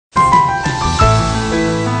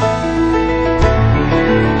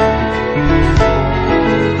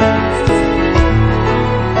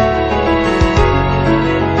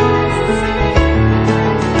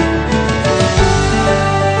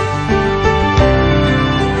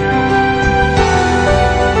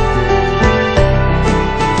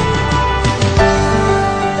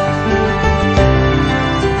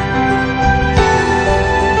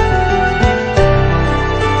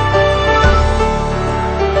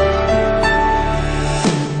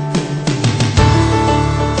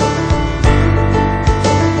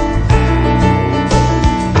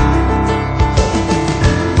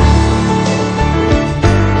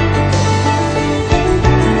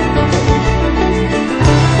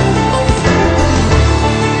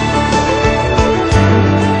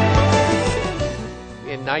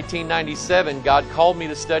1997, God called me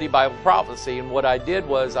to study Bible prophecy, and what I did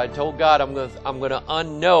was I told God I'm going to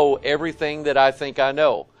unknow everything that I think I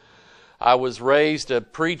know. I was raised a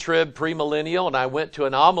pre-trib, premillennial, and I went to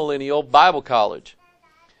an amillennial Bible college.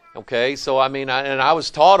 Okay, so I mean, I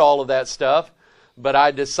was taught all of that stuff, but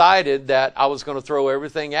I decided that I was going to throw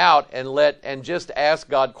everything out and just ask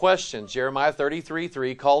God questions. Jeremiah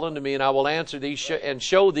 33:3, call unto me, and I will answer thee and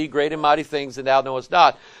show thee great and mighty things that thou knowest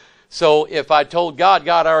not. So if I told God,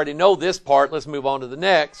 I already know this part, let's move on to the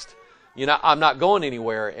next, I'm not going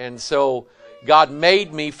anywhere. And so God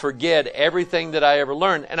made me forget everything that I ever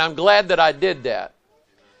learned. And I'm glad that I did that,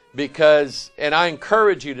 and I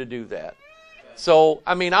encourage you to do that. So,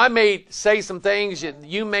 I mean, I may say some things that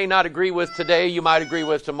you may not agree with today, you might agree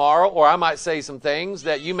with tomorrow, or I might say some things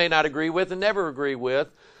that you may not agree with and never agree with.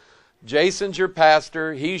 Jason's your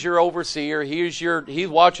pastor, he's your overseer, he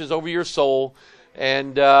watches over your soul.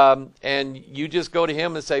 And you just go to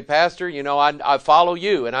him and say, Pastor, I follow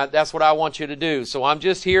you, and that's what I want you to do. So I'm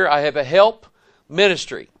just here. I have a help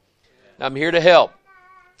ministry. I'm here to help.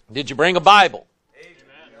 Did you bring a Bible?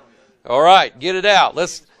 Amen. All right, get it out.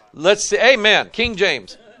 Let's see. Amen. King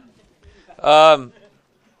James. And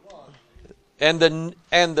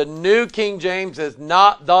the New King James is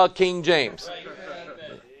not the King James.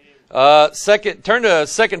 Turn to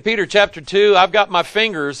 2 Peter chapter 2. I've got my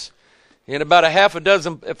fingers in about a half a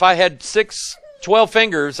dozen. If I had 12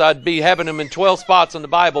 fingers, I'd be having them in 12 spots in the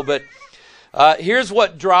Bible. But here's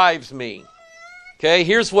what drives me. Okay,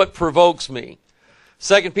 here's what provokes me.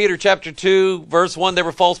 2 Peter chapter 2, verse 1, there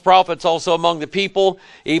were false prophets also among the people,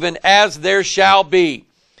 even as there shall be.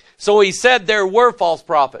 So he said there were false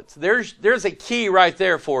prophets. There's a key right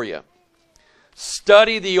there for you.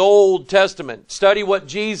 Study the Old Testament. Study what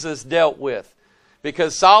Jesus dealt with.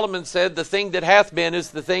 Because Solomon said, the thing that hath been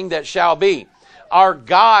is the thing that shall be. Our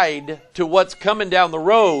guide to what's coming down the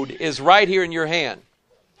road is right here in your hand.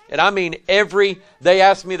 And I mean, they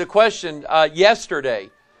asked me the question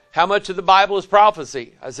yesterday, how much of the Bible is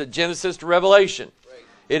prophecy? I said, Genesis to Revelation.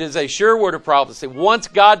 It is a sure word of prophecy. Once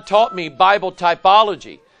God taught me Bible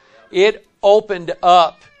typology, it opened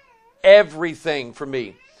up everything for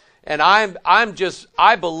me. And I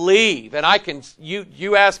believe, and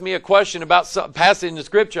you ask me a question about some passage in the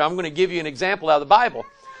Scripture, I'm going to give you an example out of the Bible.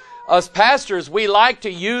 Us pastors, we like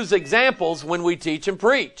to use examples when we teach and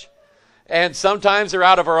preach. And sometimes they're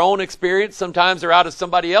out of our own experience, sometimes they're out of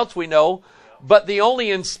somebody else we know, but the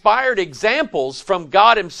only inspired examples from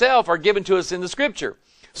God Himself are given to us in the Scripture.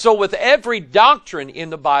 So with every doctrine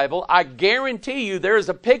in the Bible, I guarantee you there is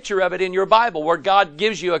a picture of it in your Bible where God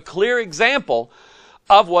gives you a clear example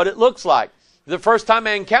of what it looks like. The first time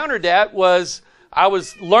I encountered that was I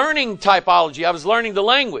was learning typology. I was learning the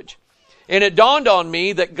language. And it dawned on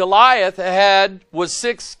me that Goliath was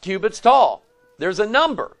 6 cubits tall. There's a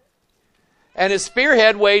number. And his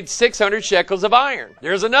spearhead weighed 600 shekels of iron.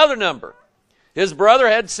 There's another number. His brother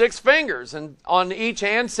had 6 fingers, and on each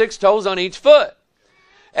hand, 6 toes on each foot.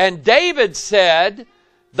 And David said,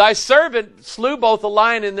 thy servant slew both the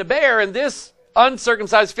lion and the bear, and this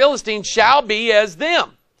uncircumcised Philistine shall be as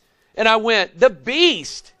them. And I went, the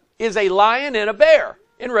beast is a lion and a bear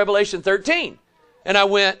in Revelation 13. And I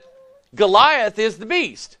went, Goliath is the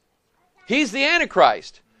beast. He's the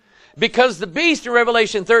Antichrist. Because the beast in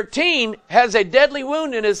Revelation 13 has a deadly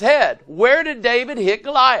wound in his head. Where did David hit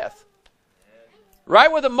Goliath? Right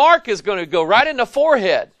where the mark is going to go, right in the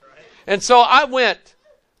forehead. And so I went,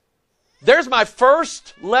 there's my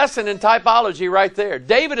first lesson in typology right there.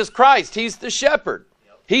 David is Christ. He's the shepherd.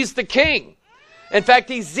 He's the king. In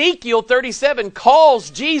fact, Ezekiel 37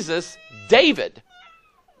 calls Jesus David.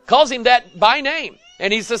 Calls him that by name.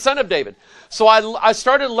 And he's the son of David. So I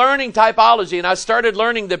started learning typology, and I started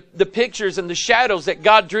learning the pictures and the shadows that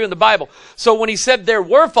God drew in the Bible. So when he said there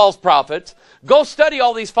were false prophets, go study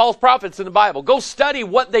all these false prophets in the Bible. Go study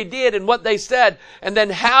what they did and what they said, and then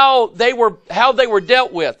how they were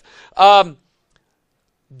dealt with.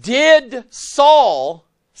 Did Saul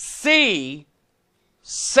see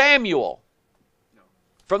Samuel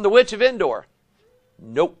from the witch of Endor?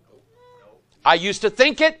 Nope. I used to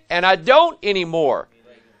think it, and I don't anymore.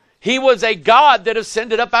 He was a God that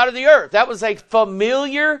ascended up out of the earth. That was a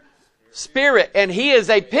familiar spirit, and he is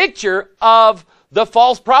a picture of the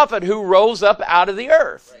false prophet who rose up out of the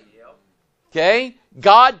earth. Okay?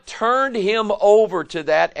 God turned him over to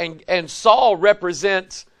that, and Saul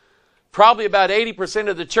represents probably about 80%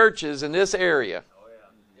 of the churches in this area,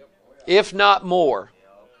 if not more.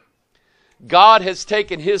 God has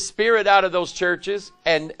taken His Spirit out of those churches,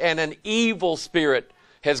 and an evil spirit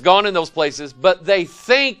has gone in those places, but they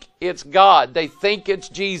think it's God. They think it's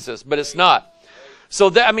Jesus, but it's not.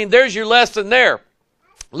 So, there's your lesson there.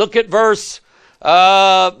 Look at verse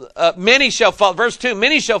many shall follow. Verse 2,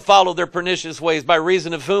 many shall follow their pernicious ways, by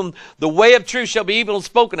reason of whom the way of truth shall be evil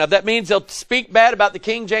spoken of. That means they'll speak bad about the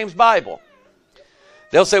King James Bible.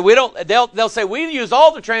 They'll say they'll say we use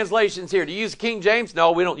all the translations here. Do you use King James?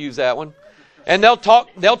 No, we don't use that one. And they'll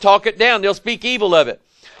talk it down. They'll speak evil of it.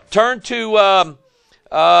 Turn to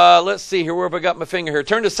let's see here, where have I got my finger here?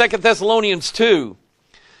 Turn to 2 Thessalonians 2.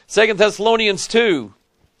 2 Thessalonians 2.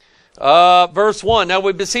 Verse 1, now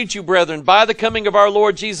we beseech you, brethren, by the coming of our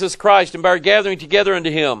Lord Jesus Christ and by our gathering together unto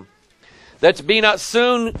him, that to be not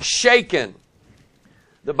soon shaken.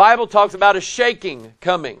 The Bible talks about a shaking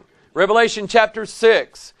coming. Revelation chapter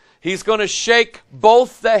 6, he's going to shake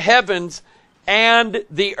both the heavens and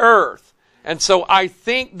the earth. And so I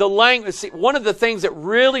think the language, see, one of the things that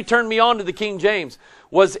really turned me on to the King James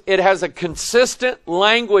was it has a consistent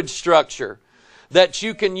language structure that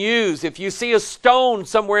you can use. If you see a stone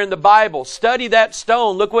somewhere in the Bible, study that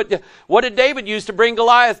stone. Look what did David use to bring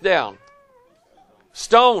Goliath down?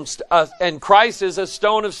 Stones. And Christ is a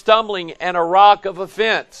stone of stumbling and a rock of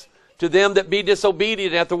offense to them that be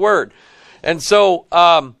disobedient at the word. And so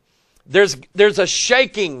there's a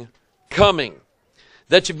shaking coming.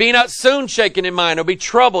 That you be not soon shaken in mind, or be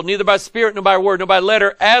troubled, neither by spirit, nor by word, nor by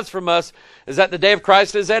letter, as from us, as that the day of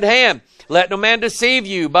Christ is at hand. Let no man deceive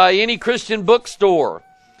you by any Christian bookstore.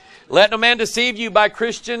 Let no man deceive you by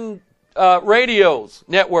Christian radios,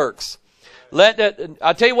 networks.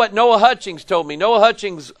 I'll tell you what Noah Hutchings told me. Noah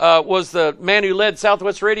Hutchings was the man who led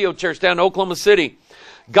Southwest Radio Church down in Oklahoma City.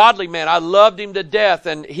 Godly man. I loved him to death.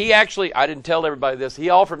 And he actually, I didn't tell everybody this, he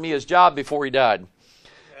offered me his job before he died.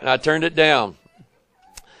 And I turned it down.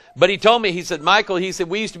 But he told me, he said, Michael, he said,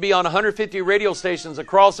 we used to be on 150 radio stations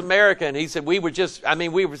across America. And he said, we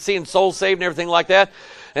were seeing souls saved and everything like that.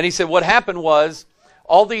 And he said, what happened was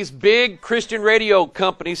all these big Christian radio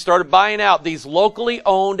companies started buying out these locally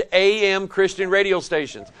owned AM Christian radio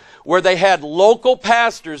stations where they had local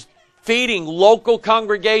pastors feeding local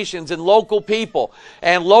congregations and local people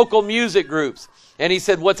and local music groups. And he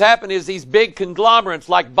said what's happened is these big conglomerates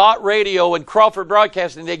like Bott Radio and Crawford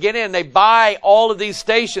Broadcasting, they get in, they buy all of these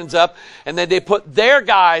stations up, and then they put their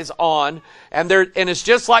guys on, and it's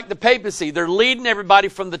just like the papacy. They're leading everybody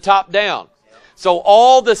from the top down. So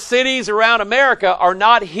all the cities around America are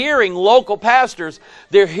not hearing local pastors.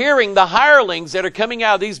 They're hearing the hirelings that are coming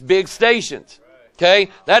out of these big stations.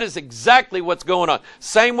 Okay? That is exactly what's going on.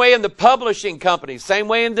 Same way in the publishing companies. Same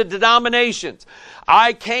way in the denominations.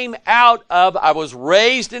 I was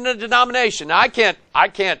raised in a denomination. I can't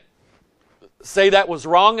say that was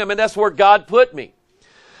wrong. I mean, that's where God put me.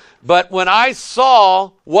 But when I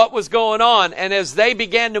saw what was going on, and as they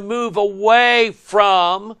began to move away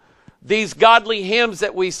from these godly hymns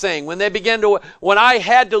that we sing, when I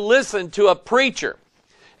had to listen to a preacher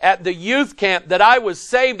at the youth camp that I was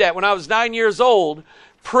saved at when I was 9 years old,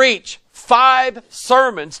 preach 5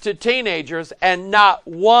 sermons to teenagers and not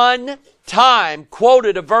one time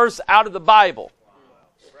quoted a verse out of the Bible.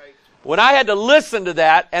 When I had to listen to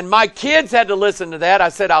that, and my kids had to listen to that, I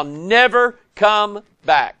said, I'll never come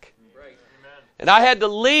back. And I had to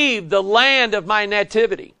leave the land of my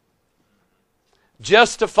nativity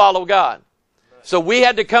just to follow God. So we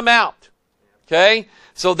had to come out. Okay?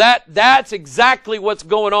 So that's exactly what's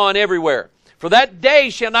going on everywhere. For that day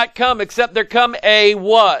shall not come except there come a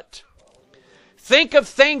what? Think of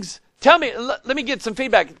things. Tell me, let me get some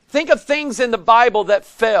feedback. Think of things in the Bible that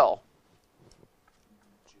fell.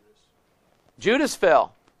 Judas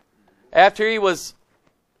fell. After he was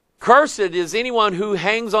cursed is anyone who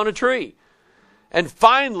hangs on a tree. And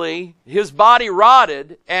finally, his body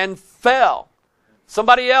rotted and fell.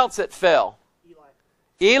 Somebody else that fell.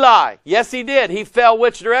 Eli. Yes, he did. He fell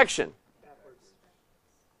which direction?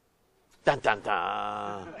 Dun, dun,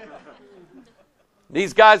 dun.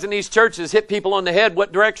 These guys in these churches hit people on the head.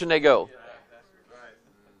 What direction they go?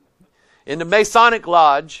 In the Masonic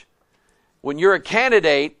Lodge, when you're a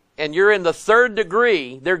candidate and you're in the 3rd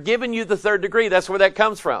degree, they're giving you the 3rd degree. That's where that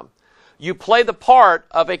comes from. You play the part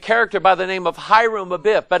of a character by the name of Hiram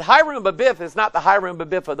Abiff. But Hiram Abiff is not the Hiram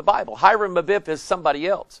Abiff of the Bible. Hiram Abiff is somebody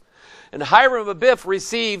else. And Hiram Abiff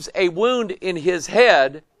receives a wound in his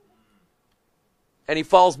head and he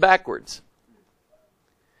falls backwards.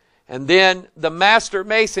 And then the master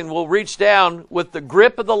mason will reach down with the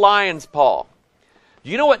grip of the lion's paw.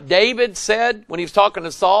 Do you know what David said when he was talking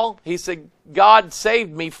to Saul? He said, God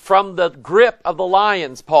saved me from the grip of the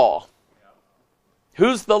lion's paw.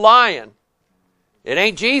 Who's the lion? It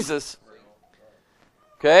ain't Jesus.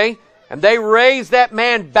 Okay? And they raised that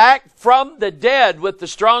man back from the dead with the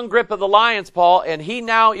strong grip of the lion's paw, and he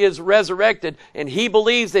now is resurrected, and he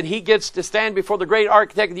believes that he gets to stand before the great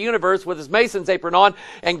architect of the universe with his mason's apron on,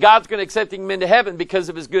 and God's going to accept him into heaven because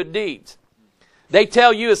of his good deeds. They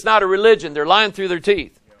tell you it's not a religion. They're lying through their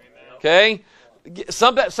teeth. Okay?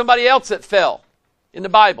 Somebody else that fell in the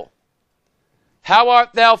Bible. How art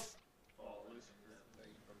thou?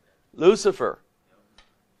 Lucifer.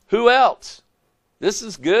 Who else? This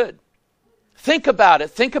is good. Think about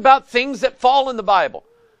it. Think about things that fall in the Bible.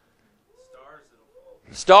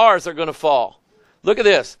 Stars are going to fall. Look at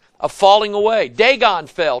this. A falling away. Dagon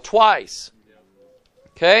fell twice.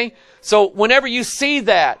 Okay? So whenever you see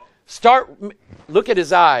that, look at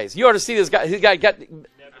his eyes. You ought to see this guy. He's got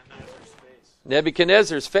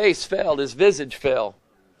Nebuchadnezzar's face fell. His visage fell.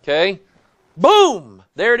 Okay? Boom!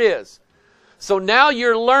 There it is. So now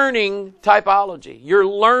you're learning typology. You're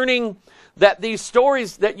learning that these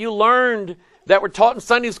stories that you learned, that were taught in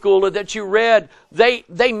Sunday school or that you read, they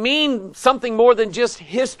mean something more than just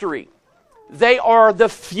history. They are the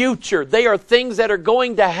future. They are things that are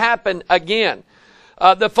going to happen again.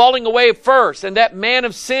 The falling away first, and that man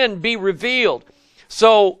of sin be revealed.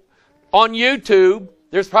 So on YouTube,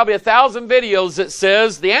 there's probably 1,000 videos that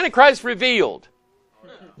says the Antichrist revealed.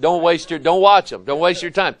 Don't watch them. Don't waste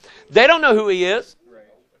your time. They don't know who he is.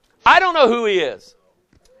 I don't know who he is.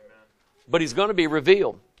 But he's going to be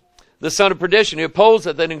revealed. The son of perdition, who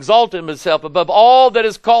opposeth and exalteth himself above all that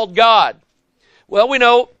is called God. Well, we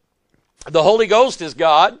know the Holy Ghost is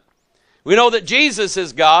God. We know that Jesus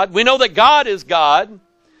is God. We know that God is God.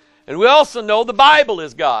 And we also know the Bible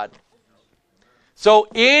is God. So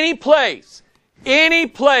any place in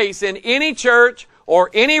any church or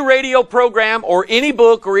any radio program or any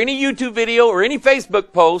book or any YouTube video or any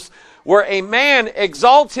Facebook post where a man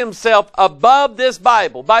exalts himself above this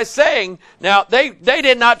Bible by saying, now they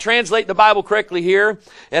did not translate the Bible correctly here,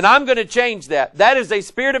 and I'm going to change that. That is a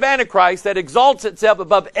spirit of Antichrist that exalts itself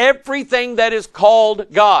above everything that is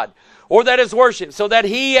called God or that is worshipped, so that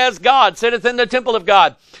he as God sitteth in the temple of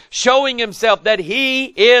God, showing himself that he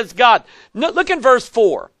is God. Look in verse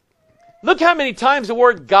 4. Look how many times the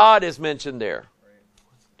word God is mentioned there.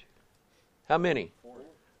 How many?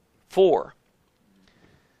 4.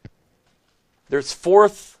 There's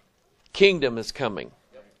fourth kingdom is coming.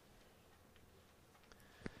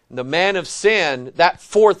 The man of sin, that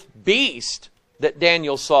fourth beast that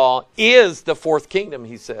Daniel saw, is the fourth kingdom,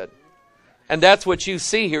 he said. And that's what you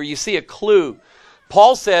see here. You see a clue.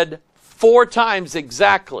 Paul said 4 times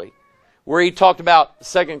exactly where he talked about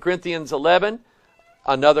 2 Corinthians 11,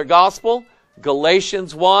 another gospel,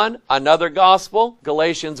 Galatians 1, another gospel,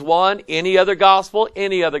 Galatians 1, any other gospel,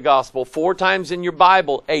 any other gospel. 4 times in your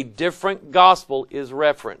Bible, a different gospel is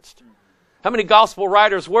referenced. How many gospel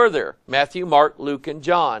writers were there? Matthew, Mark, Luke, and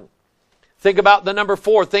John. Think about the number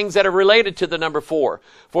 4, things that are related to the number 4.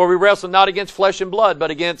 For we wrestle not against flesh and blood,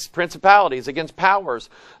 but against principalities, against powers,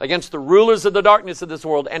 against the rulers of the darkness of this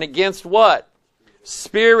world, and against what?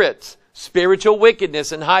 Spirits. Spiritual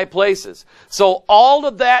wickedness in high places. So all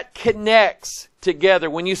of that connects together.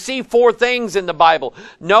 When you see 4 things in the Bible,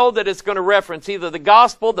 know that it's going to reference either the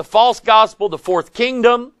gospel, the false gospel, the fourth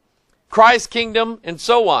kingdom, Christ's kingdom, and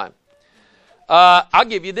so on. I'll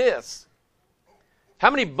give you this.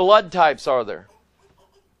 How many blood types are there?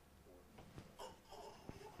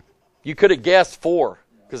 You could have guessed 4,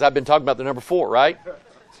 because I've been talking about the number 4, right?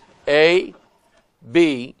 A,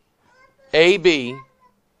 B, AB.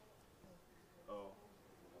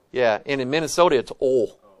 Yeah, and in Minnesota it's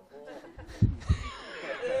O.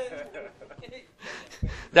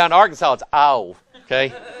 Down in Arkansas it's OW,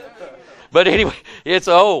 okay? But anyway, it's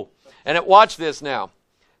O. And watch this now.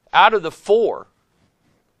 Out of the 4,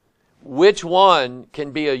 which one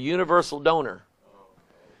can be a universal donor?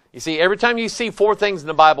 You see, every time you see 4 things in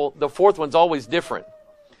the Bible, the 4th one's always different.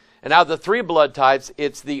 And out of the 3 blood types,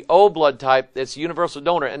 it's the O blood type that's universal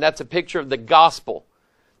donor, and that's a picture of the gospel.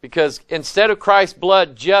 Because instead of Christ's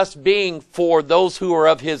blood just being for those who are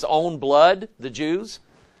of his own blood, the Jews,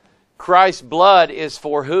 Christ's blood is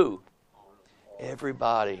for who?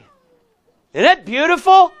 Everybody. Isn't that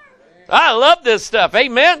beautiful? I love this stuff.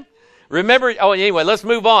 Amen? Remember, anyway, let's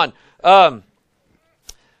move on.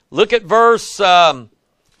 Look at verse 7.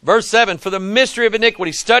 For the mystery of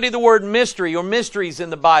iniquity. Study the word mystery or mysteries in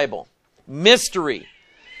the Bible. Mystery.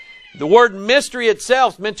 The word mystery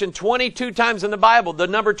itself is mentioned 22 times in the Bible. The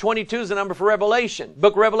number 22 is the number for Revelation.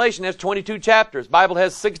 Book of Revelation has 22 chapters. Bible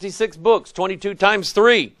has 66 books, 22 times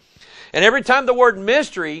 3. And every time the word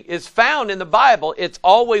mystery is found in the Bible, it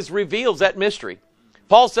always reveals that mystery.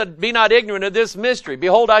 Paul said, be not ignorant of this mystery.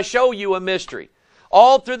 Behold, I show you a mystery.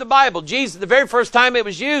 All through the Bible. Jesus, the very first time it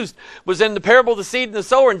was used was in the parable of the seed and the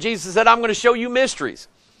sower. And Jesus said, I'm going to show you mysteries.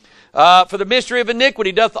 For the mystery of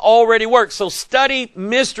iniquity doth already work. So study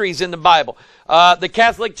mysteries in the Bible. The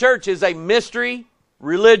Catholic Church is a mystery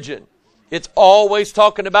religion. It's always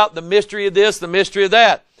talking about the mystery of this, the mystery of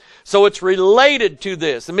that. So it's related to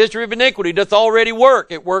this. The mystery of iniquity doth already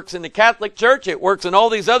work. It works in the Catholic Church. It works in all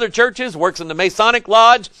these other churches. Works in the Masonic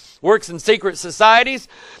Lodge. Works in secret societies.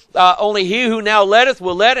 Only he who now letteth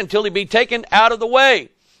will let until he be taken out of the way.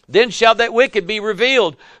 Then shall that wicked be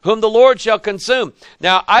revealed, whom the Lord shall consume.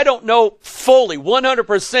 Now, I don't know fully,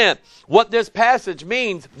 100%, what this passage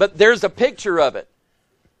means, but there's a picture of it.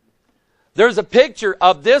 There's a picture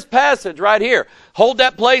of this passage right here. Hold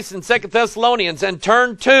that place in 2 Thessalonians and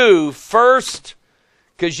turn to first,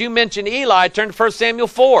 because you mentioned Eli, turn to 1 Samuel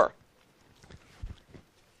 4.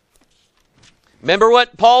 Remember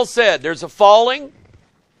what Paul said. There's a falling,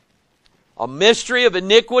 a mystery of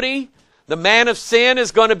iniquity. The man of sin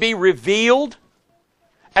is going to be revealed,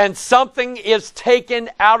 and something is taken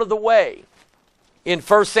out of the way in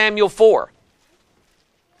 1 Samuel 4.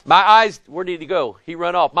 My eyes, where did he go? He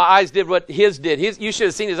ran off. My eyes did what his did. You should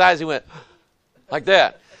have seen his eyes. He went like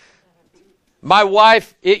that. My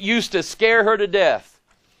wife, it used to scare her to death.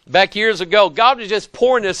 Back years ago, God was just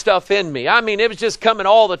pouring this stuff in me. I mean, it was just coming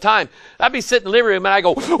all the time. I'd be sitting in the living room and I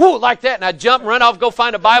go, whoo, like that. And I'd jump and run off, go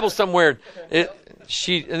find a Bible somewhere. And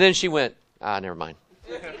then she went, never mind.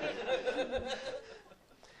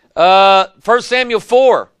 1 Samuel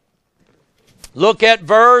 4. Look at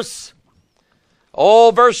verse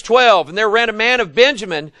 12. And there ran a man of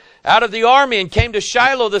Benjamin out of the army and came to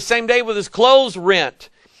Shiloh the same day with his clothes rent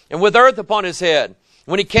and with earth upon his head.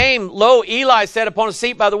 When he came, lo, Eli sat upon a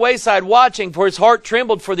seat by the wayside watching, for his heart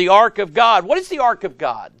trembled for the ark of God. What is the ark of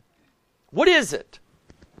God? What is it?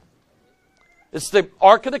 It's the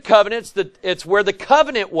Ark of the Covenant. It's where the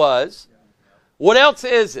covenant was. What else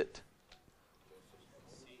is it?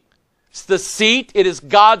 It's the seat. It is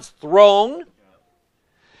God's throne.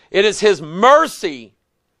 It is His mercy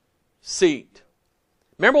seat.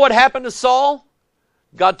 Remember what happened to Saul?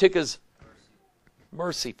 God took His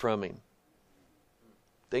mercy from him.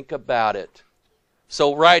 Think about it.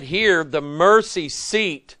 So right here, the mercy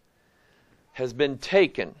seat has been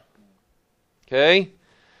taken. Okay?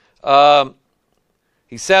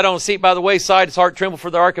 He sat on a seat by the wayside, his heart trembled for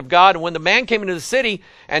the ark of God. And when the man came into the city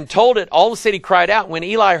and told it, all the city cried out. When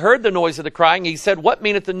Eli heard the noise of the crying, he said, what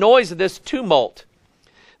meaneth the noise of this tumult?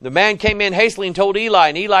 The man came in hastily and told Eli.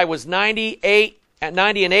 And Eli was 90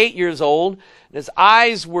 and 8 years old, and his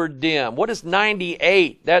eyes were dim. What is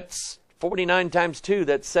 98? That's 49 times 2.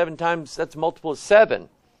 That's 7 times, that's a multiple of 7.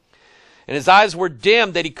 And his eyes were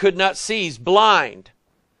dim that he could not see. He's blind.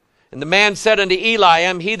 And the man said unto Eli, I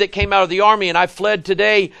am he that came out of the army, and I fled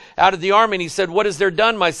today out of the army. And he said, what is there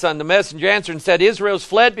done, my son? The messenger answered and said, Israel's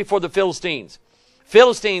fled before the Philistines.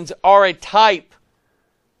 Philistines are a type,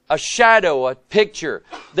 a shadow, a picture.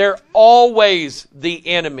 They're always the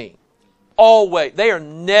enemy. Always. They are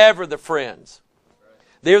never the friends.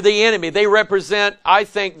 They're the enemy. They represent, I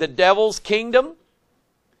think, the devil's kingdom,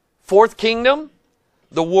 fourth kingdom,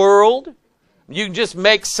 the world. You can just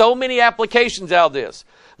make so many applications out of this.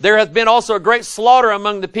 There hath been also a great slaughter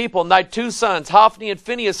among the people, and thy 2 sons, Hophni and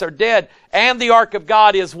Phinehas, are dead, and the ark of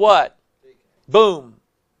God is what? Boom.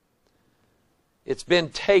 It's been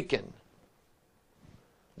taken.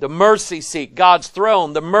 The mercy seat, God's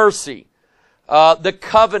throne, the mercy, the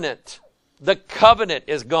covenant. The covenant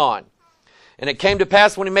is gone. And it came to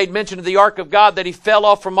pass when he made mention of the ark of God that he fell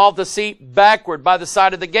off from off the seat backward by the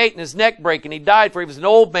side of the gate, and his neck brake, and he died, for he was an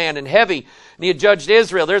old man and heavy, and he had judged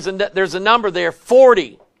Israel. There's a number there,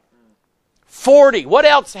 40. 40. What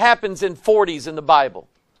else happens in 40s in the Bible?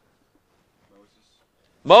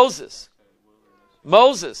 Moses.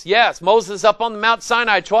 Moses, yes. Moses up on the Mount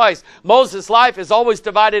Sinai twice. Moses' life is always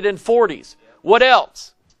divided in 40s. What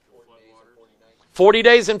else? 40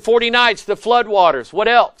 days and 40 nights, the flood waters. What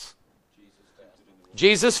else?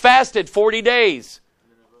 Jesus fasted 40 days.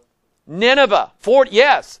 Nineveh, 40,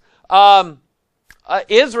 yes.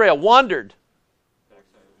 Israel wandered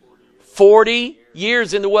 40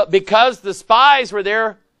 years in the wilderness because the spies were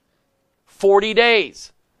there 40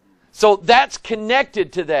 days. So that's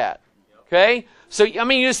connected to that. Okay? So, I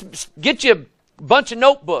mean, you just get you a bunch of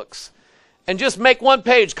notebooks and just make one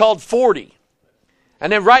page called 40.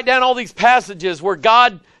 And then write down all these passages where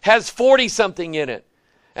God has 40-something in it.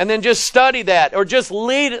 And then just study that, or just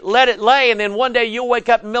let it lay, and then one day you'll wake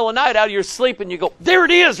up in the middle of the night out of your sleep and you go, there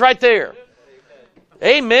it is right there.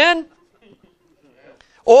 Amen?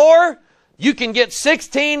 Or you can get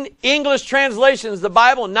 16 English translations of the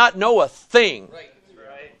Bible and not know a thing.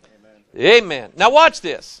 Amen. Now watch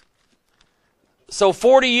this. So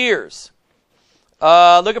 40 years.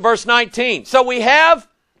 Look at verse 19. So we have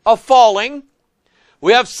a falling.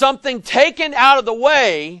 We have something taken out of the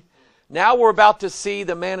way. Now we're about to see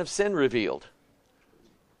the man of sin revealed.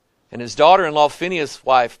 And his daughter-in-law, Phineas'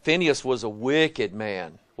 wife. Phineas was a wicked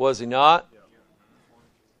man, was he not?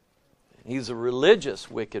 He's a religious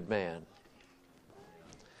wicked man.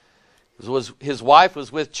 His wife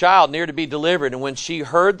was with child, near to be delivered. And when she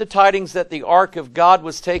heard the tidings that the ark of God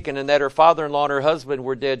was taken, and that her father-in-law and her husband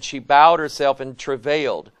were dead, she bowed herself and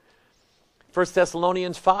travailed. 1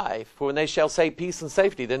 Thessalonians 5, for when they shall say peace and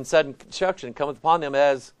safety, then sudden destruction cometh upon them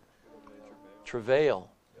as travail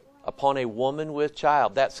upon a woman with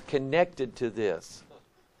child. That's connected to this.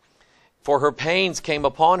 For her pains came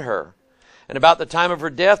upon her. And about the time of her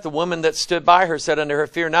death, the woman that stood by her said unto her,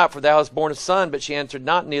 Fear not, for thou hast borne a son. But she answered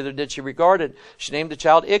not, neither did she regard it. She named the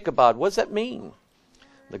child Ichabod. What does that mean?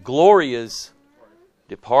 The glory is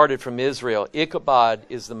departed from Israel. Ichabod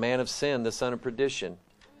is the man of sin, the son of perdition.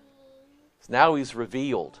 Now he's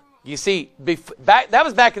revealed. You see, that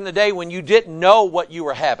was back in the day when you didn't know what you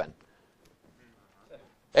were having.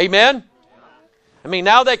 Amen? I mean,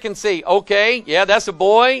 now they can see, okay, yeah, that's a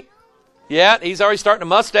boy. Yeah, he's already starting a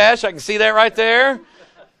mustache. I can see that right there.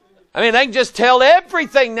 I mean, they can just tell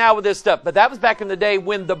everything now with this stuff. But that was back in the day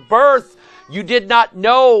when the birth, you did not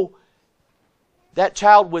know that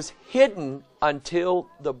child was hidden until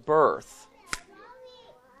the birth.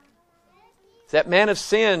 That man of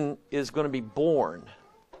sin is going to be born.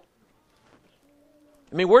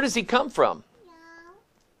 I mean, where does he come from?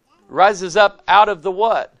 Rises up out of the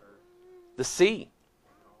what? The sea.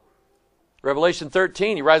 Revelation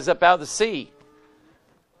 13, he rises up out of the sea.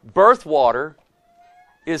 Birth water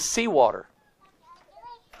is seawater.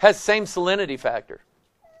 Has the same salinity factor.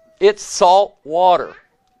 It's salt water.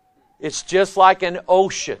 It's just like an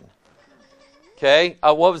ocean. Okay?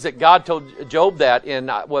 What was it? God told Job that in,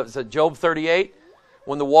 what was it, Job 38?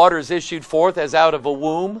 When the water is issued forth as out of a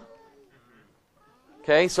womb.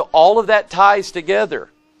 Okay? So all of that ties together.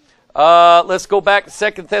 Let's go back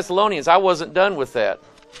to 2 Thessalonians. I wasn't done with that.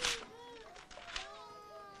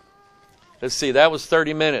 Let's see, that was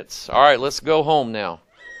 30 minutes. All right, let's go home now.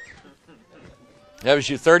 That was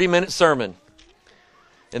your 30-minute sermon.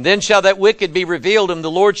 And then shall that wicked be revealed, and the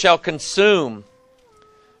Lord shall consume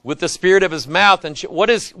with the spirit of his mouth. And what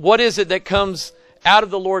is it that comes out of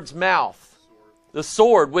the Lord's mouth? The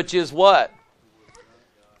sword, which is what?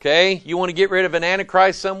 Okay, you want to get rid of an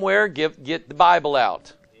antichrist somewhere? Get the Bible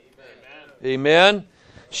out. Amen. Amen.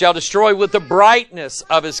 Shall destroy with the brightness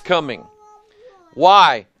of his coming.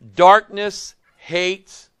 Why? Darkness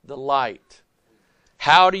hates the light.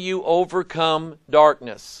 How do you overcome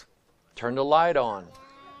darkness? Turn the light on.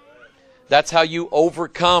 That's how you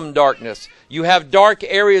overcome darkness. You have dark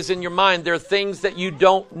areas in your mind. There are things that you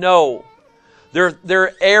don't know. There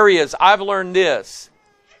are areas. I've learned this.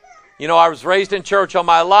 You know, I was raised in church all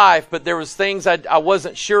my life, but there was things I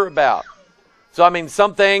wasn't sure about. So, I mean,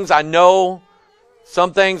 some things I know.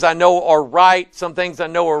 Some things I know are right. Some things I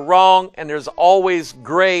know are wrong. And there's always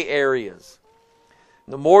gray areas.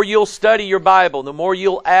 The more you'll study your Bible, the more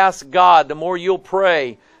you'll ask God, the more you'll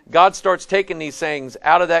pray, God starts taking these things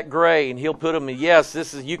out of that gray and He'll put them in,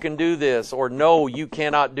 yes, you can do this, or no, you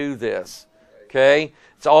cannot do this. Okay?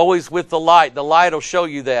 It's always with the light. The light will show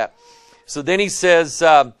you that. So then He says,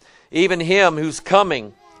 even Him who's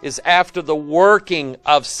coming is after the working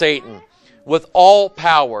of Satan with all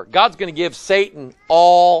power. God's going to give Satan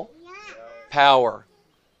all power.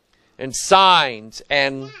 And signs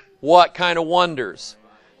and what kind of wonders?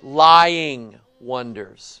 Lying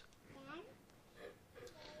wonders.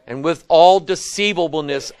 And with all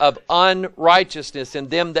deceivableness of unrighteousness in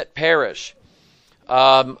them that perish.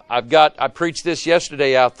 I preached this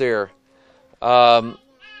yesterday out there.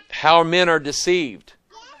 How men are deceived.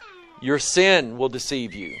 Your sin will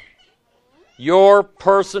deceive you. Your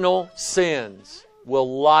personal sins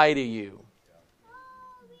will lie to you.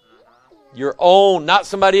 Your own, not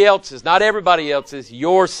somebody else's, not everybody else's.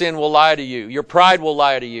 Your sin will lie to you. Your pride will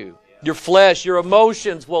lie to you. Your flesh, your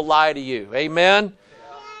emotions will lie to you. Amen?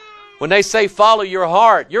 When they say follow your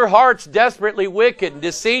heart's desperately wicked and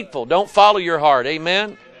deceitful. Don't follow your heart.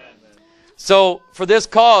 Amen? So, for this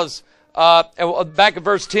cause, back in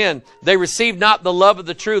verse 10, they received not the love of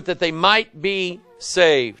the truth that they might be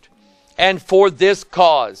saved. And for this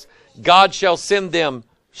cause, God shall send them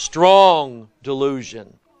strong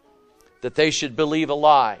delusion, that they should believe a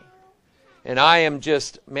lie. And I am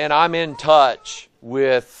just, man, I'm in touch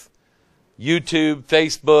with YouTube,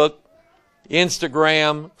 Facebook,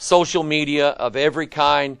 Instagram, social media of every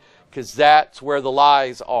kind, because that's where the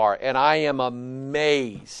lies are. And I am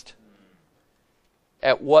amazed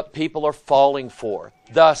at what people are falling for.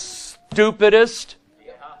 The stupidest,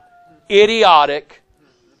 idiotic,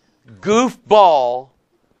 goofball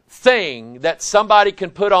thing that somebody can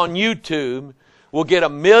put on YouTube will get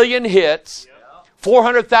 1 million hits,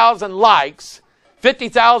 400,000 likes,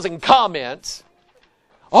 50,000 comments.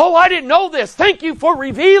 Oh, I didn't know this. Thank you for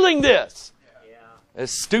revealing this.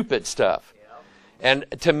 It's stupid stuff. And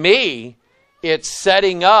to me, it's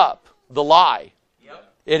setting up the lie.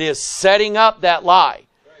 It is setting up that lie.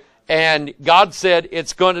 And God said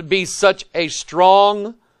it's going to be such a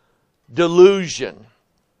strong delusion.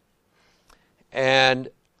 And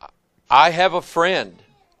I have a friend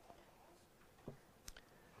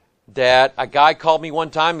that a guy called me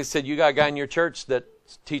one time. He said, you got a guy in your church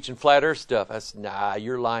that's teaching flat earth stuff. I said, nah,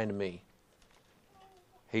 you're lying to me.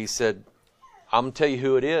 He said, I'm going to tell you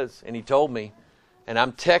who it is. And he told me. And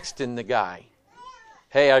I'm texting the guy.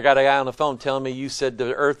 Hey, I got a guy on the phone telling me you said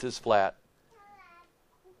the earth is flat.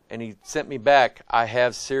 And he sent me back, I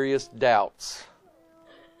have serious doubts.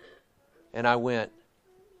 And I went,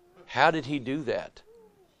 how did he do that?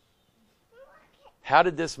 How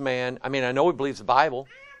did this man, I mean, I know he believes the Bible.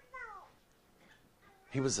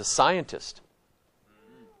 He was a scientist.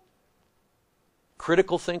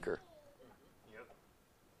 Critical thinker.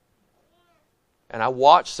 And I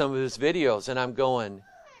watched some of his videos and I'm going,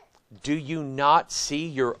 do you not see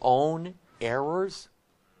your own errors?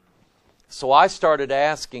 So I started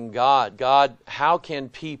asking God, how can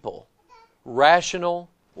people, rational,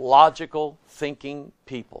 logical, thinking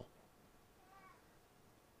people,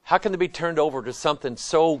 how can they be turned over to something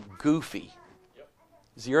so goofy?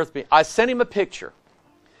 Is the earth being... I sent him a picture.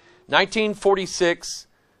 1946,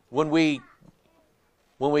 when we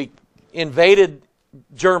invaded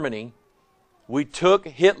Germany, we took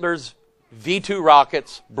Hitler's V-2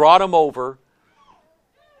 rockets, brought them over,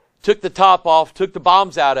 took the top off, took the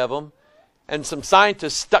bombs out of them, and some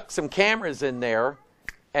scientists stuck some cameras in there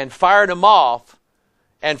and fired them off.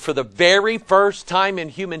 And for the very first time in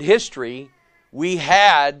human history, we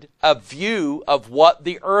had a view of what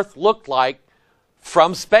the earth looked like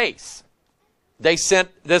from space. They sent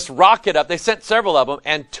this rocket up, they sent several of them,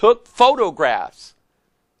 and took photographs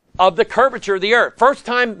of the curvature of the earth. First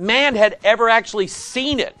time man had ever actually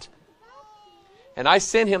seen it. And I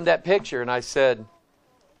sent him that picture and I said,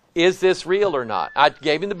 is this real or not? I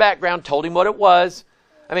gave him the background, told him what it was.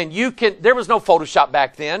 I mean, there was no Photoshop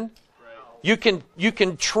back then. You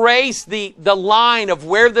can trace the line of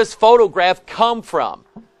where this photograph come from.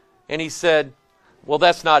 And he said, well,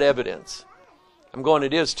 that's not evidence. I'm going,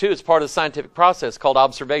 it is too. It's part of the scientific process called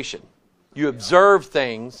observation. You observe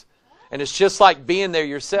things, and it's just like being there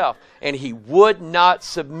yourself. And he would not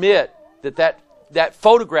submit that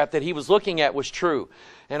photograph that he was looking at was true.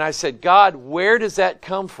 And I said, God, where does that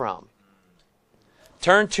come from?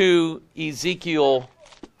 Turn to Ezekiel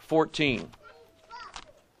 14.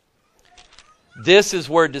 This is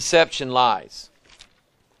where deception lies.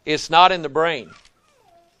 It's not in the brain.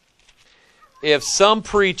 If some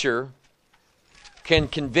preacher can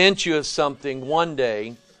convince you of something one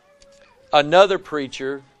day, another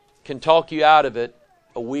preacher can talk you out of it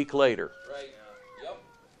a week later.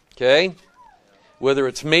 Okay? Whether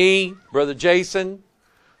it's me, Brother Jason,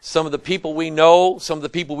 some of the people we know, some of the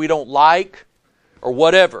people we don't like, or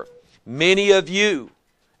whatever. Many of you,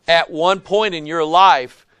 at one point in your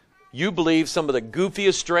life, you believe some of the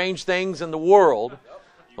goofiest, strange things in the world.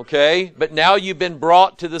 Okay? But now you've been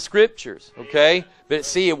brought to the Scriptures. Okay? But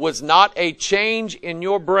see, it was not a change in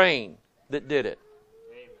your brain that did it.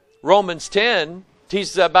 Romans 10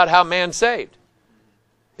 teaches about how man's saved.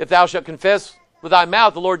 If thou shalt confess with thy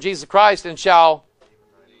mouth the Lord Jesus Christ and shall...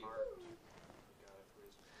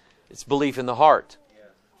 It's belief in the heart.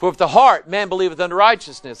 For if the heart, man believeth unto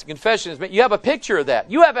righteousness, the confession is made. You have a picture of that.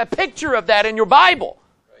 You have a picture of that in your Bible.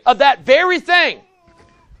 Of that very thing.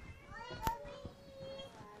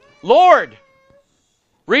 Lord,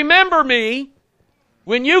 remember me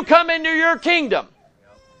when you come into your kingdom.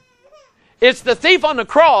 It's the thief on the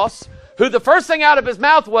cross who the first thing out of his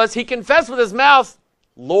mouth was, he confessed with his mouth,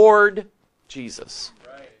 Lord Jesus.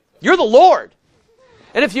 You're the Lord.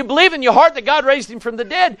 And if you believe in your heart that God raised him from the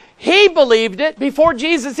dead, he believed it. Before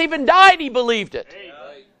Jesus even died, he believed it.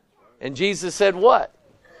 And Jesus said what?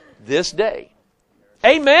 This day.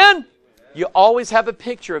 Amen? You always have a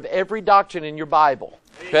picture of every doctrine in your Bible.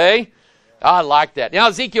 Okay? I like that. Now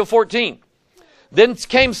Ezekiel 14. Then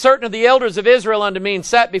came certain of the elders of Israel unto me and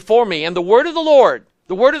sat before me. And the word of the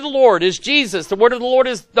Lord is Jesus. The word of the Lord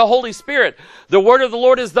is the Holy Spirit. The word of the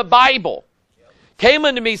Lord is the Bible. Came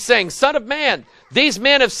unto me saying, Son of man, these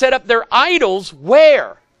men have set up their idols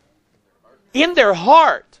where? In their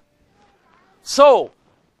heart. So,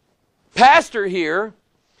 pastor here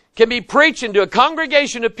can be preaching to a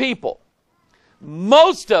congregation of people.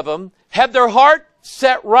 Most of them have their heart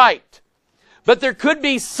set right. But there could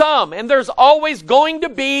be some, and there's always going to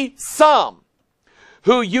be some,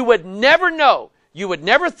 who you would never know, you would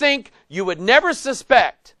never think, you would never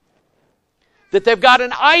suspect that they've got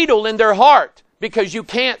an idol in their heart because you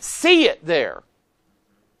can't see it there.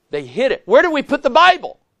 They hid it. Where do we put the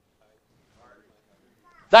Bible?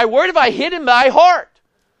 Thy word have I hid in thy heart.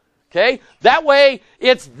 Okay? That way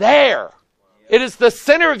it's there. It is the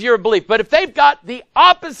center of your belief. But if they've got the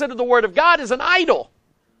opposite of the word of God is an idol.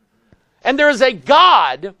 And there is a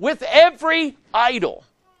God with every idol.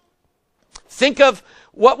 Think of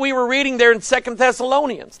what we were reading there in 2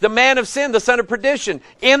 Thessalonians. The man of sin, the son of perdition,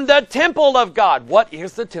 in the temple of God. What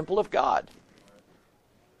is the temple of God?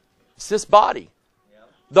 It's this body.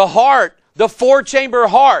 The heart, the four-chamber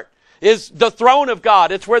heart, is the throne of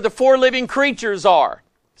God. It's where the four living creatures are.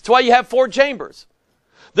 That's why you have four chambers.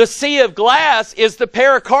 The sea of glass is the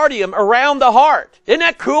pericardium around the heart. Isn't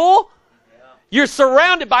that cool? You're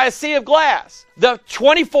surrounded by a sea of glass. The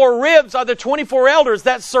 24 ribs are the 24 elders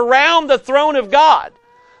that surround the throne of God.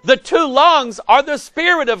 The two lungs are the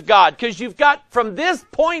Spirit of God, because you've got, from this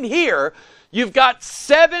point here, you've got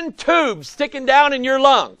 7 tubes sticking down in your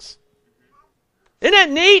lungs. Isn't that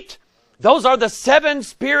neat? Those are the 7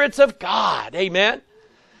 spirits of God. Amen.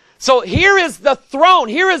 So here is the throne.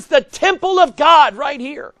 Here is the temple of God right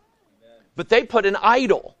here. But they put an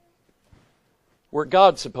idol where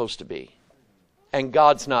God's supposed to be. And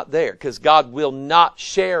God's not there, because God will not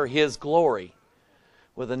share His glory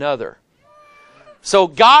with another. So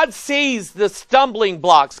God sees the stumbling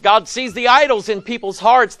blocks. God sees the idols in people's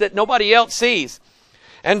hearts that nobody else sees.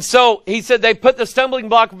 And so He said they put the stumbling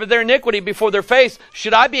block of their iniquity before their face.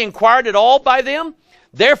 Should I be inquired at all by them?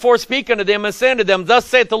 Therefore speak unto them and say unto them, Thus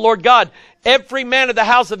saith the Lord God, every man of the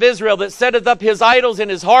house of Israel that setteth up his idols in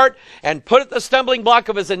his heart, and putteth the stumbling block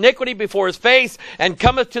of his iniquity before his face, and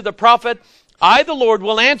cometh to the prophet, I, the Lord,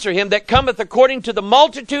 will answer him that cometh according to the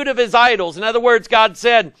multitude of his idols. In other words, God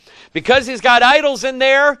said, because he's got idols in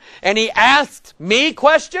there, and he asked me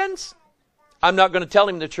questions, I'm not going to tell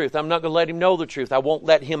him the truth. I'm not going to let him know the truth. I won't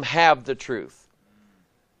let him have the truth.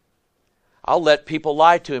 I'll let people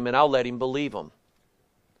lie to him, and I'll let him believe them.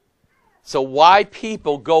 So why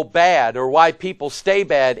people go bad, or why people stay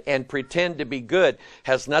bad and pretend to be good,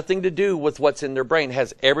 has nothing to do with what's in their brain. It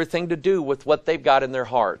has everything to do with what they've got in their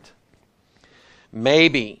heart.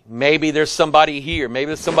 Maybe there's somebody here, maybe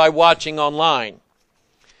there's somebody watching online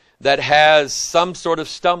that has some sort of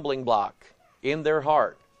stumbling block in their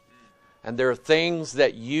heart. And there are things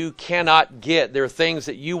that you cannot get. There are things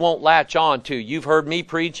that you won't latch on to. You've heard me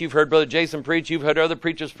preach, you've heard Brother Jason preach, you've heard other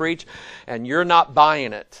preachers preach, and you're not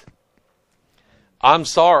buying it. I'm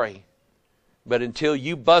sorry, but until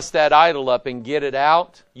you bust that idol up and get it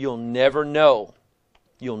out, you'll never know.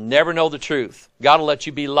 You'll never know the truth. God will let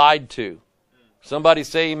you be lied to. Somebody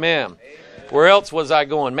say amen. Amen. Where else was I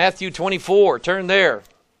going? Matthew 24. Turn there.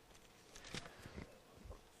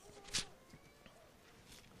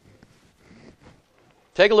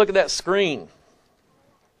 Take a look at that screen.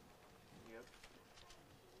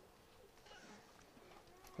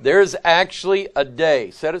 There's actually a day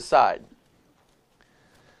set aside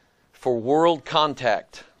for world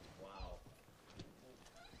contact.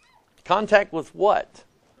 Contact with what?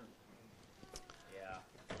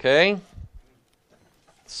 Okay.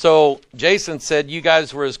 So Jason said you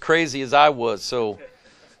guys were as crazy as I was, so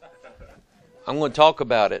I'm going to talk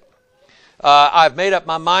about it. I've made up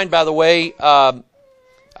my mind, by the way.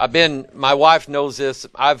 My wife knows this.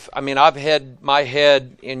 I've had my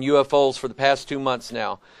head in UFOs for the past 2 months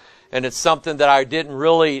now. And it's something that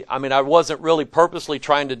I wasn't really purposely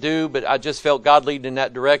trying to do, but I just felt God leading in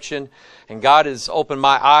that direction. And God has opened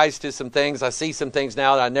my eyes to some things. I see some things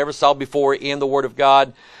now that I never saw before in the Word of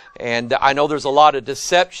God. And I know there's a lot of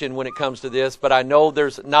deception when it comes to this, but I know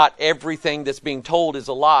there's not everything that's being told is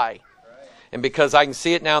a lie. And because I can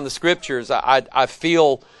see it now in the Scriptures, I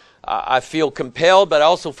feel compelled, but I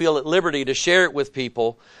also feel at liberty to share it with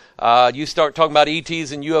people. You start talking about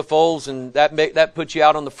ETs and UFOs, and that puts you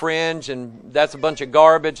out on the fringe, and that's a bunch of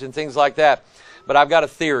garbage and things like that. But I've got a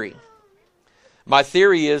theory. My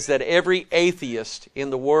theory is that every atheist in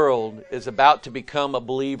the world is about to become a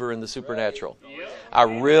believer in the supernatural.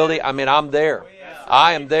 I'm there.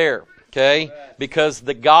 I am there, okay? Because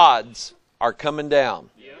the gods are coming down.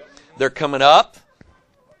 They're coming up,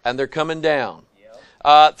 and they're coming down.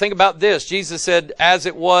 Think about this. Jesus said, as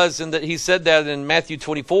it was, and that He said that in Matthew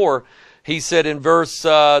 24. He said in verse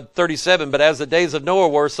 37, but as the days of Noah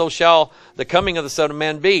were, so shall the coming of the Son of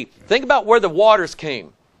Man be. Think about where the waters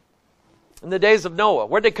came. In the days of Noah.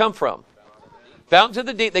 Where'd they come from? Fountains of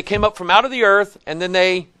the deep. They came up from out of the earth, and then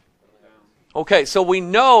they... Okay, so we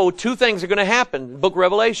know two things are going to happen in the book of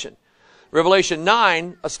Revelation. Revelation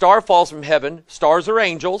 9, a star falls from heaven. Stars are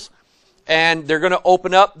angels. And they're going to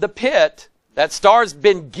open up the pit. That star's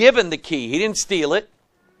been given the key. He didn't steal it.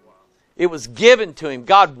 It was given to him.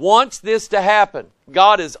 God wants this to happen.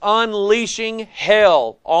 God is unleashing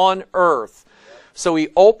hell on earth. So he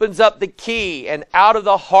opens up the key, and out of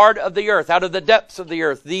the heart of the earth, out of the depths of the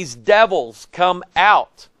earth, these devils come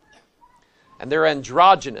out. And they're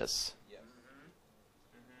androgynous.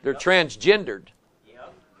 They're transgendered.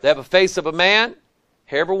 They have a face of a man,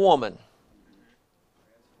 hair of a woman.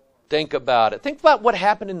 Think about it. Think about what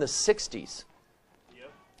happened in the 60s.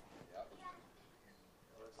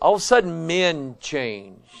 All of a sudden, men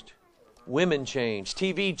changed. Women changed.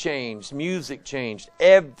 TV changed. Music changed.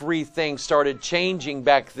 Everything started changing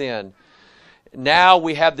back then. Now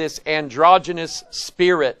we have this androgynous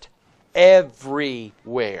spirit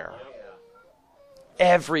everywhere.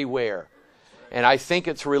 Everywhere. And I think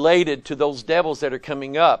it's related to those devils that are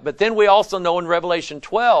coming up. But then we also know in Revelation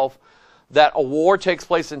 12 that a war takes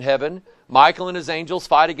place in heaven. Michael and his angels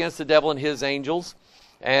fight against the devil and his angels.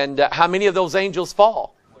 And how many of those angels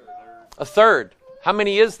fall? A third. How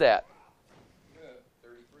many is that?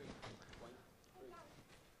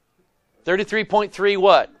 33.3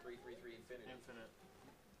 what?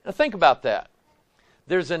 Now think about that.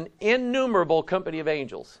 There's an innumerable company of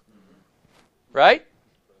angels. Right?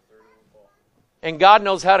 And God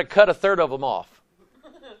knows how to cut a third of them off.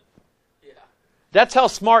 That's how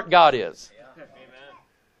smart God is.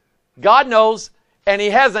 God knows, and He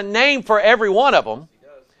has a name for every one of them.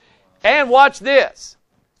 And watch this.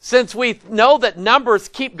 Since we know that numbers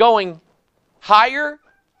keep going higher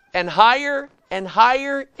and higher and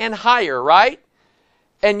higher and higher, right?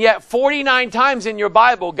 And yet 49 times in your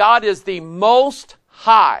Bible, God is the most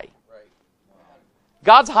high.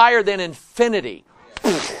 God's higher than infinity.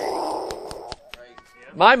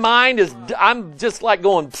 My mind is, I'm just like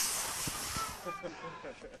going,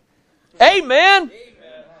 Amen.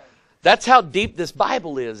 That's how deep this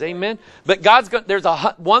Bible is. Amen. But God's going, there's a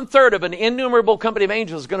 1/3 of an innumerable company of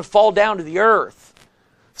angels going to fall down to the earth.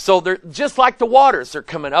 So they're just like the waters. They're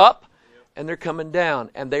coming up and they're coming down.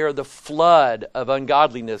 And they are the flood of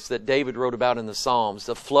ungodliness that David wrote about in the Psalms.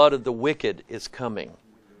 The flood of the wicked is coming.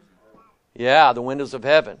 Yeah, the windows of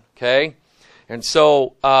heaven. Okay. And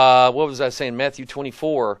so, what was I saying? Matthew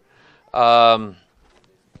 24.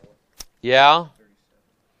 Yeah.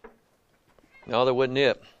 No, that wasn't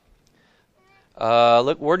it.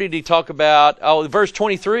 Look, where did he talk about? Oh, verse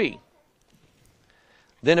 23.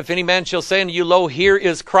 Then if any man shall say unto you, Lo, here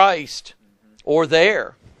is Christ, or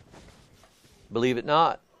there, believe it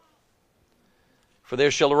not. For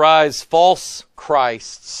there shall arise false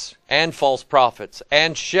Christs and false prophets,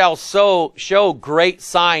 and shall so show great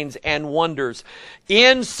signs and wonders,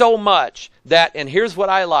 insomuch that, and here's what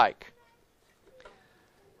I like,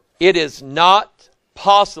 it is not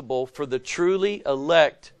possible for the truly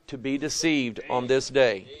elect to be deceived on this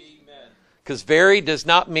day. Because very does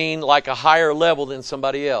not mean like a higher level than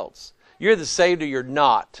somebody else. You're either saved or you're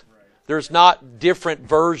not. There's not different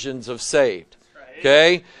versions of saved.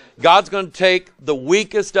 Okay? God's going to take the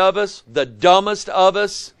weakest of us, the dumbest of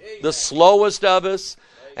us, the slowest of us,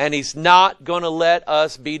 and He's not going to let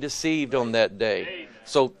us be deceived on that day.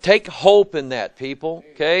 So take hope in that, people.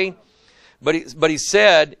 Okay? But he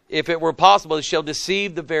said, if it were possible, He shall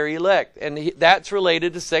deceive the very elect. And that's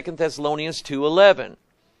related to 2 Thessalonians 2:11.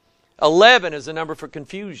 11 is a number for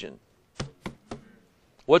confusion.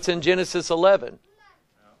 What's in Genesis 11?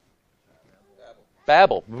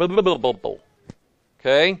 Babel.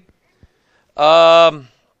 Okay?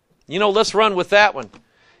 Let's run with that one.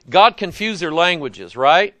 God confused their languages,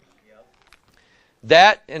 right?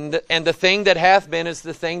 That and the thing that hath been is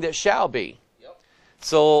the thing that shall be.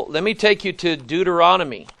 So let me take you to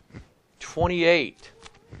Deuteronomy 28.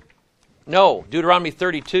 No, Deuteronomy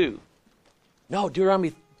 32. No,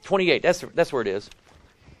 Deuteronomy 28. That's where it is.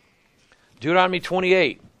 Deuteronomy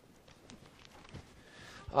 28.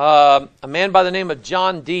 A man by the name of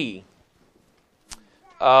John Dee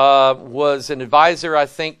was an advisor, I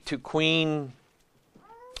think, to Queen,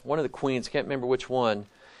 one of the queens, can't remember which one.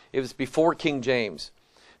 It was before King James.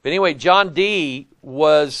 But anyway, John Dee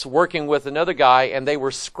was working with another guy, and they were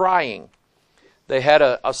scrying. They had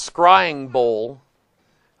a scrying bowl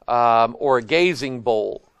or a gazing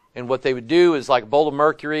bowl. And what they would do is like a bowl of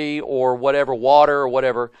mercury or whatever, water or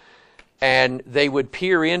whatever, and they would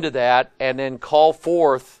peer into that and then call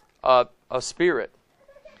forth a spirit.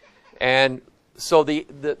 And so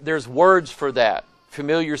there's words for that.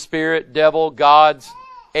 Familiar spirit, devil, gods,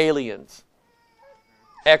 aliens.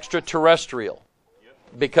 extraterrestrial.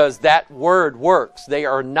 Because that word works. They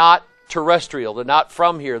are not terrestrial. They're not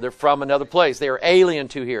from here. They're from another place. They are alien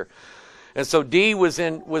to here. And so D was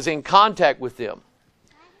in contact with them.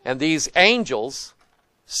 And these angels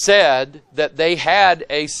said that they had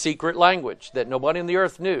a secret language that nobody on the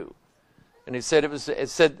earth knew. And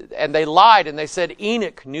and they lied, and they said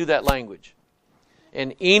Enoch knew that language.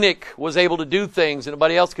 And Enoch was able to do things that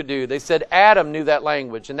nobody else could do. They said Adam knew that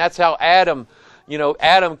language. And that's how Adam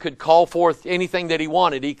could call forth anything that he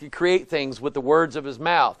wanted. He could create things with the words of his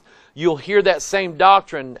mouth. You'll hear that same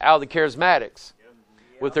doctrine out of the charismatics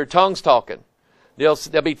with their tongues talking.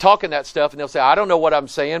 They'll be talking that stuff, and they'll say, I don't know what I'm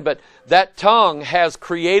saying, but that tongue has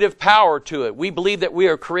creative power to it. We believe that we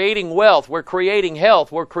are creating wealth. We're creating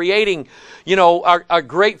health. We're creating, a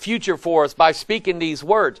great future for us by speaking these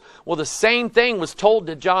words. Well, the same thing was told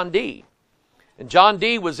to John D. And John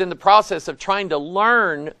D. was in the process of trying to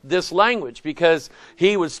learn this language because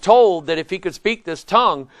he was told that if he could speak this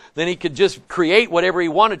tongue, then he could just create whatever he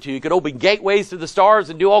wanted to. He could open gateways to the stars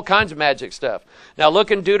and do all kinds of magic stuff. Now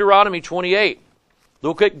look in Deuteronomy 28.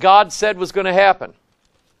 Look what God said was going to happen.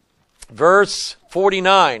 Verse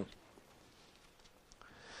 49.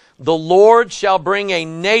 The Lord shall bring a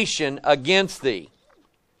nation against thee.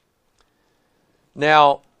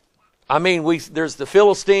 Now, there's the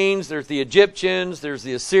Philistines, there's the Egyptians, there's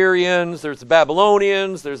the Assyrians, there's the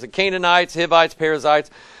Babylonians, there's the Canaanites, Hivites, Perizzites.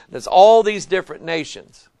 There's all these different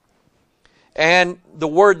nations. And the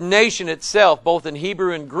word nation itself, both in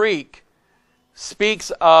Hebrew and Greek,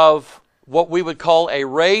 speaks of what we would call a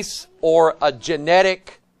race or a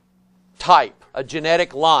genetic type, a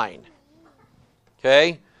genetic line.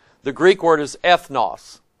 Okay? The Greek word is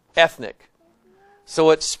ethnos, ethnic.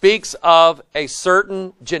 So it speaks of a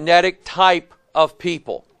certain genetic type of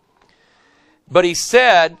people. But he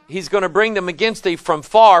said he's going to bring them against thee from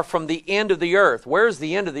far, from the end of the earth. Where's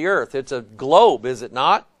the end of the earth? It's a globe, is it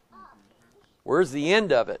not? Where's the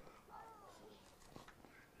end of it?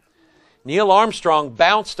 Neil Armstrong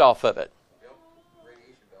bounced off of it.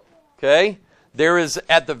 Okay? There is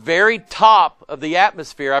at the very top of the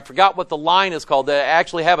atmosphere, I forgot what the line is called. They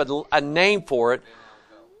actually have a name for it.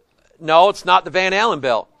 No, it's not the Van Allen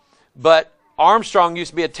belt. But Armstrong used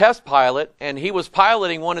to be a test pilot, and he was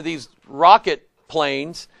piloting one of these rocket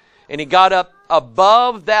planes, and he got up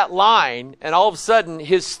above that line, and all of a sudden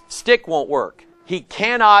his stick won't work. He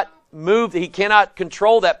cannot move, he cannot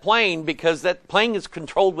control that plane because that plane is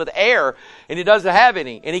controlled with air, and he doesn't have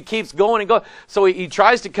any. And he keeps going and going. So he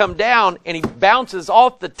tries to come down, and he bounces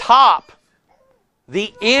off the top,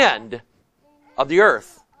 the end of the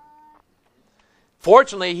earth.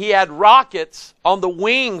 Fortunately, he had rockets on the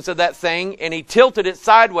wings of that thing, and he tilted it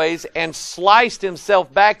sideways and sliced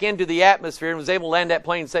himself back into the atmosphere and was able to land that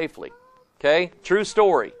plane safely. Okay? True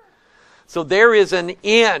story. So there is an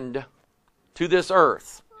end to this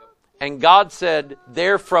earth. And God said,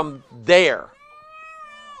 they're from there.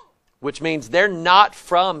 Which means they're not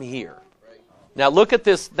from here. Now look at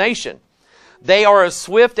this nation. They are as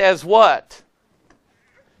swift as what?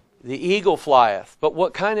 The eagle flieth. But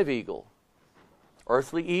what kind of eagle?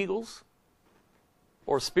 Earthly eagles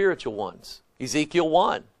or spiritual ones? Ezekiel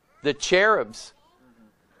 1. The cherubs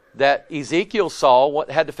that Ezekiel saw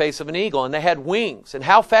had the face of an eagle, and they had wings. And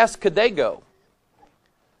how fast could they go?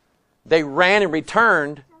 They ran and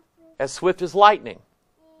returned as swift as lightning.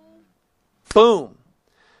 Boom.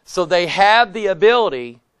 So they have the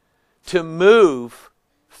ability to move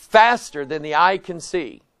faster than the eye can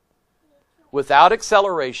see. Without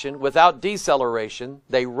acceleration, without deceleration,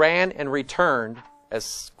 they ran and returned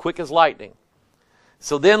as quick as lightning.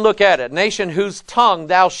 So then look at it. A nation whose tongue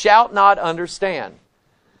thou shalt not understand.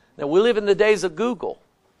 Now we live in the days of Google.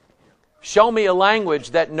 Show me a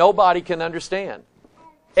language that nobody can understand.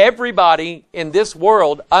 Everybody in this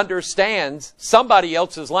world understands somebody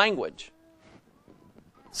else's language.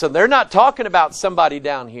 So they're not talking about somebody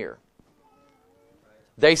down here.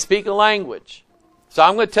 They speak a language. So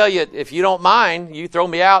I'm going to tell you, if you don't mind, you throw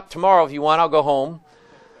me out tomorrow if you want, I'll go home.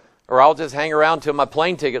 Or I'll just hang around till my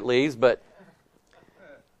plane ticket leaves. But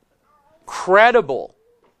credible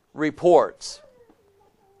reports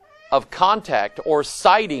of contact or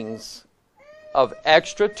sightings of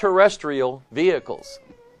extraterrestrial vehicles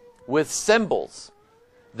with symbols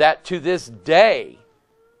that to this day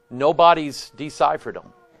nobody's deciphered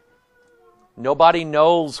them. Nobody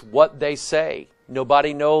knows what they say.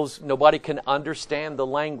 Nobody can understand the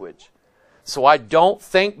language. So I don't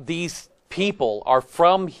think these people are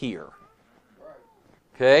from here.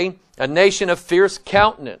 Okay? A nation of fierce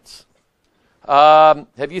countenance.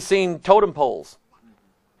 Have you seen totem poles?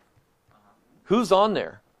 Who's on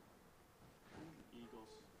there?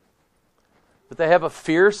 but they have a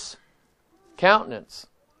fierce countenance.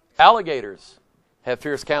 Alligators have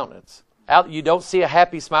fierce countenance. You don't see a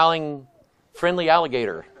happy, smiling, friendly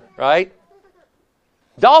alligator, right?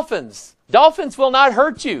 Dolphins will not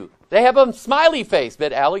hurt you. They have a smiley face,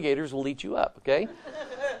 but alligators will eat you up, okay?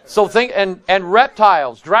 So think, and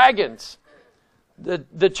reptiles, dragons,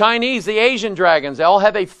 the Chinese, the Asian dragons, they all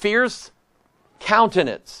have a fierce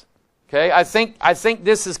countenance. Okay, I think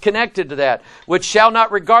this is connected to that. Which shall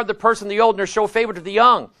not regard the person of the old, nor show favor to the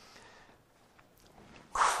young.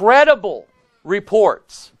 Credible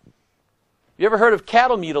reports. You ever heard of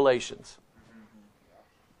cattle mutilations?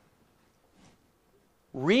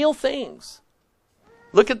 Real things.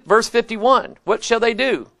 Look at verse 51. What shall they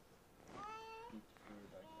do?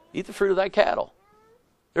 Eat the fruit of thy cattle.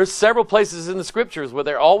 There's several places in the scriptures where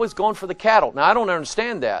they're always going for the cattle. Now, I don't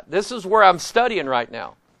understand that. This is where I'm studying right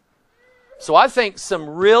now. So I think some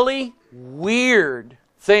really weird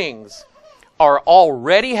things are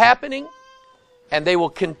already happening, and they will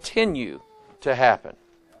continue to happen.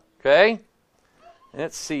 Okay?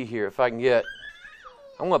 Let's see here if I can get...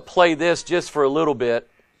 I'm going to play this just for a little bit.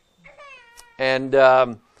 And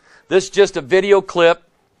this is just a video clip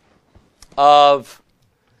of...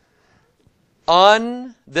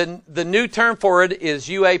 the new term for it is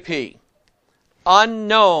UAP.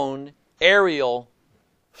 Unknown Aerial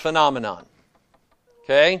Phenomenon.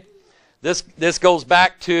 Okay? This goes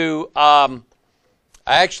back to... I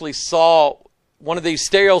actually saw one of these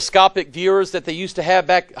stereoscopic viewers that they used to have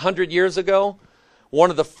back 100 years ago. One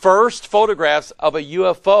of the first photographs of a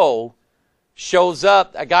UFO shows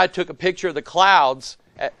up. A guy took a picture of the clouds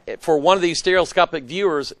for one of these stereoscopic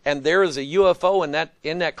viewers, and there is a UFO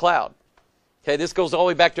in that cloud. Okay, this goes all the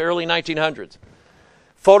way back to early 1900s.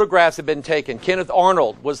 Photographs have been taken. Kenneth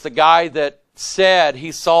Arnold was the guy that said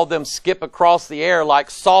he saw them skip across the air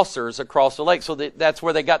like saucers across the lake. So that's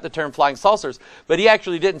where they got the term flying saucers. But he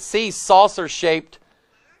actually didn't see saucer-shaped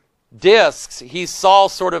discs. He saw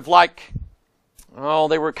sort of like,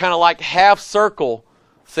 they were kind of like half-circle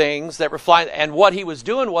things that were flying. And what he was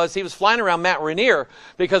doing was he was flying around Mount Rainier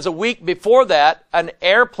because a week before that, an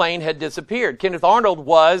airplane had disappeared. Kenneth Arnold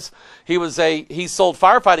he sold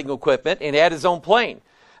firefighting equipment and he had his own plane.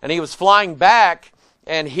 And he was flying back,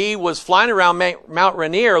 and he was flying around Mount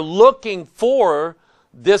Rainier looking for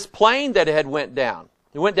this plane that had went down.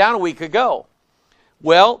 It went down a week ago.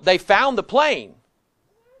 Well, they found the plane.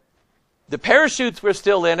 The parachutes were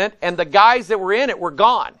still in it, and the guys that were in it were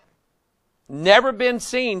gone. Never been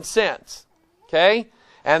seen since. Okay?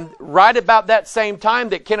 And right about that same time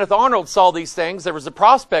that Kenneth Arnold saw these things, there was a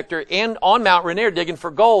prospector on Mount Rainier digging for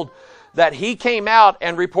gold that he came out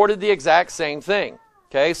and reported the exact same thing.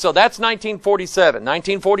 Okay, so that's 1947.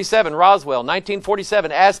 1947, Roswell.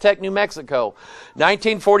 1947, Aztec, New Mexico.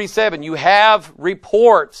 1947, you have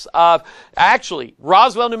reports of, actually,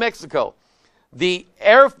 Roswell, New Mexico. The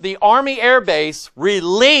Army Air Base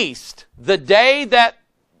released the day that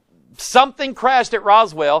something crashed at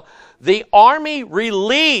Roswell. The Army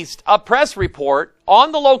released a press report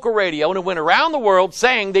on the local radio, and it went around the world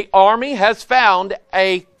saying the Army has found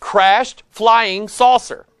a crashed flying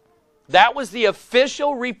saucer. That was the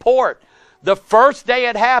official report the first day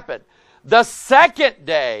it happened. The second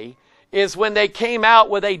day is when they came out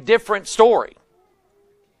with a different story.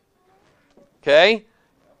 Okay?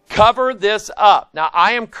 Cover this up. Now,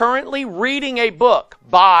 I am currently reading a book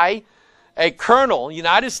by a colonel,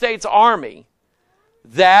 United States Army,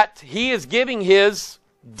 that he is giving his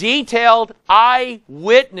detailed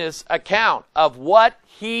eyewitness account of what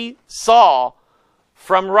he saw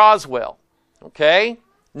from Roswell. Okay?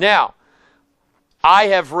 Now, I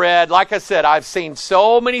have read, like I said, I've seen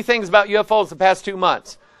so many things about UFOs the past 2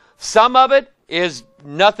 months. Some of it is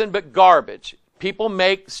nothing but garbage. People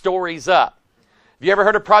make stories up. Have you ever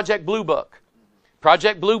heard of Project Blue Book?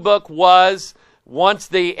 Project Blue Book was, once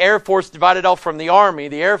the Air Force divided off from the Army,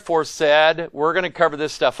 the Air Force said, we're going to cover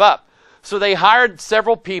this stuff up. So they hired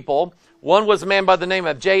several people. One was a man by the name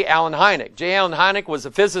of J. Allen Hynek. J. Allen Hynek was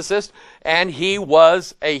a physicist, and he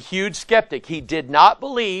was a huge skeptic. He did not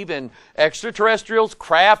believe in extraterrestrials,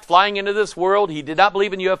 craft flying into this world. He did not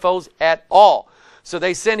believe in UFOs at all. So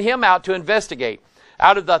they sent him out to investigate.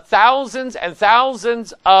 Out of the thousands and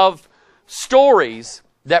thousands of stories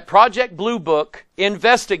that Project Blue Book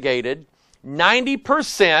investigated,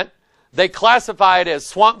 90% they classified as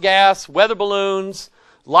swamp gas, weather balloons,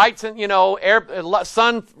 lights and,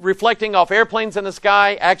 sun reflecting off airplanes in the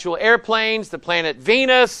sky, actual airplanes, the planet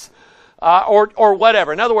Venus, or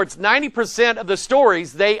whatever. In other words, 90% of the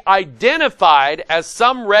stories they identified as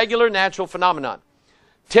some regular natural phenomenon.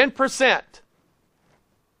 10%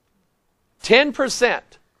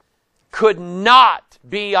 could not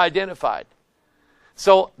be identified.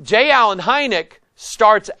 So J. Allen Hynek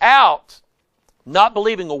starts out not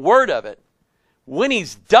believing a word of it. When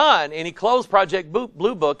he's done and he closed Project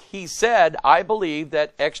Blue Book, he said, I believe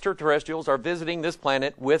that extraterrestrials are visiting this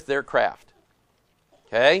planet with their craft.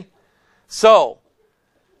 Okay? So,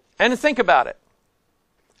 and think about it.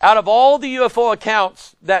 Out of all the UFO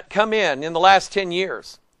accounts that come in the last 10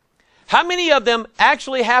 years, how many of them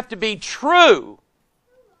actually have to be true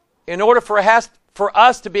in order for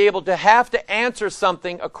us to be able to have to answer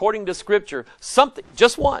something according to Scripture? Something,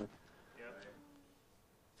 just one.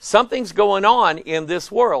 Something's going on in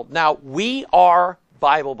this world. Now, we are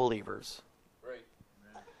Bible believers.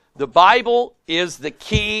 The Bible is the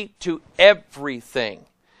key to everything.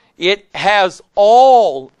 It has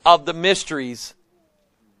all of the mysteries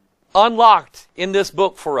unlocked in this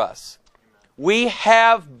book for us. We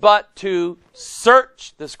have but to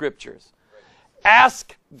search the Scriptures.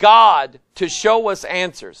 Ask God to show us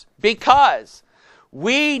answers, because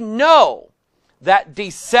we know that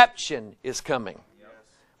deception is coming.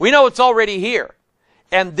 We know it's already here.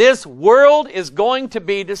 And this world is going to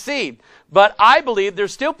be deceived. But I believe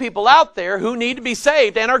there's still people out there who need to be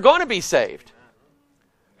saved and are going to be saved.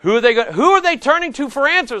 Who are they turning to for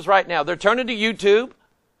answers right now? They're turning to YouTube.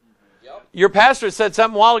 Your pastor said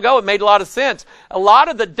something a while ago. It made a lot of sense. A lot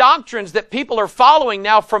of the doctrines that people are following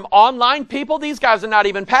now from online people, these guys are not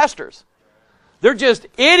even pastors. They're just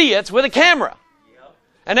idiots with a camera.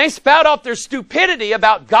 And they spout off their stupidity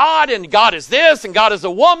about God, and God is this, and God is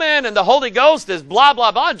a woman, and the Holy Ghost is blah,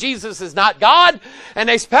 blah, blah. Jesus is not God. And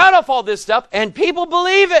they spout off all this stuff, and people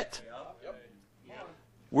believe it.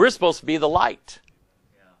 We're supposed to be the light.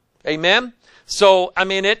 Amen? So,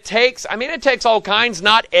 it takes all kinds.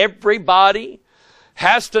 Not everybody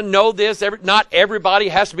has to know this. Not everybody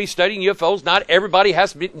has to be studying UFOs. Not everybody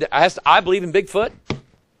I believe in Bigfoot.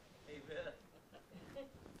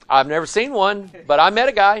 I've never seen one, but I met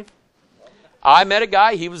a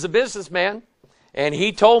guy. He was a businessman, and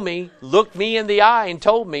he told me, looked me in the eye and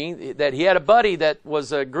told me that he had a buddy that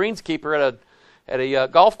was a greenskeeper at a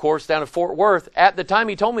golf course down in Fort Worth. At the time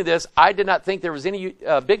he told me this, I did not think there was any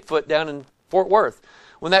Bigfoot down in Fort Worth.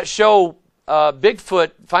 When that show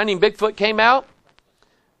Finding Bigfoot came out,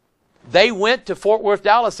 they went to Fort Worth,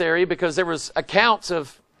 Dallas area because there was accounts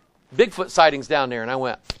of Bigfoot sightings down there, and I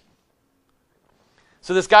went.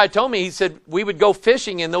 So this guy told me, he said, we would go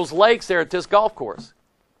fishing in those lakes there at this golf course.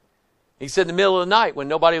 He said in the middle of the night when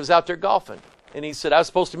nobody was out there golfing. And he said, I was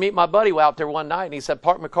supposed to meet my buddy out there one night. And he said,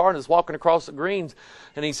 parked my car and was walking across the greens.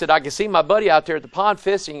 And he said, I could see my buddy out there at the pond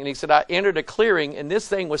fishing. And he said, I entered a clearing and this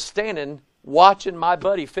thing was standing watching my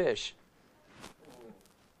buddy fish.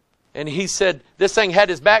 And he said, this thing had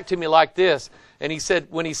his back to me like this. And he said,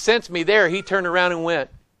 when he sensed me there, he turned around and went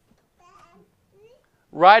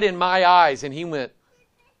right in my eyes. And he went.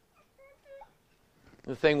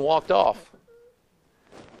 The thing walked off.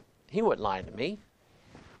 He wasn't lying to me.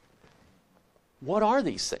 What are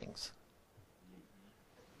these things?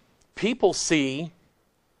 People see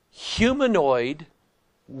humanoid,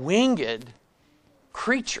 winged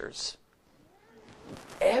creatures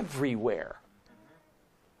everywhere.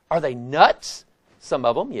 Are they nuts? Some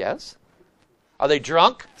of them, yes. Are they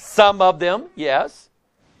drunk? Some of them, yes.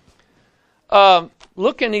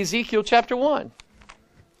 Look in Ezekiel chapter 1.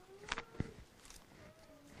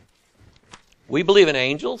 We believe in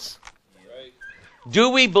angels. Right. Do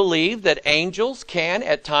we believe that angels can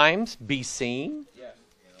at times be seen? Yes.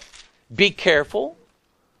 Be careful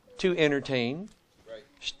to entertain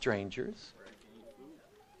strangers.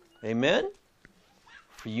 Amen?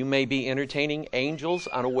 For you may be entertaining angels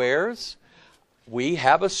unawares. We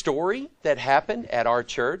have a story that happened at our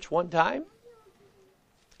church one time.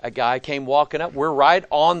 A guy came walking up. We're right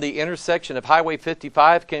on the intersection of Highway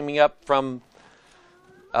 55 coming up from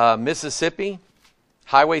Mississippi.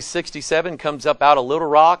 Highway 67 comes up out of Little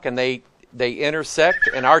Rock, and they intersect,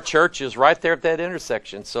 and our church is right there at that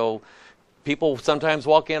intersection. So people sometimes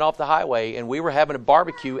walk in off the highway, and we were having a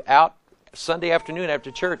barbecue out Sunday afternoon after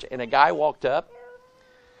church, and a guy walked up,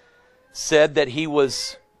 said that he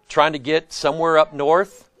was trying to get somewhere up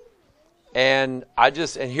north, and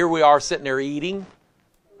here we are sitting there eating.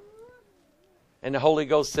 And the Holy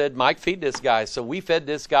Ghost said, Mike, feed this guy. So we fed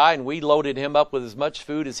this guy, and we loaded him up with as much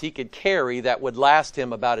food as he could carry that would last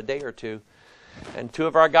him about a day or two. And two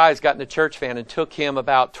of our guys got in the church van and took him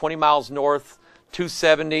about 20 miles north,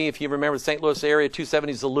 270. If you remember the St. Louis area,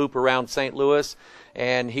 270 is the loop around St. Louis.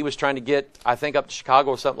 And he was trying to get, I think, up to Chicago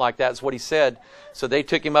or something like that. That's what he said. So they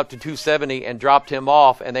took him up to 270 and dropped him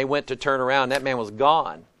off, and they went to turn around. That man was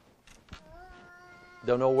gone.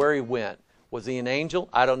 Don't know where he went. Was he an angel?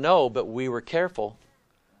 I don't know, but we were careful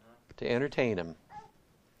to entertain him.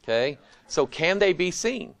 Okay? So can they be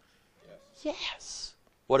seen? Yes.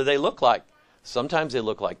 What do they look like? Sometimes they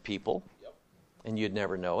look like people, and you'd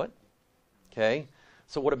never know it. Okay?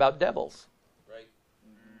 So what about devils?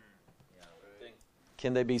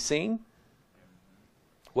 Can they be seen?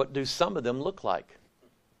 What do some of them look like?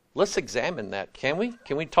 Let's examine that, can we?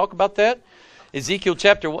 Can we talk about that? Ezekiel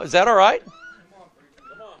chapter 1. Is that all right?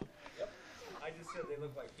 Come on. Yep. I just said they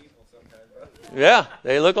look like people sometimes, bro. Yeah,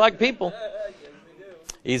 they look like people. Yes,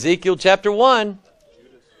 they do. Ezekiel chapter 1.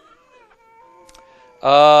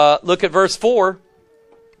 Look at verse 4.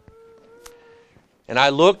 And I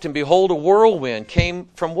looked, and behold, a whirlwind came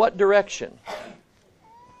from what direction?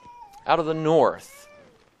 Out of the north.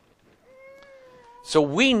 So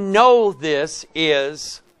we know this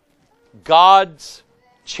is God's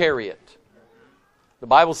chariot. The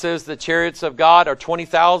Bible says the chariots of God are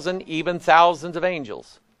 20,000, even thousands of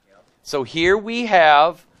angels. So here we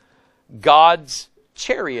have God's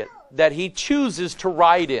chariot that he chooses to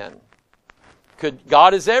ride in.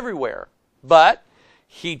 God is everywhere, but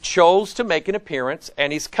he chose to make an appearance,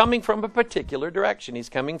 and he's coming from a particular direction. He's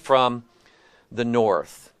coming from the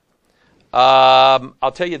north.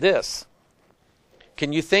 I'll tell you this.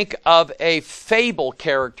 Can you think of a fable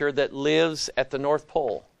character that lives at the North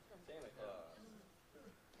Pole?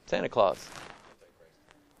 Santa Claus.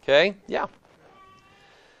 Okay? Yeah.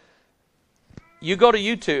 You go to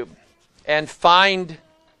YouTube and find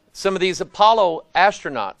some of these Apollo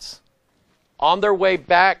astronauts on their way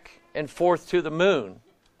back and forth to the moon,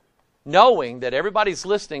 knowing that everybody's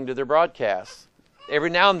listening to their broadcasts. Every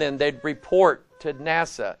now and then they'd report to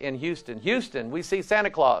NASA in Houston, Houston, we see Santa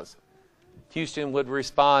Claus. Houston would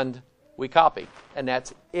respond, we copy. And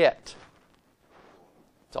that's it.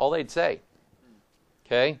 That's all they'd say.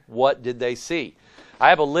 Okay, what did they see? I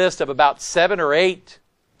have a list of about 7 or 8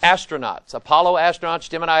 astronauts, Apollo astronauts,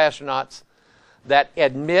 Gemini astronauts, that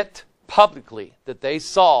admit publicly that they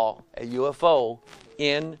saw a UFO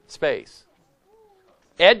in space.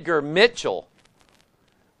 Edgar Mitchell,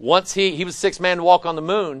 once he was the 6th man to walk on the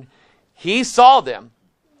moon, he saw them,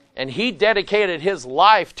 and he dedicated his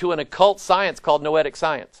life to an occult science called noetic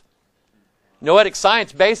science. Noetic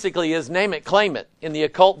science basically is name it, claim it, in the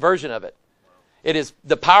occult version of it. It is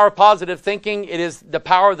the power of positive thinking. It is the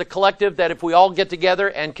power of the collective, that if we all get together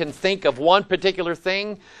and can think of one particular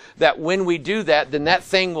thing, that when we do that, then that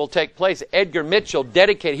thing will take place. Edgar Mitchell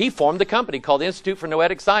he formed the company called the Institute for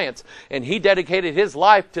Noetic Science, and he dedicated his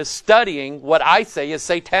life to studying what I say is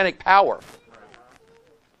satanic power.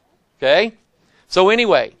 Okay? So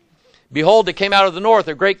anyway, behold, it came out of the north,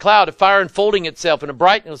 a great cloud of fire enfolding itself, and a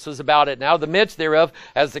brightness was about it. And out of the midst thereof,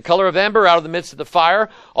 as the color of ember, out of the midst of the fire,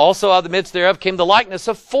 also out of the midst thereof came the likeness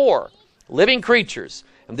of 4 living creatures.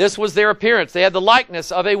 And this was their appearance. They had the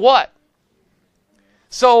likeness of a what?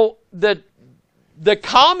 So the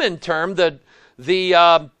common term, the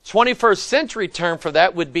 21st century term for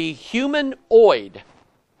that would be humanoid.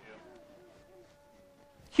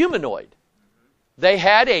 Humanoid. They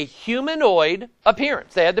had a humanoid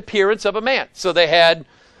appearance. They had the appearance of a man. So they had,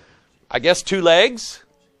 I guess, 2 legs,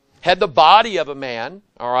 had the body of a man,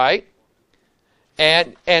 all right?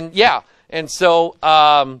 And so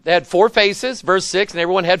they had 4 faces, verse 6, and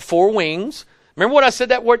everyone had 4 wings. Remember what I said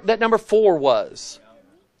that number 4 was?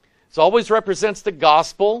 It always represents the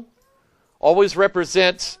gospel, always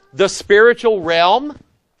represents the spiritual realm,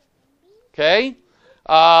 okay?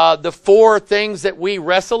 The 4 things that we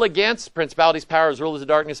wrestle against, principalities, powers, rulers of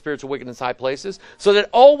darkness, spiritual wickedness, high places. So that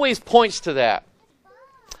always points to that.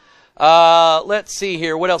 Let's see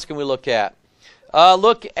here. What else can we look at?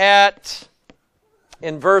 Look at,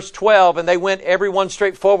 in verse 12, and they went every one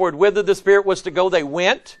straight forward. Whither the Spirit was to go, they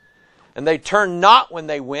went. And they turned not when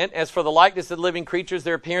they went. As for the likeness of the living creatures,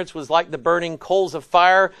 their appearance was like the burning coals of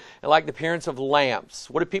fire and like the appearance of lamps.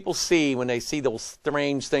 What do people see when they see those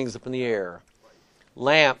strange things up in the air?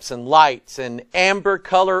 Lamps and lights and amber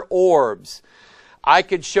color orbs. I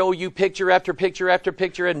could show you picture after picture after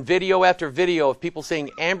picture and video after video of people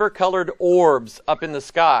seeing amber colored orbs up in the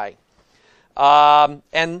sky.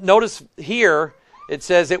 And notice here, it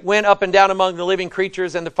says, it went up and down among the living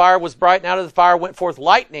creatures, and the fire was bright, and out of the fire went forth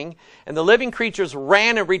lightning, and the living creatures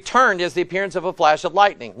ran and returned as the appearance of a flash of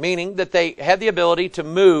lightning, meaning that they had the ability to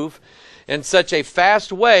move in such a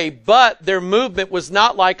fast way, but their movement was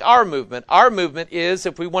not like our movement. Our movement is,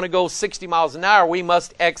 if we want to go 60 miles an hour, we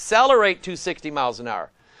must accelerate to 60 miles an hour.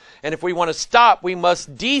 And if we want to stop, we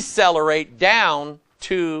must decelerate down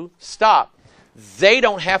to stop. They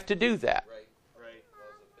don't have to do that.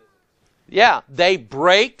 Yeah, they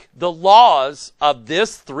break the laws of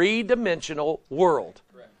this 3-dimensional world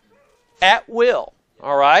at will.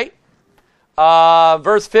 All right?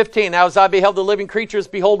 Verse 15, now as I beheld the living creatures,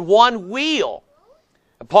 behold, one wheel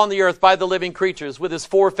upon the earth by the living creatures with his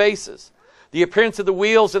four faces. The appearance of the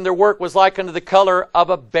wheels and their work was like unto the color of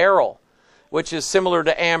a beryl, which is similar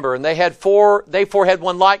to amber. And they four had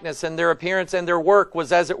one likeness, and their appearance and their work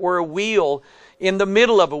was as it were a wheel in the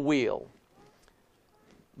middle of a wheel.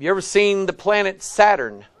 Have you ever seen the planet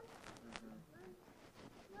Saturn?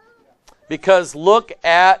 Because look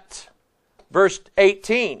at verse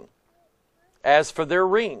 18. As for their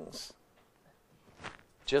rings,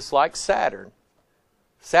 just like Saturn.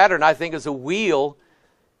 Saturn, I think, is a wheel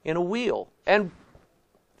in a wheel. And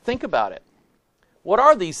think about it. What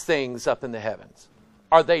are these things up in the heavens?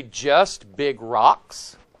 Are they just big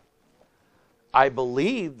rocks? I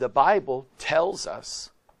believe the Bible tells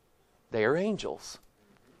us they are angels.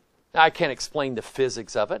 Now, I can't explain the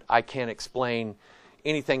physics of it. I can't explain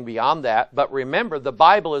anything beyond that. But remember, the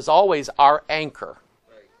Bible is always our anchor.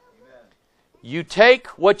 You take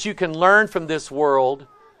what you can learn from this world,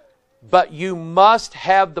 but you must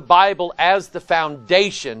have the Bible as the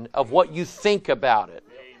foundation of what you think about it.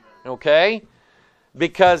 Okay?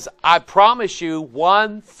 Because I promise you,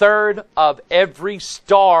 1/3 of every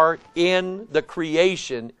star in the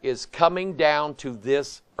creation is coming down to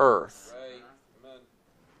this earth.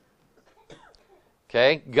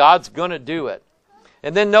 Okay? God's going to do it.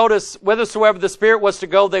 And then notice, whithersoever the Spirit was to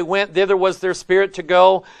go, they went. Thither was their spirit to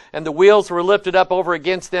go. And the wheels were lifted up over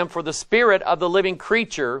against them. For the spirit of the living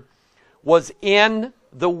creature was in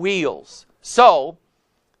the wheels. So,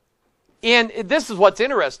 this is what's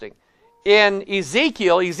interesting. In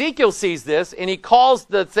Ezekiel sees this, and he calls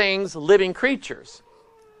the things living creatures.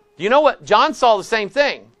 Do you know what? John saw the same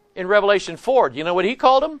thing in Revelation 4. Do you know what he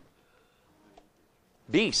called them?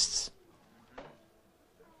 Beasts.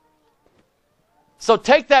 So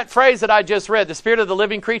take that phrase that I just read. The spirit of the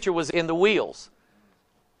living creature was in the wheels.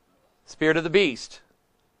 Spirit of the beast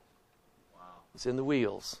was in the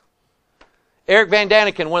wheels. Eric Van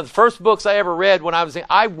Daniken, one of the first books I ever read when I was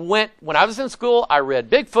in school, I read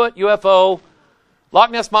Bigfoot, UFO,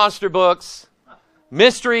 Loch Ness Monster books,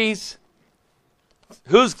 mysteries.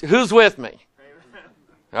 Who's with me?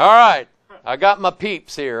 All right. I got my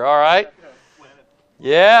peeps here, all right?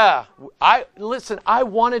 Yeah. I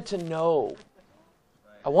wanted to know.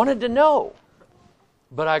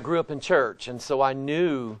 But I grew up in church, and so I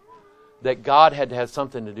knew that God had to have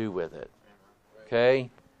something to do with it.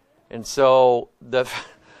 Okay? And so the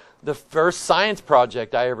first science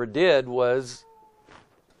project I ever did was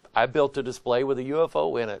I built a display with a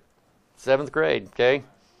UFO in it. 7th grade, okay?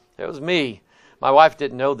 That was me. My wife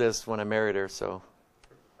didn't know this when I married her, so.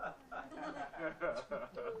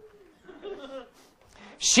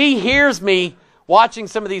 She hears me watching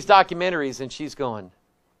some of these documentaries, and she's going,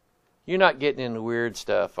 "You're not getting into weird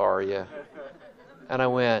stuff, are you?" And I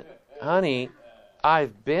went, "Honey,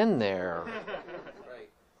 I've been there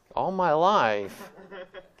all my life."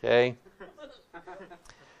 Okay?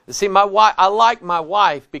 You see, I like my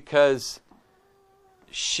wife because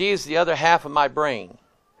she's the other half of my brain.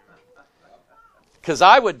 Because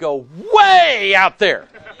I would go way out there.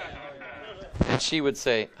 And she would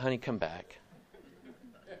say, "Honey, come back."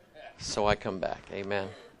 So I come back. Amen.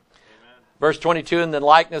 Verse 22, and the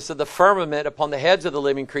likeness of the firmament upon the heads of the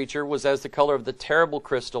living creature was as the color of the terrible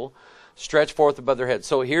crystal stretched forth above their heads.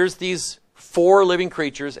 So here's these 4 living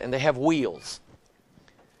creatures, and they have wheels.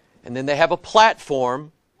 And then they have a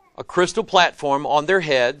platform, a crystal platform on their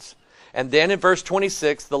heads. And then in verse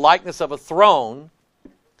 26, the likeness of a throne,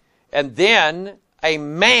 and then a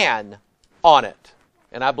man on it.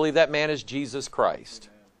 And I believe that man is Jesus Christ.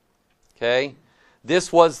 Okay?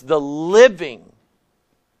 This was the living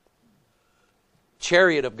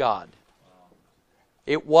chariot of God.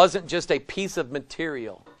 It wasn't just a piece of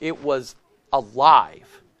material. It was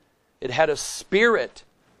alive. It had a spirit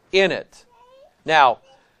in it. Now,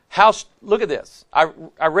 look at this. I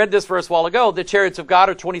read this verse a while ago. The chariots of God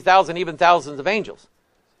are 20,000, even thousands of angels.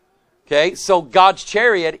 Okay, so God's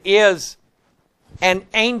chariot is an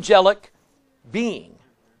angelic being.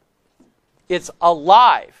 It's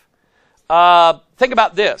alive. Think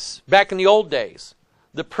about this. Back in the old days,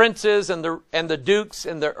 the princes and the dukes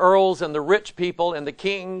and the earls and the rich people and the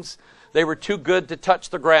kings, they were too good to touch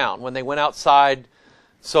the ground when they went outside.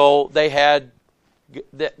 So they had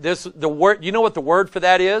the word. You know what the word for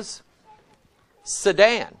that is?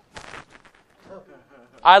 Sedan.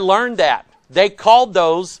 I learned that. They called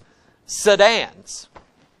those sedans.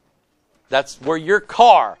 That's where your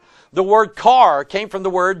car. The word car came from the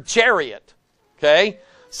word chariot. Okay?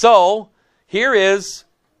 So, here is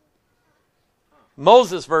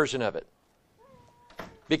Moses' version of it.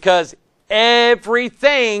 Because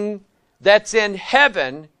everything that's in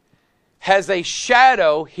heaven has a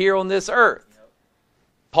shadow here on this earth.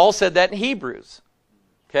 Paul said that in Hebrews.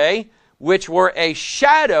 Okay? Which were a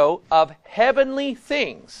shadow of heavenly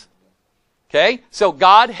things. Okay? So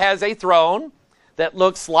God has a throne that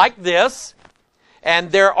looks like this.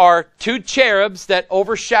 And there are 2 cherubs that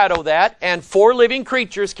overshadow that. And 4 living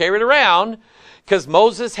creatures carried around. Because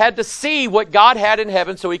Moses had to see what God had in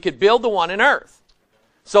heaven so he could build the one in earth.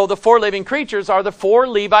 So the 4 living creatures are the 4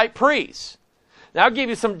 Levite priests. Now I'll give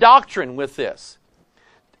you some doctrine with this.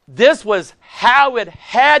 This was how it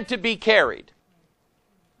had to be carried.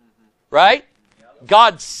 Right?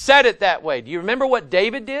 God said it that way. Do you remember what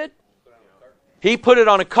David did? He put it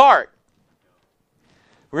on a cart.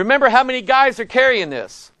 Remember how many guys are carrying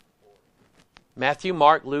this? Matthew,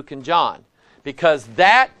 Mark, Luke, and John. Because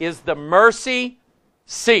that is the mercy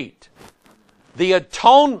seat. The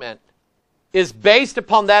atonement is based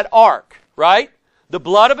upon that ark, right? The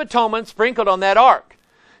blood of atonement sprinkled on that ark.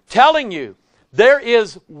 Telling you, there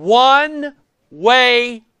is one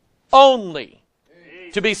way only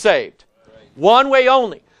to be saved. One way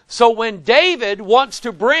only. So when David wants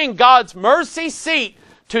to bring God's mercy seat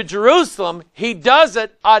to Jerusalem, he does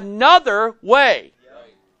it another way.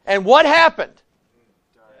 And what happened?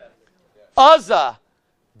 Uzzah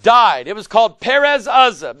died. It was called Perez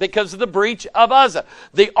Uzzah because of the breach of Uzzah.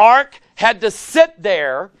 The ark had to sit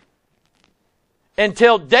there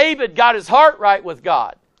until David got his heart right with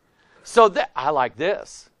God. So I like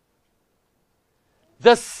this.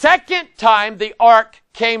 The second time the ark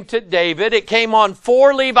came to David, it came on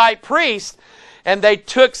 4 Levite priests, and they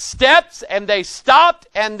took steps, and they stopped,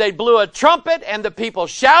 and they blew a trumpet, and the people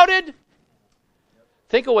shouted.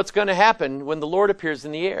 Think of what's going to happen when the Lord appears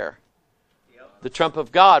in the air. The trump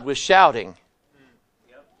of God was shouting.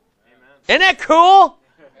 Isn't that cool?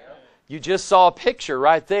 You just saw a picture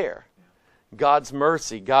right there. God's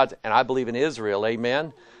mercy, God's, and I believe in Israel,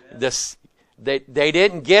 amen. They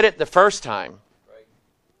didn't get it the first time.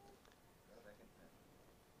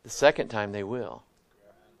 The second time they will.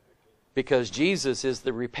 Because Jesus is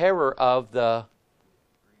the repairer of the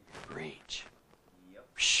breach.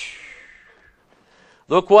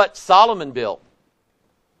 Look what Solomon built.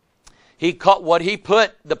 The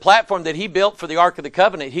platform that he built for the Ark of the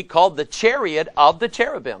Covenant, he called the chariot of the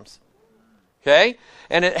cherubims. Okay?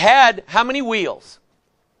 And it had how many wheels?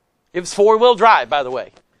 It was 4-wheel drive, by the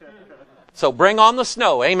way. So bring on the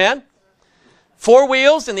snow. Amen? 4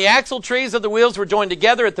 wheels, and the axle trees of the wheels were joined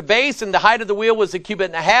together at the base, and the height of the wheel was 1.5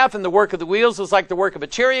 cubits, and the work of the wheels was like the work of a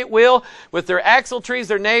chariot wheel, with their axle trees,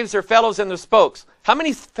 their naves, their felloes, and their spokes. How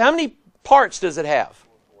many parts does it have?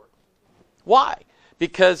 Why?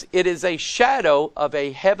 Because it is a shadow of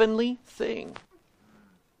a heavenly thing.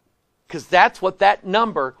 Because that's what that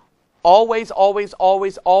number always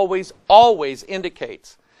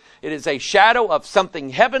indicates. It is a shadow of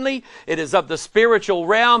something heavenly. It is of the spiritual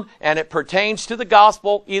realm, and it pertains to the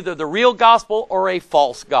gospel, either the real gospel or a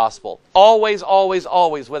false gospel. Always,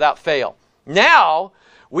 without fail. Now,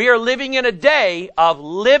 we are living in a day of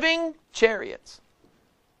living chariots.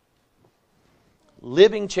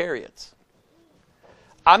 Living chariots.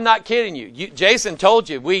 I'm not kidding you. Jason told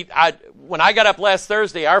you, when I got up last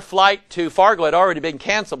Thursday, our flight to Fargo had already been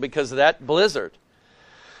canceled because of that blizzard.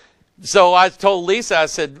 So I told Lisa, I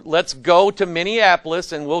said, let's go to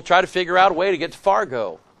Minneapolis and we'll try to figure out a way to get to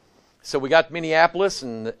Fargo. So we got to Minneapolis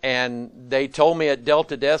and they told me at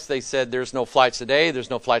Delta Desk, they said, there's no flights today, there's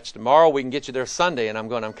no flights tomorrow, we can get you there Sunday. And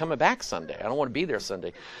I'm coming back Sunday. I don't want to be there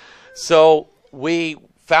Sunday. So we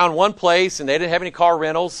found one place and they didn't have any car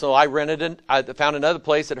rentals, so I found another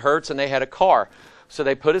place at Hertz and they had a car. So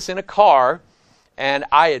they put us in a car, and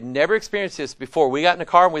I had never experienced this before. We got in the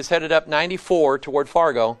car and we was headed up 94 toward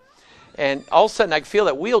Fargo. And all of a sudden, I could feel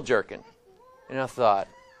that wheel jerking. And I thought,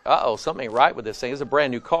 uh-oh, something ain't right with this thing. It's a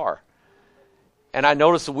brand new car. And I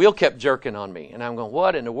noticed the wheel kept jerking on me. And I'm going,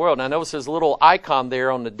 what in the world? And I noticed there's a little icon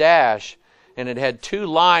there on the dash. And it had 2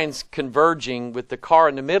 lines converging with the car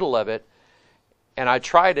in the middle of it. And I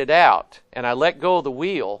tried it out. And I let go of the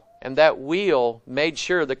wheel. And that wheel made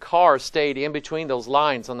sure the car stayed in between those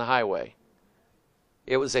lines on the highway.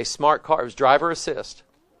 It was a smart car. It was driver assist.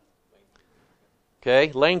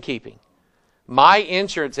 Okay, lane keeping. My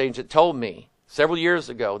insurance agent told me several years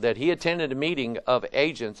ago that he attended a meeting of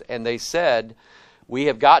agents and they said, we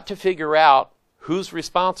have got to figure out who's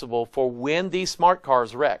responsible for when these smart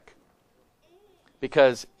cars wreck.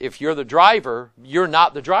 Because if you're the driver, you're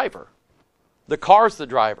not the driver. The car's the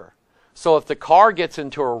driver. So if the car gets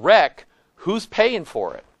into a wreck, who's paying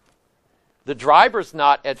for it? The driver's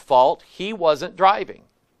not at fault. He wasn't driving.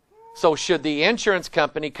 So should the insurance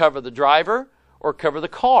company cover the driver or cover the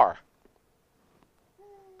car?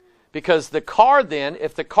 Because the car then,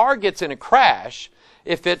 if the car gets in a crash,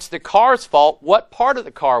 if it's the car's fault, what part of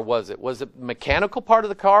the car was it? Was it the mechanical part of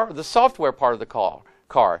the car or the software part of the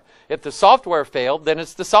car? If the software failed, then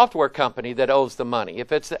it's the software company that owes the money.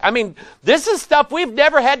 If it's, I mean, this is stuff we've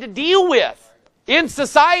never had to deal with in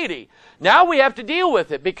society. Now we have to deal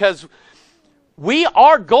with it because we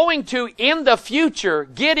are going to, in the future,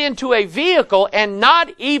 get into a vehicle and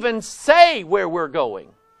not even say where we're going.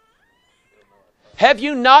 Have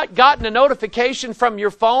you not gotten a notification from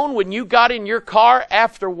your phone when you got in your car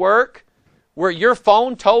after work where your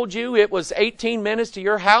phone told you it was 18 minutes to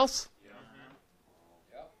your house?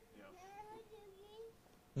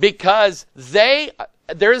 Because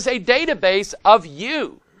there's a database of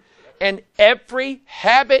you and every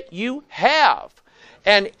habit you have.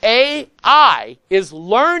 And AI is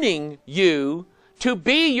learning you to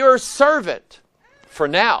be your servant for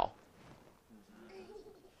now.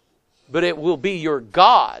 But it will be your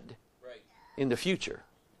God in the future.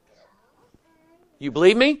 You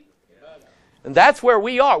believe me? And that's where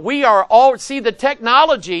we are. We are all, see, the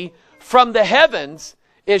technology from the heavens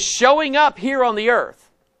is showing up here on the earth.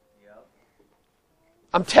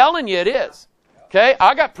 I'm telling you it is. Okay?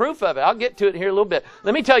 I got proof of it. I'll get to it here in a little bit.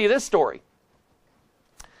 Let me tell you this story.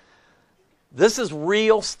 This is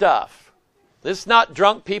real stuff. This is not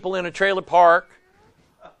drunk people in a trailer park.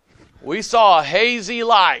 We saw a hazy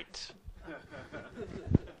light.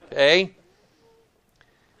 Okay?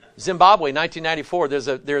 Zimbabwe, 1994.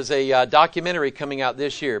 There's a documentary coming out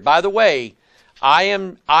this year. By the way, I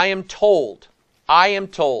am told,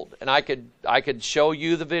 and I could show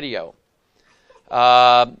you the video.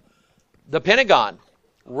 The Pentagon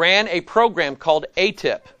ran a program called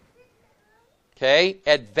ATIP. Okay?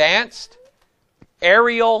 Advanced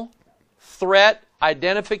Aerial Threat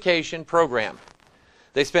Identification Program.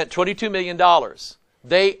 They spent $22 million.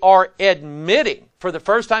 They are admitting, for the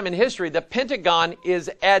first time in history, the Pentagon is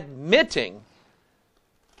admitting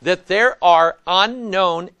that there are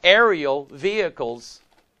unknown aerial vehicles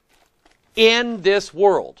in this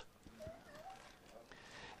world.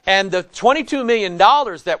 And the $22 million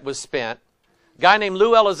that was spent, a guy named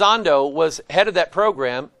Lou Elizondo was head of that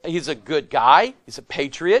program. He's a good guy. He's a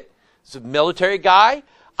patriot. He's a military guy.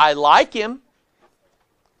 I like him.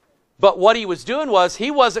 But what he was doing was he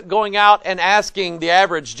wasn't going out and asking the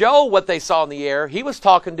average Joe what they saw in the air. He was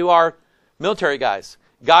talking to our military guys,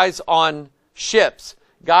 guys on ships,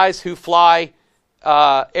 guys who fly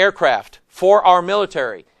aircraft for our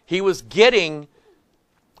military. He was getting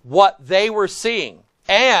what they were seeing.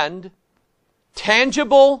 And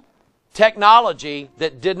tangible technology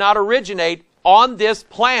that did not originate on this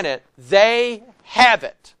planet, they have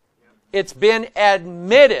it. It's been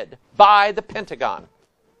admitted by the Pentagon.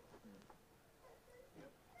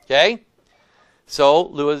 Okay? So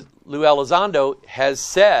Lou Elizondo has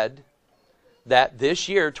said that this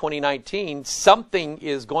year, 2019, something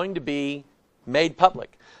is going to be made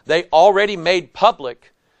public. They already made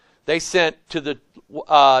public. They sent to the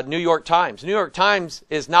New York Times. New York Times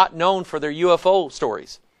is not known for their UFO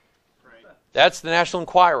stories. That's the National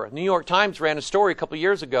Enquirer. New York Times ran a story a couple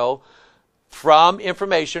years ago from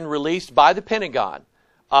information released by the Pentagon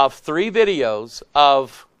of 3 videos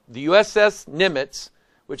of the USS Nimitz,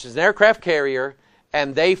 which is an aircraft carrier,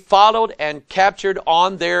 and they followed and captured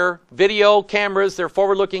on their video cameras, their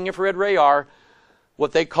forward-looking infrared radar,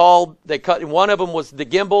 what they called, one of them was the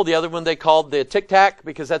gimbal, the other one they called the tic-tac,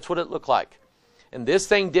 because that's what it looked like. And this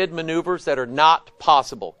thing did maneuvers that are not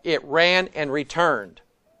possible. It ran and returned,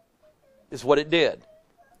 is what it did.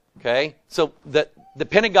 Okay? So the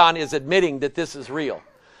Pentagon is admitting that this is real.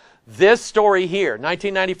 This story here,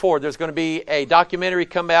 1994, there's going to be a documentary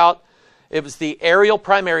come out. It was the Aerial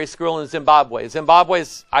Primary School in Zimbabwe. Zimbabwe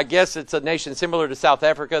is, I guess it's a nation similar to South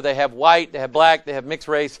Africa. They have white, they have black, they have mixed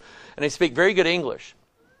race, and they speak very good English.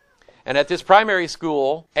 And at this primary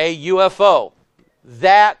school, a UFO,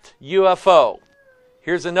 that UFO,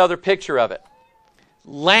 here's another picture of it,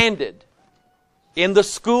 landed in the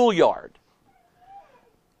schoolyard.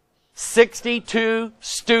 62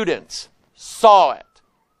 students saw it.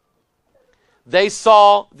 They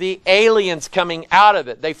saw the aliens coming out of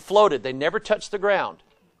it. They floated. They never touched the ground.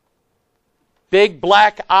 Big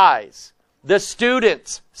black eyes. The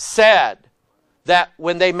students said that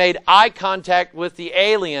when they made eye contact with the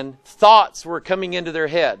alien, thoughts were coming into their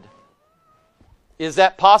head. Is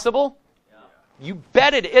that possible? Yeah. You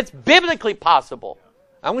bet it. It's biblically possible.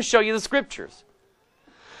 I'm going to show you the scriptures.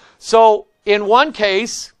 So, in one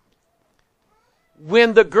case,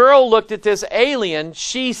 when the girl looked at this alien,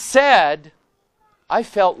 she said, I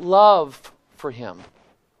felt love for him.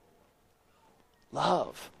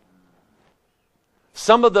 Love.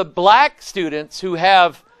 Some of the black students who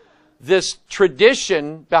have this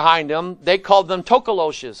tradition behind them. They called them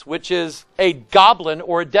tokoloshes, which is a goblin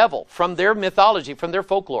or a devil from their mythology, from their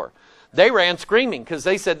folklore. They ran screaming because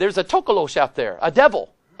they said, there's a tokolosh out there, a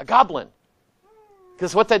devil, a goblin.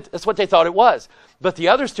 Because that's what they thought it was. But the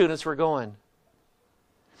other students were going.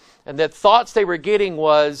 And the thoughts they were getting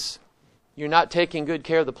was, you're not taking good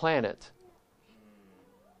care of the planet.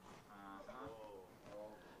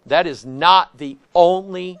 That is not the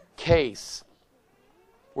only case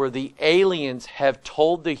where the aliens have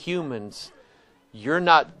told the humans, you're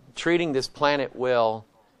not treating this planet well,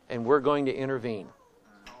 and we're going to intervene.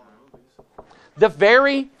 The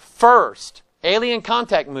very first alien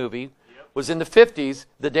contact movie was in the 50s,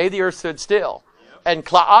 The Day the Earth Stood Still. And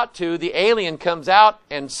Klaatu, the alien, comes out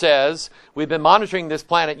and says, we've been monitoring this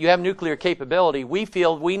planet. You have nuclear capability. We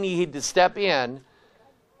feel we need to step in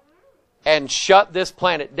and shut this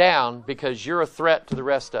planet down because you're a threat to the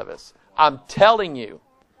rest of us. I'm telling you.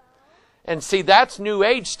 And see, that's New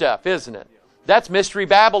Age stuff, isn't it? That's Mystery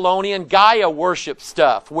Babylonian Gaia worship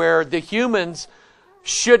stuff, where the humans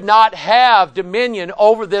should not have dominion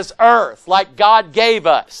over this earth like God gave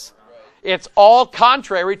us. It's all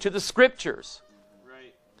contrary to the Scriptures.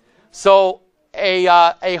 So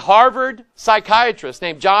a Harvard psychiatrist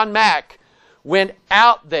named John Mack went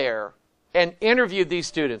out there and interviewed these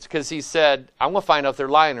students because he said, I'm going to find out if they're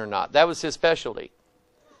lying or not. That was his specialty.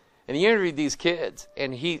 And he interviewed these kids,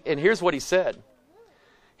 and here's what he said.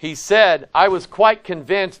 He said, I was quite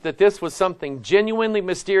convinced that this was something genuinely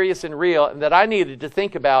mysterious and real, and that I needed to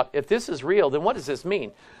think about, if this is real, then what does this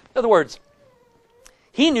mean? In other words,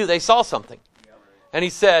 he knew they saw something. And he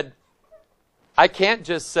said, I can't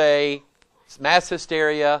just say it's mass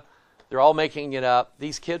hysteria, they're all making it up.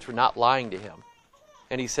 These kids were not lying to him.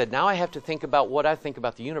 And he said, now I have to think about what I think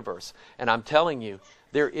about the universe. And I'm telling you,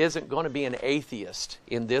 there isn't going to be an atheist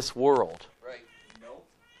in this world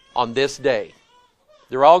on this day.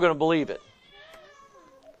 They're all going to believe it.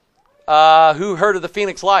 Who heard of the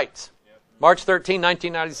Phoenix Lights? March 13,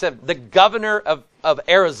 1997. The governor of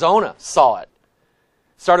Arizona saw it.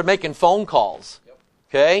 Started making phone calls.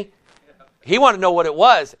 Okay? He wanted to know what it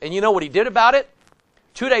was. And you know what he did about it?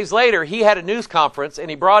 2 days later, he had a news conference, and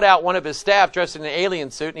he brought out one of his staff dressed in an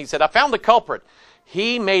alien suit, and he said, I found the culprit.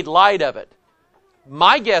 He made light of it.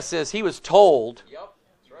 My guess is he was told,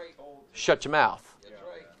 shut your mouth.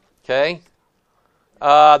 Okay?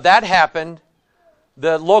 That happened.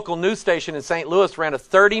 The local news station in St. Louis ran a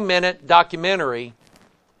 30-minute documentary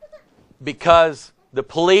because the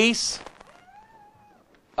police,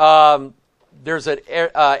 there's an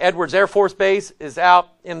Edwards Air Force Base is out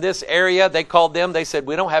in this area. They called them. They said,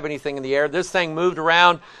 we don't have anything in the air. This thing moved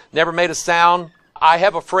around, never made a sound. I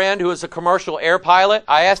have a friend who is a commercial air pilot.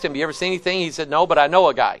 I asked him, have you ever seen anything? He said, no, but I know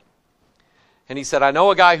a guy. And he said, I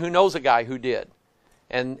know a guy who knows a guy who did.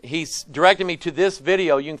 And he directed me to this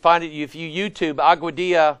video. You can find it if you YouTube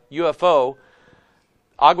Aguadilla UFO.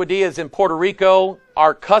 Aguadilla is in Puerto Rico.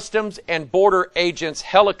 Our Customs and Border Agents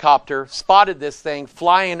helicopter spotted this thing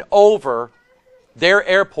flying over their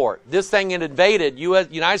airport. This thing had invaded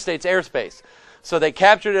United States airspace. So they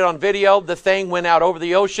captured it on video. The thing went out over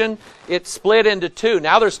the ocean. It split into two.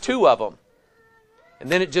 Now there's two of them. And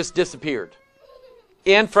then it just disappeared.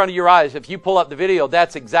 In front of your eyes. If you pull up the video,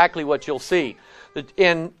 that's exactly what you'll see. I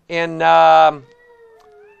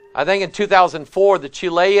think in 2004, the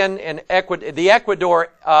Chilean and the Ecuador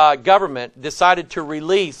government decided to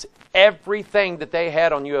release everything that they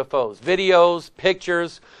had on UFOs. Videos,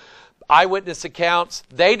 pictures, eyewitness accounts.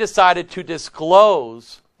 They decided to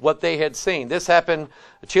disclose what they had seen. This happened,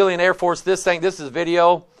 the Chilean Air Force, this is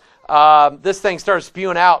video. This thing started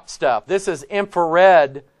spewing out stuff. This is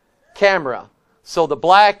infrared camera. So the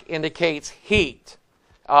black indicates heat.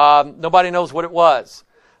 Nobody knows what it was.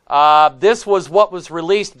 This was what was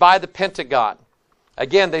released by the Pentagon.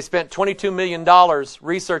 Again, they spent $22 million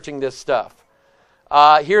researching this stuff.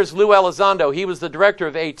 Here's Lou Elizondo. He was the director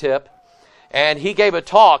of ATIP. And he gave a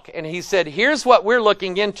talk, and he said, here's what we're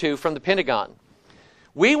looking into from the Pentagon.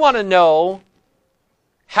 We want to know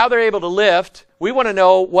how they're able to lift. We want to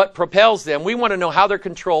know what propels them. We want to know how they're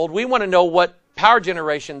controlled. We want to know what power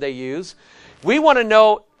generation they use. We want to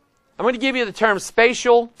know, I'm going to give you the term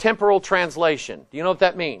spatial temporal translation. Do you know what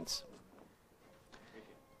that means?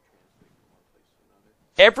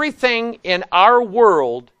 Everything in our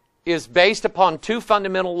world is based upon two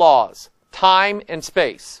fundamental laws, time and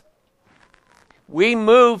space. We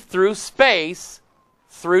move through space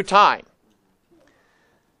through time.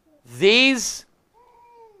 These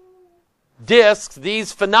discs,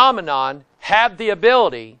 these phenomenon, have the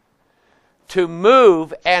ability to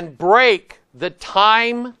move and break the time-space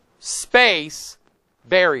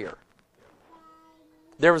barrier.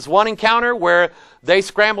 There was one encounter where they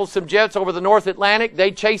scrambled some jets over the North Atlantic.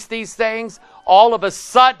 They chased these things. All of a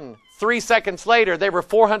sudden, 3 seconds later, they were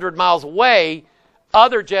 400 miles away.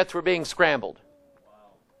 Other jets were being scrambled.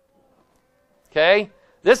 Okay?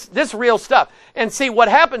 This real stuff. And see, what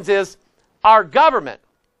happens is our government,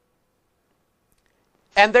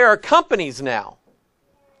 and there are companies now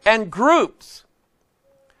and groups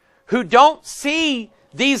who don't see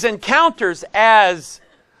these encounters as,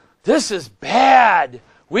 this is bad,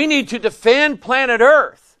 we need to defend planet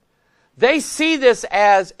Earth. They see this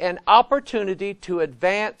as an opportunity to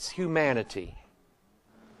advance humanity.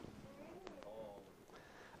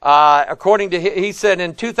 According to, he said,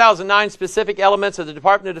 in 2009, specific elements of the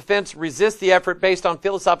Department of Defense resist the effort based on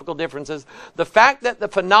philosophical differences. The fact that the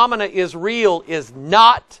phenomena is real is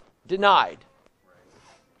not denied.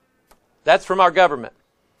 That's from our government.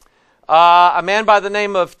 A man by the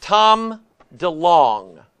name of Tom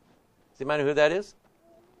DeLonge. Does anybody know who that is?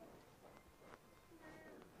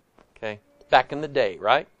 Okay. Back in the day,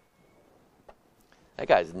 right? That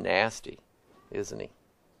guy's nasty, isn't he?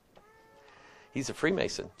 He's a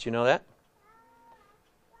Freemason. Do you know that?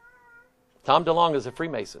 Tom DeLonge is a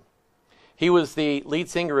Freemason. He was the lead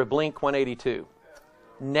singer of Blink 182.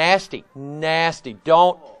 Nasty, nasty.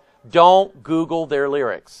 Don't Google their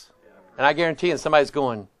lyrics. And I guarantee you somebody's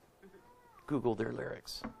going, Google their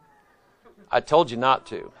lyrics. I told you not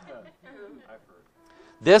to.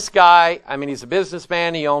 This guy, I mean, he's a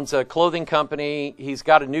businessman. He owns a clothing company. He's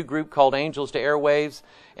got a new group called Angels to Airwaves.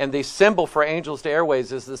 And the symbol for Angels to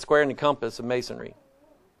Airwaves is the square and the compass of masonry.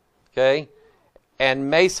 Okay?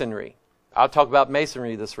 And masonry. I'll talk about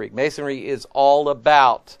masonry this week. Masonry is all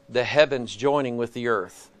about the heavens joining with the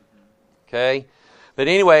earth. Okay? But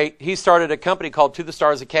anyway, he started a company called To the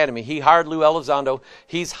Stars Academy. He hired Lou Elizondo.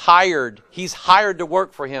 He's hired to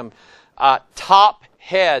work for him. Top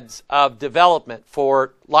heads of development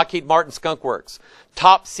for Lockheed Martin Skunk Works,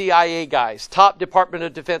 top CIA guys, top Department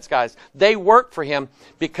of Defense guys. They work for him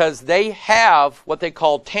because they have what they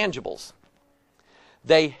call tangibles.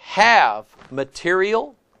 They have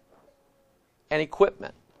material and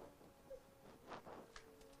equipment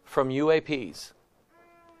from UAPs.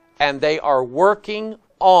 And they are working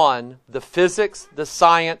on the physics, the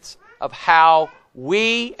science of how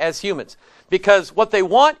we as humans, because what they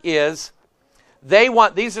want is,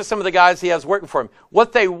 these are some of the guys he has working for him.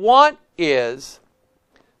 What they want is,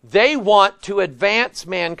 they want to advance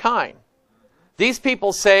mankind. These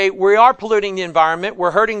people say, we are polluting the environment, we're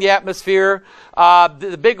hurting the atmosphere,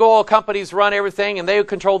 the big oil companies run everything, and they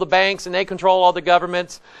control the banks, and they control all the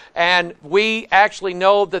governments, and we actually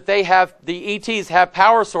know that the ETs have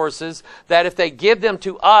power sources that if they give them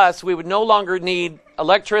to us, we would no longer need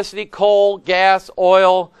electricity, coal, gas,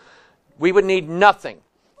 oil, we would need nothing.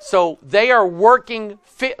 So they are working,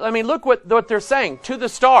 look what they're saying, to the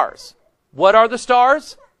stars. What are the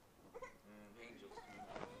stars?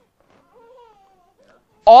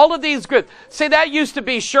 All of these groups. See, that used to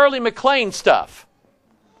be Shirley MacLaine stuff.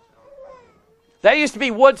 That used to be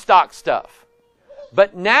Woodstock stuff.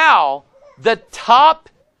 But now, the top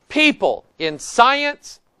people in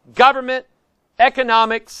science, government,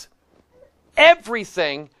 economics,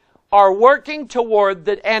 everything are working toward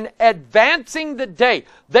and advancing the day.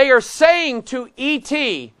 They are saying to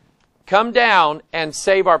E.T., come down and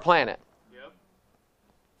save our planet. Yep.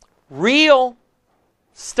 Real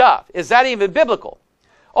stuff. Is that even biblical?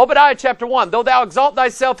 Obadiah chapter 1, though thou exalt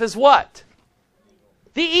thyself as what?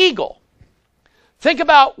 The eagle. Think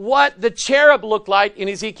about what the cherub looked like in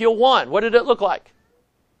Ezekiel 1. What did it look like?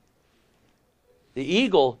 The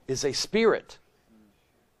eagle is a spirit.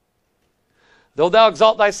 Though thou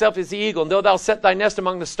exalt thyself as the eagle, and though thou set thy nest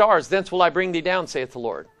among the stars, thence will I bring thee down, saith the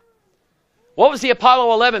Lord. What was the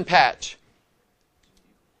Apollo 11 patch?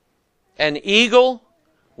 An eagle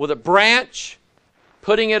with a branch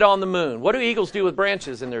putting it on the moon. What do eagles do with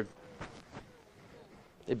branches in their...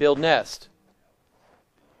 They build nest.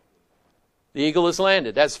 The eagle has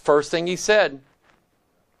landed. That's the first thing he said.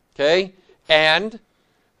 Okay? And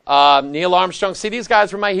Neil Armstrong. See, these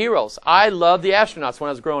guys were my heroes. I loved the astronauts when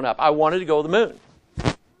I was growing up. I wanted to go to the moon.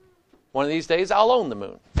 One of these days, I'll own the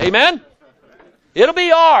moon. Amen? It'll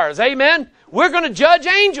be ours. Amen? We're going to judge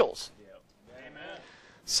angels. Amen.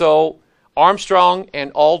 So, Armstrong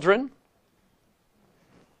and Aldrin,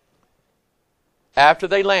 after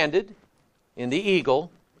they landed in the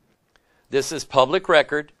Eagle, this is public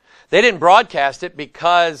record. They didn't broadcast it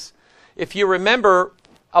because, if you remember,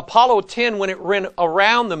 Apollo 10, when it ran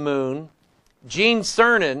around the moon, Gene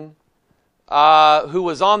Cernan, who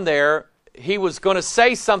was on there, he was going to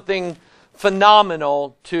say something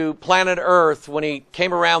phenomenal to planet Earth when he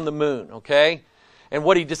came around the moon, okay? And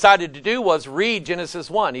what he decided to do was read Genesis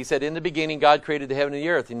 1. He said, in the beginning, God created the heaven and the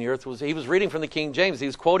earth. And the earth was, he was reading from the King James. He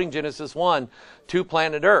was quoting Genesis 1 to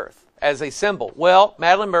planet Earth as a symbol. Well,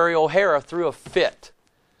 Madalyn Murray O'Hara threw a fit.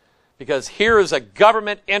 Because here is a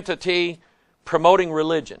government entity promoting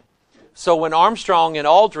religion. So when Armstrong and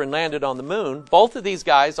Aldrin landed on the moon, both of these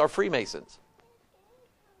guys are Freemasons.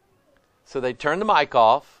 So they turned the mic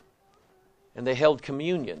off and they held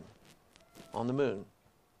communion on the moon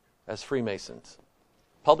as Freemasons.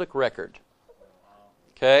 Public record.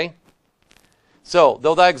 Okay? So,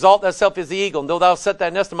 though thou exalt thyself as the eagle, and though thou set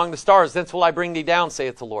thy nest among the stars, thence will I bring thee down,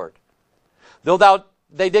 saith the Lord. Though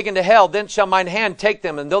they dig into hell, thence shall mine hand take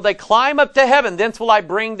them. And though they climb up to heaven, thence will I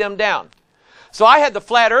bring them down. So I had the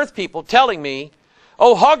flat earth people telling me,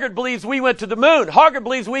 oh, Hoggard believes we went to the moon. Hoggard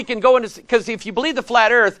believes we can go into... Because if you believe the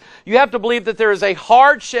flat earth, you have to believe that there is a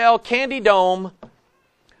hard shell candy dome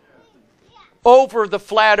over the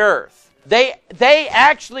flat earth. They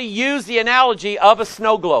actually use the analogy of a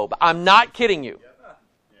snow globe. I'm not kidding you.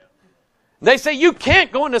 They say you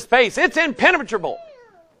can't go into space. It's impenetrable.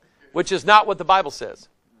 Which is not what the Bible says.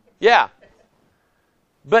 Yeah.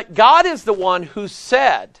 But God is the one who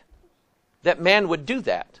said that man would do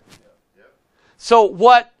that. So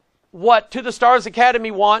what To the Stars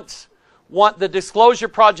Academy wants, what the Disclosure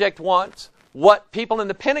Project wants, what people in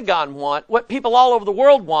the Pentagon want, what people all over the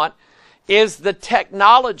world want, is the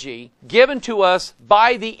technology given to us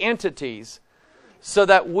by the entities so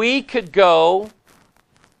that we could go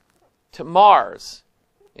to Mars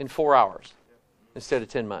in 4 hours instead of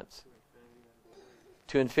 10 months.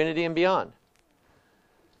 To infinity and beyond.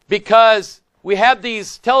 Because we have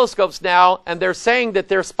these telescopes now, and they're saying that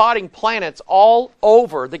they're spotting planets all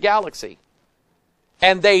over the galaxy.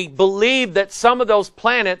 And they believe that some of those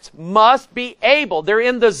planets must be able, they're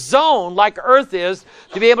in the zone like Earth is,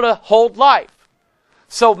 to be able to hold life.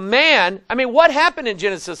 So man, I mean, what happened in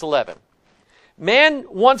Genesis 11? Man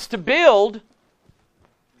wants to build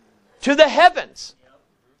to the heavens.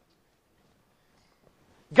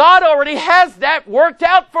 God already has that worked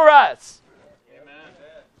out for us.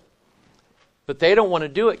 But they don't want to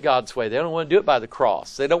do it God's way. They don't want to do it by the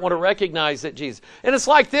cross. They don't want to recognize that Jesus... And it's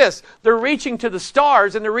like this. They're reaching to the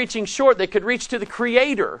stars and they're reaching short. They could reach to the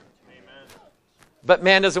Creator. Amen. But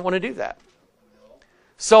man doesn't want to do that.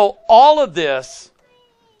 So all of this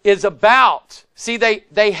is about... See,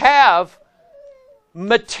 they have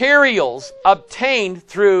materials obtained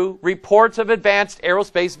through reports of advanced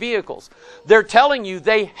aerospace vehicles. They're telling you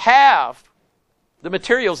they have the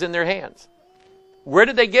materials in their hands. Where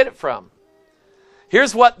did they get it from?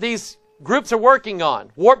 Here's what these groups are working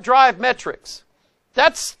on. Warp drive metrics.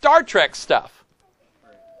 That's Star Trek stuff.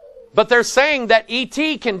 But they're saying that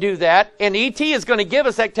ET can do that, and ET is going to give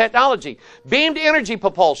us that technology. Beamed energy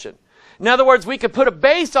propulsion. In other words, we could put a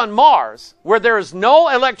base on Mars where there is no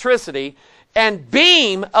electricity and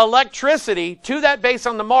beam electricity to that base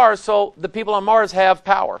on the Mars so the people on Mars have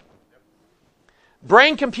power.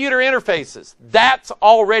 Brain-computer interfaces. That's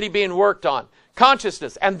already being worked on.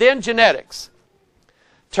 Consciousness. And then genetics.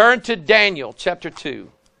 Turn to Daniel chapter 2.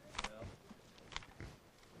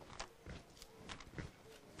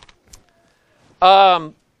 I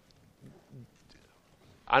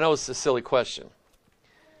know it's a silly question.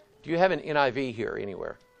 Do you have an NIV here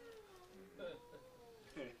anywhere?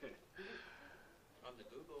 On the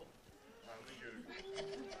Google.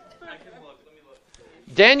 I can look. Let me look.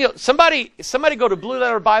 Daniel, somebody go to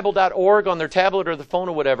blueletterbible.org on their tablet or the phone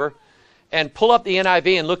or whatever and pull up the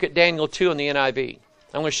NIV and look at Daniel 2 in the NIV.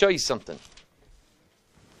 I'm going to show you something.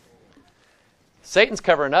 Satan's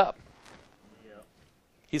covering up.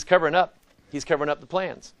 He's covering up. He's covering up the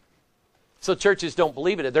plans. So churches don't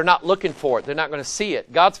believe it. They're not looking for it. They're not going to see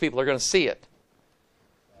it. God's people are going to see it.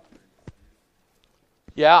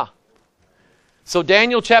 Yeah. So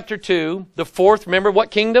Daniel chapter 2, the fourth, remember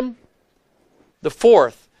what kingdom? The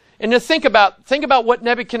fourth. And to think about what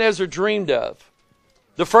Nebuchadnezzar dreamed of.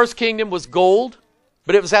 The first kingdom was gold,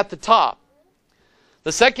 but it was at the top.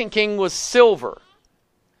 The second king was silver.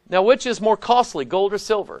 Now, which is more costly, gold or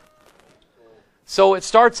silver? So it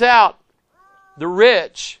starts out, the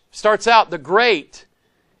rich, starts out the great,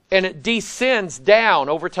 and it descends down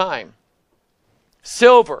over time.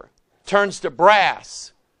 Silver turns to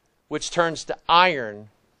brass, which turns to iron,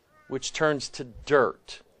 which turns to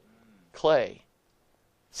dirt, clay.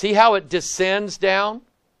 See how it descends down?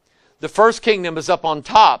 The first kingdom is up on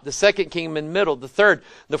top. The second kingdom in the middle. The third.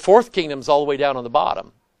 The fourth kingdom is all the way down on the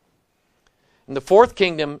bottom. And the fourth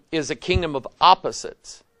kingdom is a kingdom of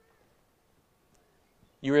opposites.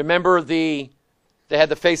 You remember they had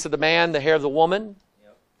the face of the man, the hair of the woman?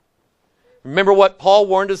 Yep. Remember what Paul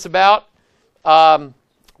warned us about?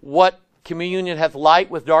 What communion hath light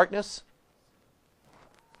with darkness?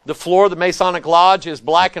 The floor of the Masonic Lodge is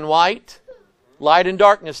black and white. Light and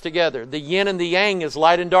darkness together. The yin and the yang is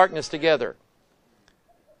light and darkness together.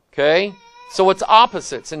 Okay? So it's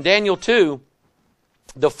opposites. In Daniel 2,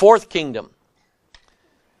 the fourth kingdom,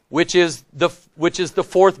 which is the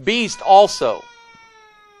fourth beast also.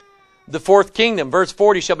 The fourth kingdom, verse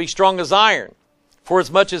 40, shall be strong as iron. For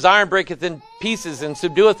as much as iron breaketh in pieces and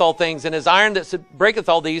subdueth all things, and as iron that breaketh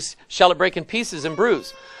all these, shall it break in pieces and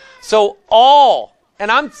bruise. So all,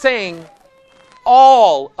 and I'm saying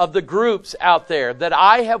all of the groups out there that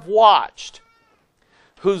I have watched,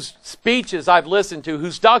 whose speeches I've listened to,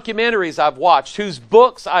 whose documentaries I've watched, whose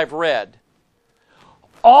books I've read,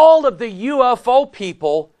 all of the UFO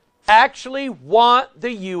people actually want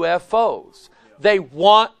the UFOs. They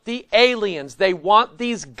want the aliens. They want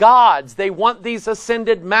these gods. They want these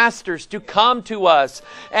ascended masters to come to us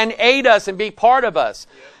and aid us and be part of us.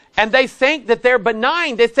 And they think that they're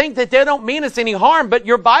benign. They think that they don't mean us any harm. But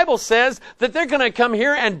your Bible says that they're going to come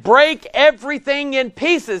here and break everything in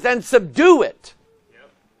pieces and subdue it.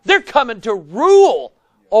 They're coming to rule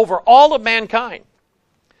over all of mankind.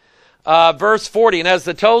 Verse 40, and as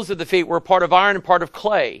the toes of the feet were part of iron and part of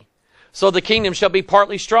clay, so the kingdom shall be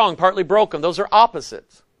partly strong, partly broken. Those are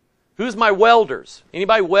opposites. Who's my welders?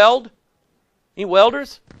 Anybody weld? Any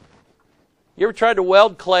welders? You ever tried to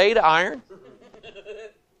weld clay to iron?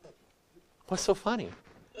 What's so funny?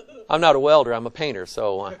 I'm not a welder, I'm a painter,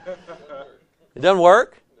 so it doesn't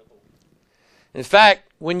work. In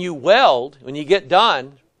fact, when you weld, when you get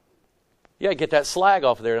done, you gotta get that slag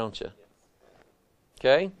off of there, don't you?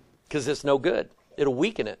 Okay? Because it's no good. It'll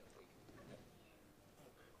weaken it.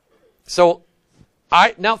 So,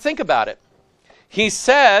 now think about it. He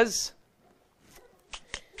says,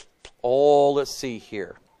 let's see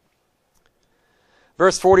here.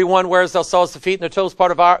 Verse 41, whereas thou sawest the feet and the toes,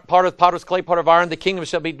 part of potter's clay, part of iron, the kingdom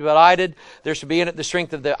shall be divided. There shall be in it the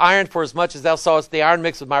strength of the iron, for as much as thou sawest the iron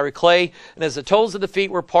mixed with miry clay. And as the toes of the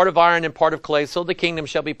feet were part of iron and part of clay, so the kingdom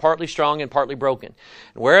shall be partly strong and partly broken.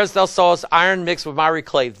 And whereas thou sawest iron mixed with miry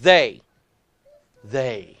clay,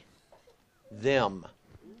 them,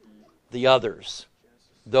 the others,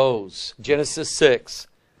 those. Genesis 6.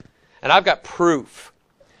 And I've got proof.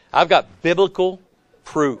 I've got biblical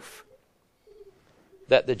proof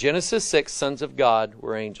that the Genesis 6 sons of God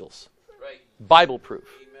were angels. Right. Bible proof.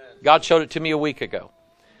 Amen. God showed it to me a week ago.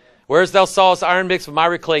 Whereas thou sawest iron mixed with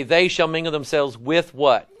miry clay, they shall mingle themselves with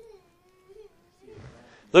what?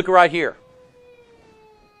 Look right here.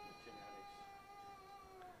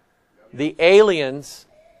 The aliens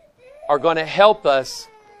are going to help us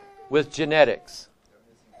with genetics.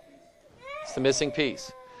 It's the missing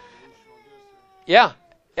piece. Yeah,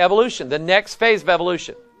 evolution. The next phase of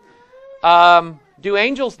evolution. Do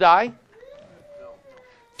angels die?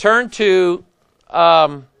 Turn to,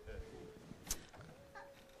 turn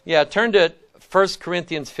to 1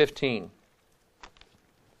 Corinthians 15.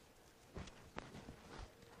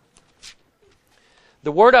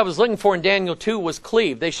 The word I was looking for in Daniel 2 was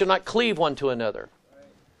cleave. They shall not cleave one to another.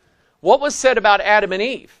 What was said about Adam and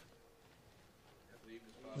Eve?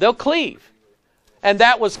 They'll cleave. And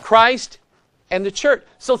that was Christ and the church.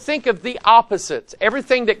 So think of the opposites.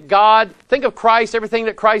 Everything that think of Christ, everything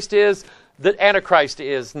that Christ is, that Antichrist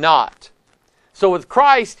is not. So with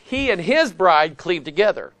Christ, He and His bride cleave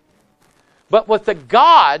together. But with the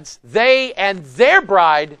gods, they and their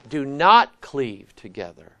bride do not cleave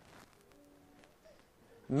together.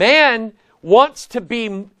 Man wants to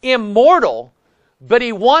be immortal, but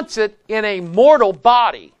he wants it in a mortal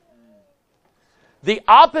body. The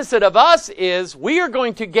opposite of us is we are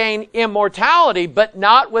going to gain immortality, but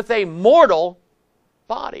not with a mortal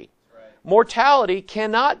body. Right. Mortality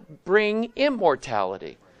cannot bring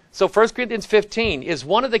immortality. So 1 Corinthians 15 is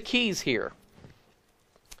one of the keys here.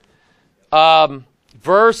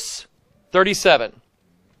 Verse 37.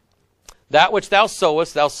 That which thou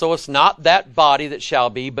sowest not that body that shall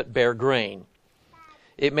be, but bear grain.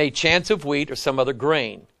 It may chance of wheat or some other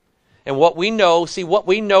grain. And what we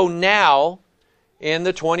know now in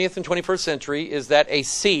the 20th and 21st century is that a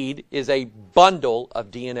seed is a bundle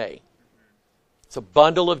of DNA. It's a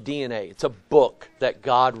bundle of DNA. It's a book that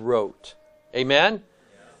God wrote. Amen?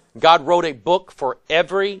 God wrote a book for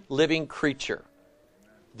every living creature.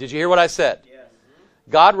 Did you hear what I said?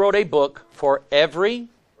 God wrote a book for every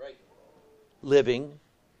living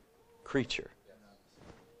creature.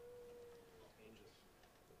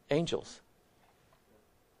 Angels.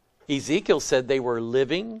 Ezekiel said they were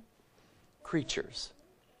living creatures.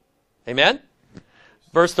 Amen?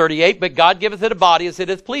 Verse 38, but God giveth it a body as it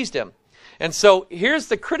hath pleased Him. And so here's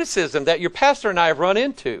the criticism that your pastor and I have run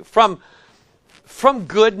into from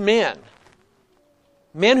good men.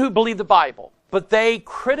 men who believe the Bible, but they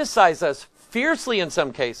criticize us fiercely in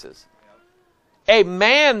some cases. A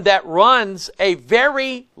man that runs a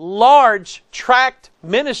very large tract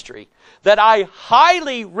ministry that I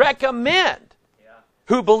highly recommend,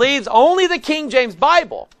 who believes only the King James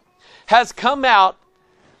Bible, has come out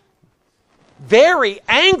very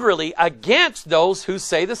angrily against those who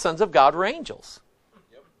say the sons of God were angels.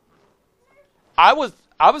 I was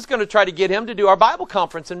going to try to get him to do our Bible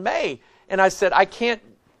conference in May, and I said,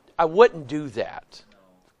 I wouldn't do that.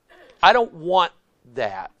 I don't want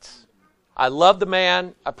that. I love the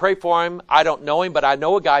man. I pray for him. I don't know him, but I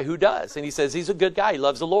know a guy who does. And he says he's a good guy. He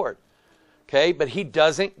loves the Lord. Okay, but he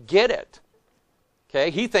doesn't get it. Okay,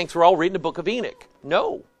 he thinks we're all reading the book of Enoch.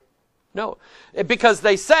 No. Because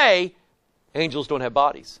they say angels don't have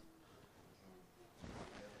bodies.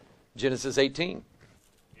 Genesis 18.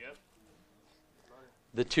 Yep.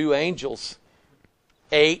 The two angels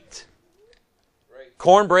ate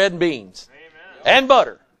cornbread and beans. Amen. And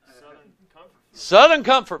butter. Southern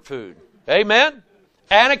comfort food. Amen.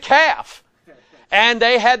 And a calf. And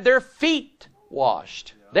they had their feet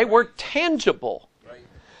washed. They were tangible.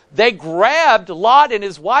 They grabbed Lot and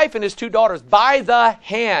his wife and his two daughters by the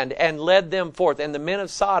hand and led them forth. And the men of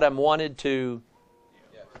Sodom wanted to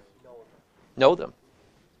know them.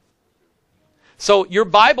 So your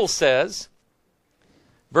Bible says,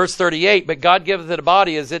 verse 38, but God giveth it a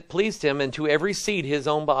body as it pleased him, and to every seed his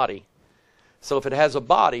own body. So if it has a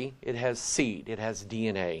body, it has seed. It has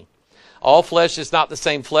DNA. All flesh is not the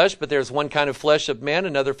same flesh, but there's one kind of flesh of men,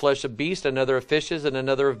 another flesh of beasts, another of fishes, and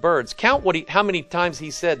another of birds. Count how many times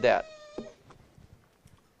he said that.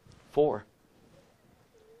 4.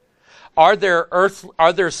 Are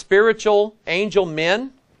there spiritual angel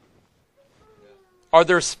men? Are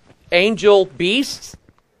there angel beasts?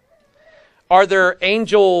 Are there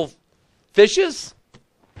angel fishes?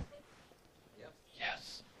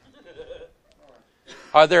 Yes.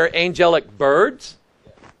 Are there angelic birds?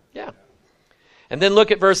 Yeah. And then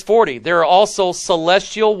look at verse 40. There are also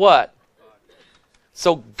celestial what?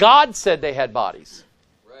 So God said they had bodies.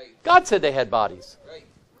 God said they had bodies.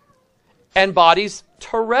 And bodies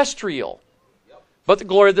terrestrial. But the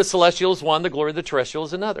glory of the celestial is one, the glory of the terrestrial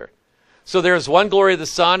is another. So there is one glory of the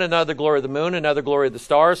sun, another glory of the moon, another glory of the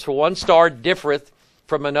stars. For one star differeth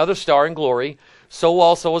from another star in glory, so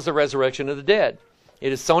also is the resurrection of the dead.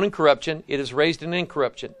 It is sown in corruption, it is raised in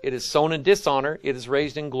incorruption. It is sown in dishonor, it is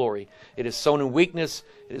raised in glory. It is sown in weakness,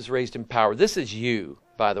 it is raised in power. This is you,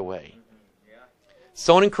 by the way.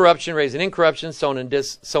 Sown in corruption, raised in incorruption. Sown in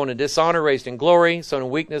dishonor, raised in glory. Sown in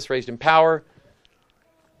weakness, raised in power.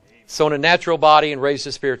 Sown a natural body and raised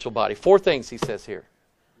a spiritual body. 4 things he says here.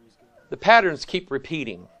 The patterns keep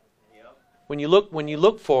repeating. When you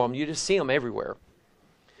look for them, you just see them everywhere.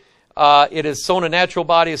 It is sown a natural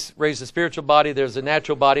body, is raised a spiritual body. There's a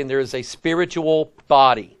natural body and there is a spiritual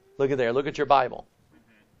body. Look at there. Look at your Bible.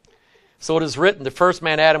 So it is written, the first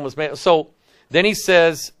man Adam was made. So then he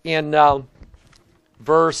says in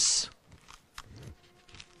verse,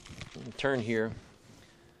 let me turn here.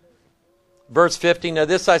 Verse 50, now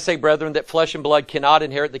this I say, brethren, that flesh and blood cannot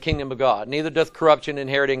inherit the kingdom of God, neither doth corruption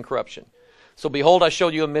inherit incorruption. So behold, I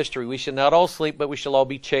showed you a mystery. We shall not all sleep, but we shall all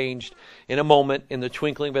be changed in a moment, in the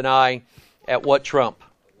twinkling of an eye. At what trump?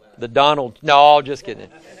 The Donald. No, just kidding.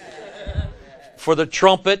 For the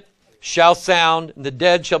trumpet shall sound, and the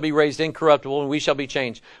dead shall be raised incorruptible, and we shall be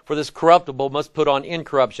changed. For this corruptible must put on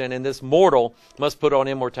incorruption, and this mortal must put on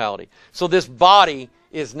immortality. So this body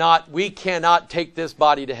is not, we cannot take this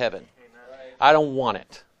body to heaven. I don't want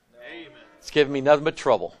it. It's giving me nothing but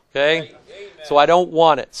trouble. Okay? So I don't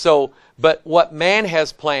want it. So, but what man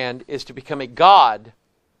has planned is to become a God,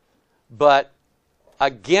 but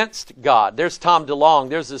against God. There's Tom DeLonge.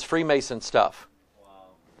 There's this Freemason stuff.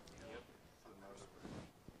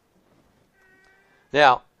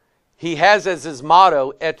 Now, he has as his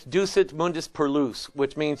motto, et ducit mundus per lus,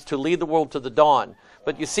 which means to lead the world to the dawn.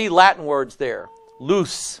 But you see Latin words there.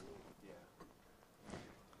 Lus.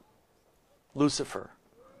 Lucifer.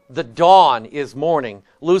 The dawn is morning.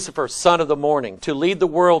 Lucifer, son of the morning. To lead the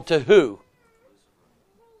world to who?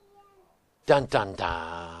 Dun, dun,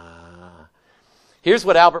 dun. Here's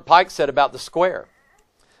what Albert Pike said about the square.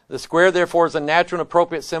 The square, therefore, is a natural and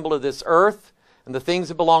appropriate symbol of this earth and the things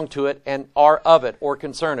that belong to it and are of it or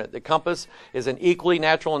concern it. The compass is an equally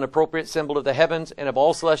natural and appropriate symbol of the heavens and of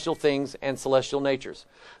all celestial things and celestial natures.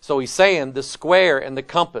 So he's saying the square and the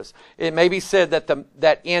compass. It may be said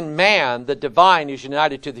that in man, the divine is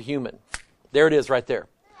united to the human. There it is right there.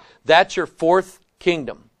 That's your 4th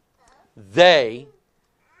kingdom. They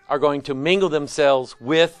are going to mingle themselves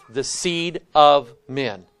with the seed of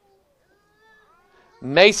men.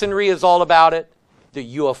 Masonry is all about it.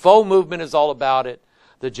 The UFO movement is all about it.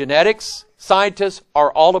 The genetics scientists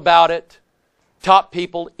are all about it. Top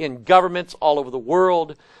people in governments all over the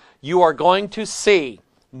world. You are going to see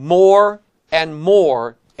more and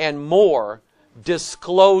more and more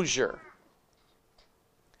disclosure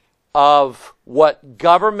of what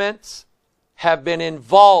governments have been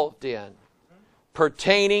involved in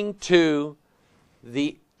pertaining to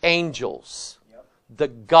the angels, the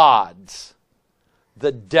gods,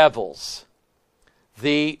 the devils,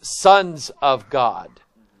 the sons of God,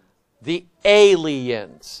 the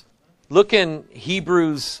aliens. Look in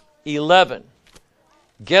Hebrews 11.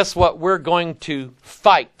 Guess what we're going to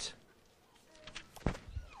fight?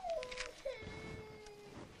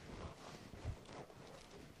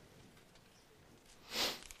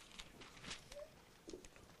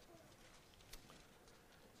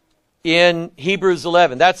 In Hebrews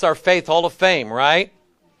 11. That's our Faith Hall of Fame, right?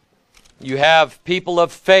 You have people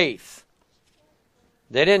of faith.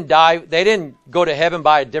 They didn't die. They didn't go to heaven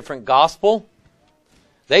by a different gospel.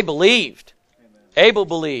 They believed. Amen. Abel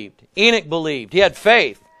believed. Enoch believed. He had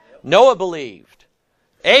faith. Yep. Noah believed.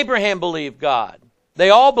 Abraham believed God. They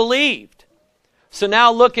all believed. So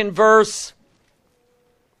now look in verse,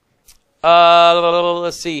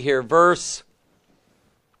 let's see here, verse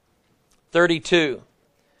 32.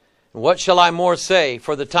 What shall I more say?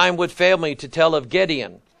 For the time would fail me to tell of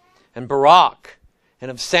Gideon and Barak and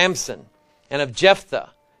of Samson and of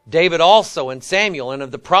Jephthah, David also and Samuel, and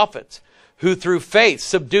of the prophets, who through faith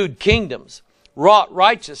subdued kingdoms, wrought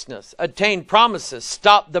righteousness, attained promises,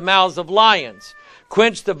 stopped the mouths of lions,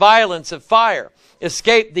 quenched the violence of fire,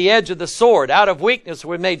 escaped the edge of the sword, out of weakness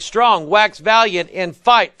were made strong, waxed valiant in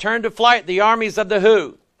fight, turned to flight the armies of the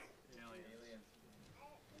who?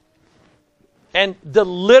 And the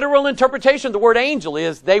literal interpretation of the word angel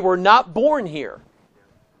is they were not born here.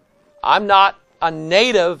 I'm not a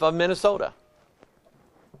native of Minnesota.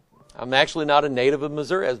 I'm actually not a native of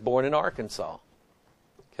Missouri. I was born in Arkansas.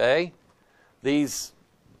 Okay? These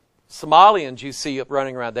Somalians you see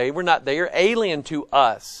running around, they are alien to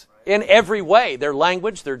us in every way. Their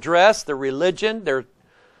language, their dress, their religion,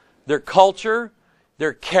 their culture,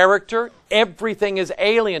 their character, everything is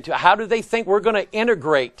alien to. How do they think we're going to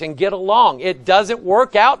integrate and get along? It doesn't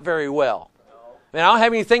work out very well. I mean, I don't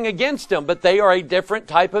have anything against them, but they are a different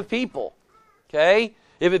type of people. Okay?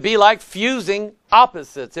 It would be like fusing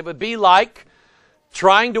opposites. It would be like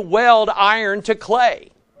trying to weld iron to clay.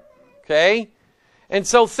 Okay? And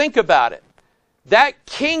so think about it. That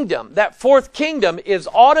kingdom, that fourth kingdom, is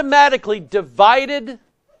automatically divided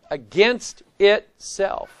against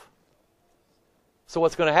itself. So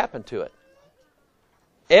what's going to happen to it?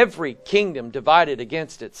 Every kingdom divided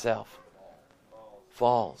against itself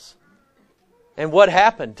falls. And what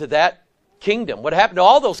happened to that kingdom? What happened to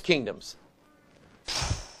all those kingdoms?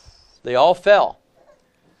 They all fell.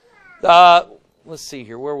 Let's see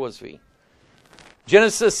here. Where was we?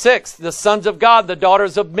 Genesis 6, the sons of God, the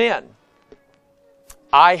daughters of men.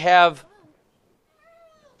 I have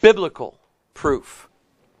biblical proof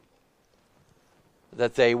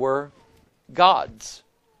that they were gods,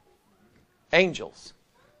 angels.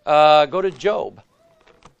 Go to Job.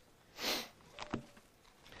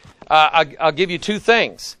 I'll give you two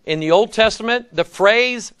things. In the Old Testament, the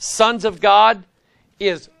phrase sons of God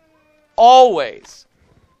is always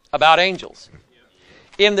about angels.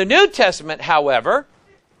 In the New Testament, however,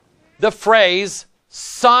 the phrase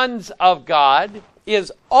sons of God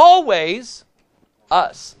is always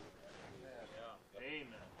us.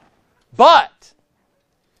 But,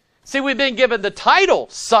 see, we've been given the title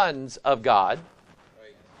sons of God.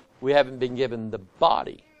 We haven't been given the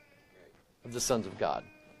body of the sons of God.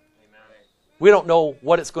 We don't know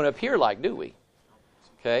what it's going to appear like, do we?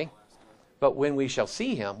 Okay? But when we shall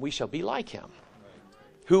see Him, we shall be like Him,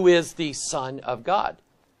 who is the Son of God.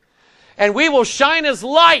 And we will shine as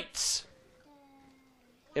lights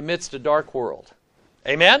amidst a dark world.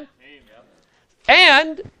 Amen?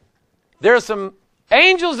 And there are some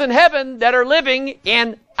angels in heaven that are living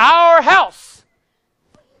in our house.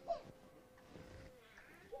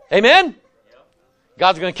 Amen?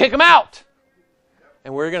 God's going to kick them out.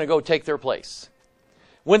 And we're going to go take their place.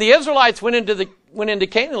 When the Israelites went into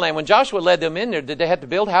Canaan land, when Joshua led them in there, did they have to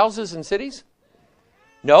build houses and cities?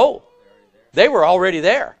 No. They were already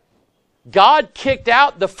there. God kicked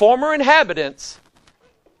out the former inhabitants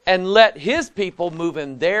and let His people move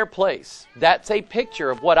in their place. That's a picture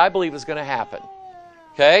of what I believe is going to happen.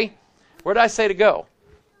 Okay? Where did I say to go?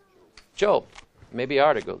 Job. Maybe I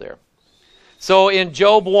ought to go there. So in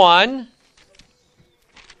Job 1...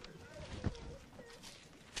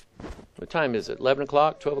 What time is it? 11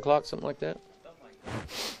 o'clock? 12 o'clock? Something like that?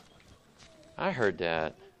 I heard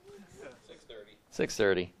that.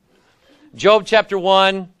 6:30. Job chapter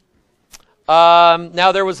 1.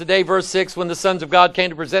 Now there was a day, verse 6, when the sons of God came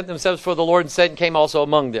to present themselves before the Lord, and Satan came also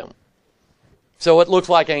among them. So it looks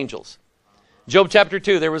like angels. Job chapter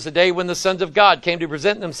 2, there was a day when the sons of God came to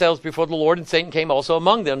present themselves before the Lord, and Satan came also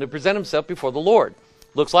among them to present himself before the Lord.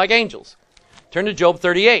 Looks like angels. Turn to Job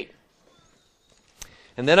 38.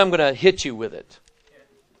 And then I'm going to hit you with it.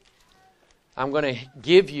 I'm going to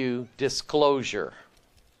give you disclosure.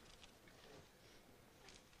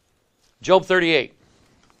 Job 38.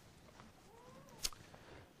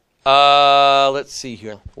 Let's see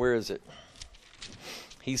here. Where is it?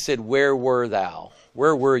 He said, where were thou?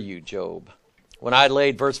 Where were you, Job? When I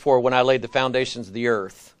laid, verse 4, when I laid the foundations of the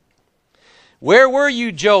earth. Where were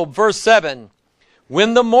you, Job? Verse 7.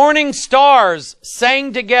 When the morning stars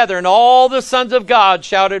sang together and all the sons of God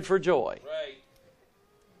shouted for joy. Right.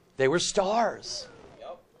 They were stars.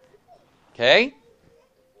 Yep. Okay?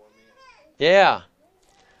 Yeah.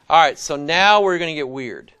 All right, so now we're going to get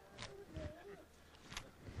weird.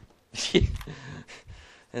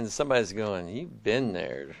 And somebody's going, you've been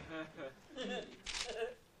there.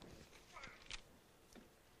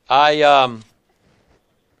 I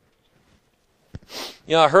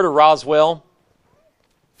heard of Roswell.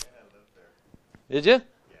 Did you? Yeah.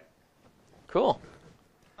 Cool.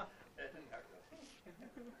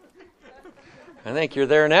 I think you're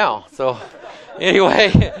there now. So,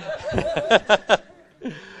 anyway.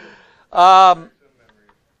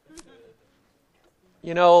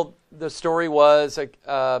 The story was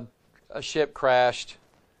a ship crashed,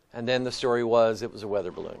 and then the story was it was a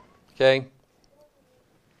weather balloon. Okay?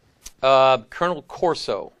 Colonel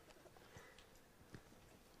Corso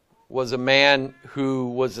was a man who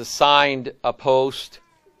was assigned a post.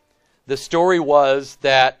 The story was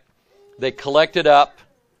that they collected up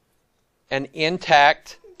an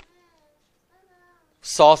intact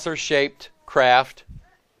saucer-shaped craft,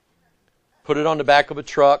 put it on the back of a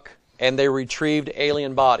truck, and they retrieved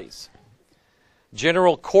alien bodies.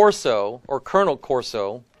 General Corso, or Colonel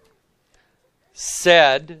Corso,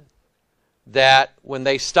 said that when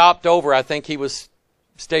they stopped over, I think he was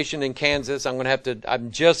stationed in Kansas.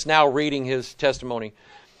 I'm just now reading his testimony.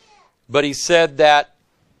 But he said that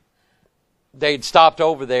they'd stopped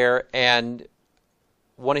over there, and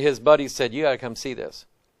one of his buddies said, you got to come see this.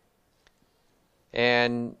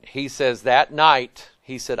 And he says that night,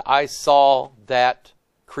 he said, I saw that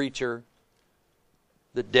creature,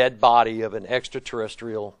 the dead body of an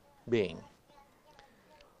extraterrestrial being.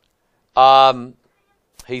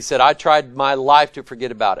 He said, I tried my life to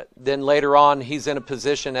forget about it. Then later on, he's in a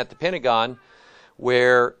position at the Pentagon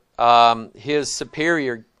where his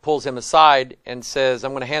superior pulls him aside and says,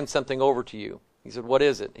 I'm going to hand something over to you. He said, what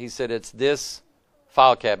is it? He said, it's this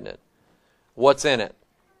file cabinet. What's in it?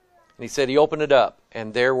 And he said he opened it up,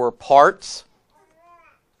 and there were parts,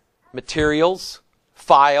 materials,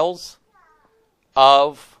 files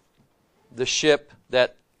of the ship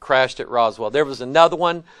that crashed at Roswell. There was another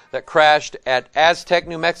one that crashed at Aztec,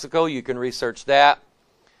 New Mexico. You can research that.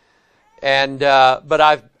 And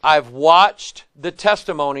but I've watched the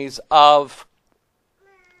testimonies of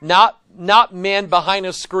not men behind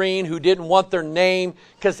a screen who didn't want their name,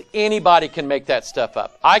 because anybody can make that stuff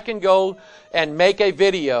up. I can go and make a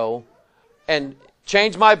video and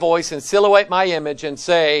change my voice and silhouette my image and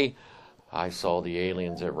say, I saw the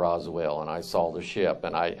aliens at Roswell, and I saw the ship,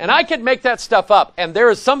 and I could make that stuff up, and there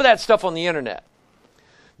is some of that stuff on the internet.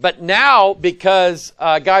 But now, because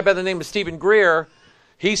a guy by the name of Stephen Greer,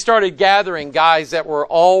 he started gathering guys that were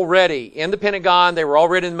already in the Pentagon, they were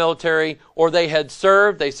already in the military, or they had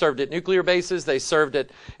served. They served at nuclear bases, they served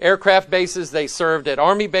at aircraft bases, they served at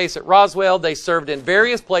Army base at Roswell, they served in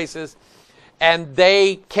various places, and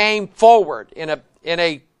they came forward in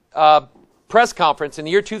a press conference in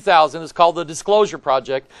the year 2000. It's called the Disclosure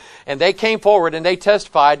Project, and they came forward and they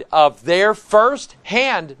testified of their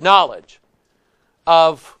first-hand knowledge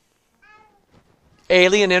of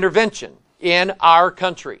alien intervention in our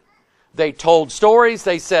country. They told stories.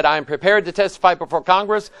 They said, I'm prepared to testify before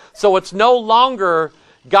Congress. So it's no longer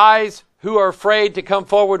guys who are afraid to come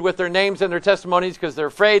forward with their names and their testimonies because they're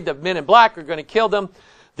afraid the men in black are going to kill them.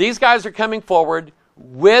 These guys are coming forward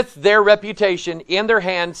with their reputation in their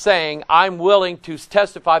hand, saying, I'm willing to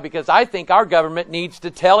testify because I think our government needs to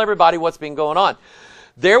tell everybody what's been going on.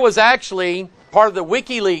 There was actually part of the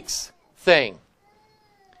WikiLeaks thing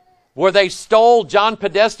where they stole John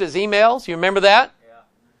Podesta's emails. You remember that? Yeah.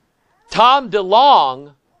 Tom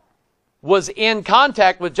DeLonge was in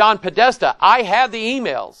contact with John Podesta. I have the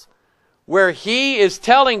emails where he is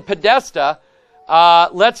telling Podesta,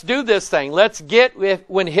 let's do this thing. Let's get,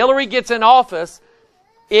 when Hillary gets in office,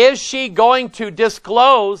 is she going to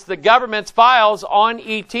disclose the government's files on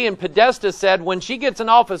E.T.? And Podesta said, when she gets in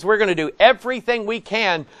office, we're going to do everything we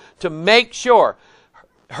can to make sure.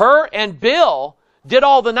 Her and Bill did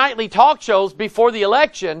all the nightly talk shows before the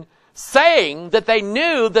election, saying that they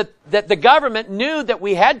knew that the government knew that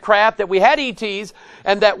we had crap, that we had ETs,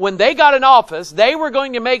 and that when they got in office, they were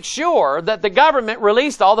going to make sure that the government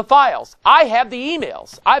released all the files. I have the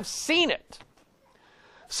emails. I've seen it.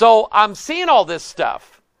 So I'm seeing all this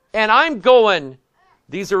stuff, and I'm going,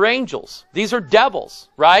 these are angels. These are devils,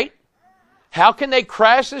 right? How can they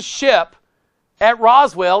crash a ship at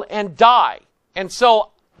Roswell and die? And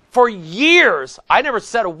so for years, I never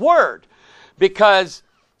said a word, because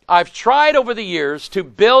I've tried over the years to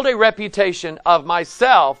build a reputation of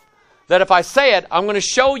myself that if I say it, I'm going to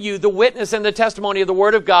show you the witness and the testimony of the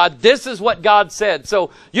Word of God. This is what God said.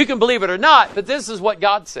 So you can believe it or not, but this is what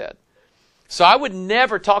God said. So I would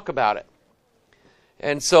never talk about it.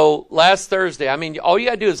 And so last Thursday, all you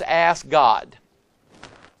got to do is ask God.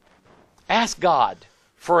 Ask God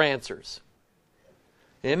for answers.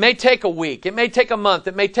 It may take a week, it may take a month,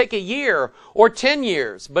 it may take a year or 10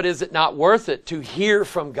 years, but is it not worth it to hear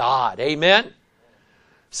from God? Amen?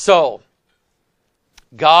 So,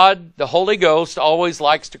 God, the Holy Ghost, always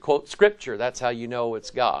likes to quote Scripture. That's how you know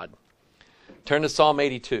it's God. Turn to Psalm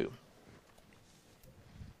 82.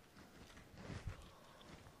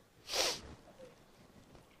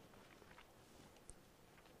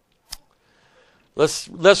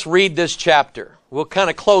 Let's read this chapter. We'll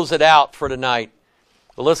kind of close it out for tonight.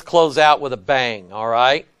 But let's close out with a bang, all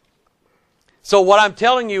right? So what I'm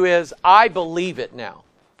telling you is, I believe it now.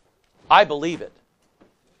 I believe it.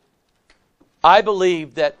 I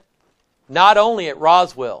believe that not only at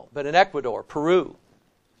Roswell, but in Ecuador, Peru,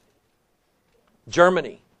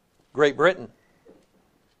 Germany, Great Britain,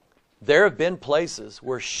 there have been places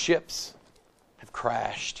where ships have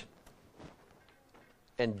crashed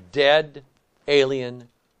and dead alien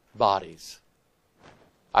bodies.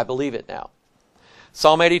 I believe it now.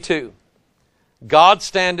 Psalm 82. God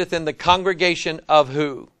standeth in the congregation of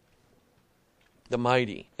who? The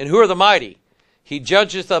mighty. And who are the mighty? He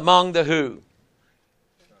judgeth among the who?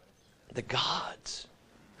 The gods.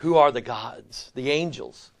 Who are the gods? The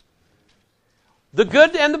angels. The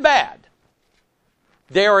good and the bad.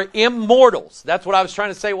 They are immortals. That's what I was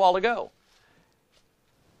trying to say a while ago.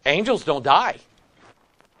 Angels don't die.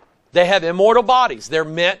 They have immortal bodies. They're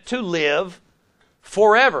meant to live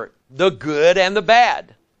forever. The good and the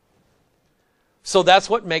bad. So that's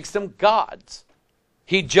what makes them gods.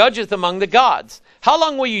 He judgeth among the gods. How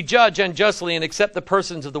long will you judge unjustly and accept the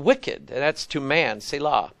persons of the wicked? And that's to man,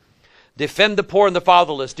 Selah. Defend the poor and the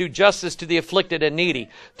fatherless. Do justice to the afflicted and needy.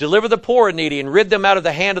 Deliver the poor and needy and rid them out of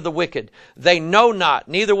the hand of the wicked. They know not,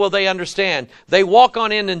 neither will they understand. They walk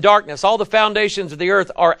on in darkness. All the foundations of the earth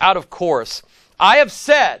are out of course. I have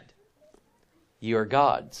said, ye are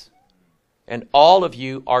gods. And all of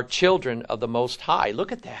you are children of the Most High.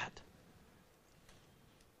 Look at that.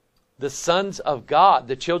 The sons of God,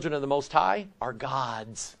 the children of the Most High, are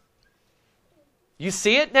gods. You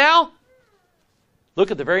see it now?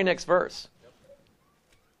 Look at the very next verse.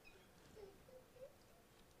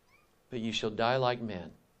 But you shall die like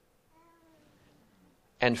men,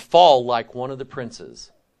 and fall like one of the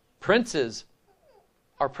princes. Princes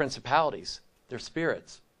are principalities. They're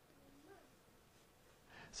spirits.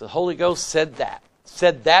 So the Holy Ghost said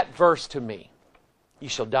that verse to me. You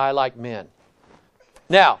shall die like men.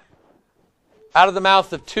 Now, out of the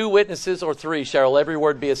mouth of 2 witnesses or 3 shall every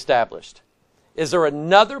word be established. Is there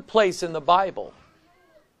another place in the Bible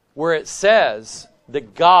where it says the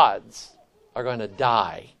gods are going to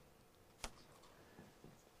die?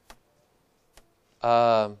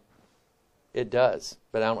 It does,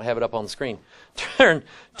 but I don't have it up on the screen. Turn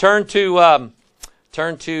to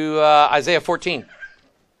Isaiah 14.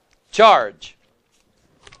 Charge.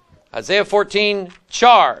 Isaiah 14,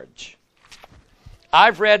 charge.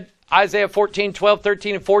 I've read Isaiah 14, 12,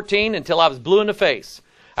 13, and 14 until I was blue in the face.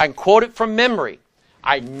 I can quote it from memory.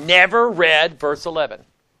 I never read verse 11.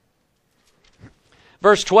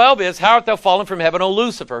 Verse 12 is, how art thou fallen from heaven, O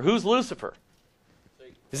Lucifer? Who's Lucifer?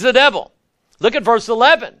 He's the devil. Look at verse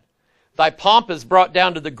 11. Thy pomp is brought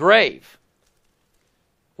down to the grave.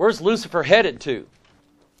 Where's Lucifer headed to?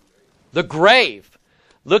 The grave.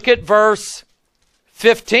 Look at verse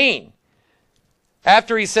 15.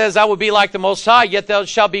 After he says, I will be like the Most High, yet thou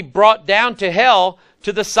shalt be brought down to hell,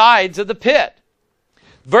 to the sides of the pit.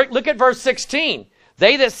 Look at verse 16.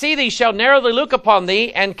 They that see thee shall narrowly look upon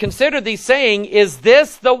thee, and consider thee, saying, is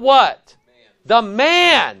this the what? Man. The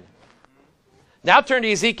man. Now turn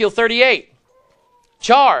to Ezekiel 38.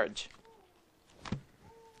 Charge.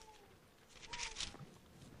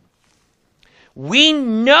 We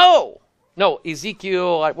know. No,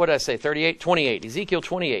 Ezekiel, what did I say? 38? 28. Ezekiel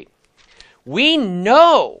 28. We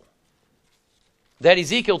know that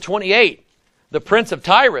Ezekiel 28, the prince of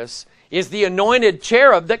Tyrus, is the anointed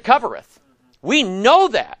cherub that covereth. We know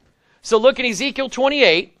that. So look at Ezekiel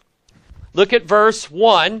 28. Look at verse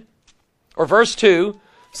 1 or verse 2.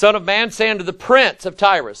 Son of man, say unto the prince of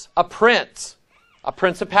Tyrus, a prince, a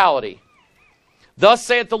principality. Thus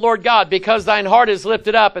saith the Lord God, because thine heart is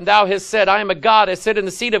lifted up, and thou hast said, I am a God, I sit in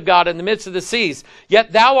the seat of God in the midst of the seas.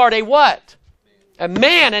 Yet thou art a what? A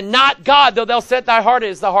man, and not God, though thou set thy heart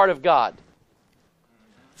is the heart of God.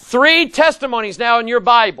 3 testimonies now in your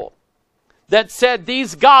Bible that said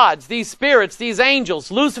these gods, these spirits, these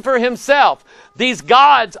angels, Lucifer himself, these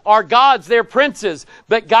gods are gods, they're princes,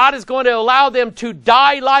 but God is going to allow them to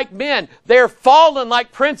die like men. They're fallen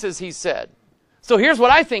like princes, he said. So here's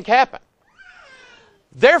what I think happened.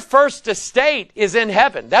 Their first estate is in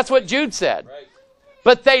heaven. That's what Jude said. Right.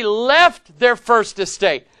 But they left their first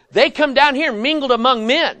estate. They come down here and mingled among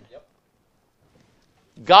men. Yep.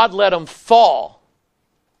 God let them fall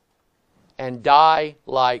and die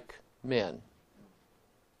like men.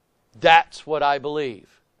 That's what I believe.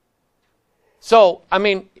 So, I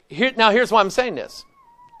mean, here's why I'm saying this.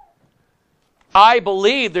 I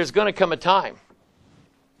believe there's going to come a time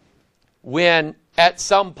when at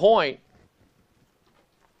some point,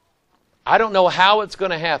 I don't know how it's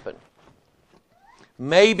going to happen.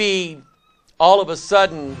 Maybe all of a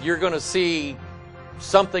sudden you're going to see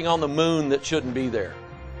something on the moon that shouldn't be there.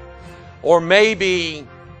 Or maybe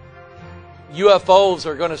UFOs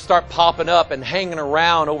are going to start popping up and hanging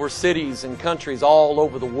around over cities and countries all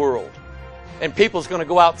over the world. And people's going to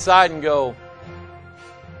go outside and go,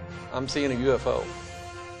 I'm seeing a UFO.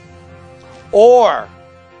 Or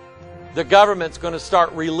the government's going to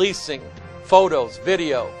start releasing photos,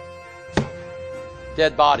 video,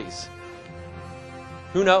 dead bodies.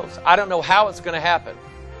 Who knows? I don't know how it's going to happen.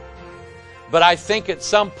 But I think at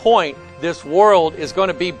some point this world is going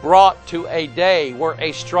to be brought to a day where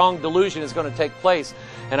a strong delusion is going to take place.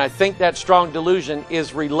 And I think that strong delusion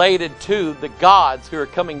is related to the gods who are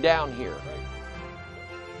coming down here.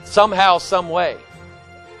 Somehow, some way.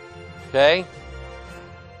 Okay?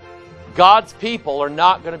 God's people are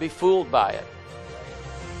not going to be fooled by it.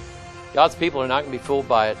 God's people are not going to be fooled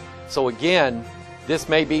by it. So again, this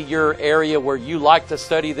may be your area where you like to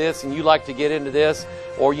study this and you like to get into this,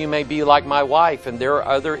 or you may be like my wife and there are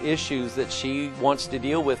other issues that she wants to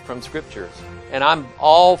deal with from Scriptures. And I'm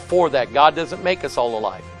all for that. God doesn't make us all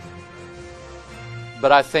alike.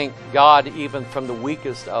 But I think God, even from the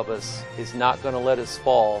weakest of us, is not going to let us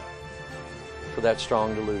fall for that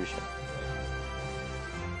strong delusion.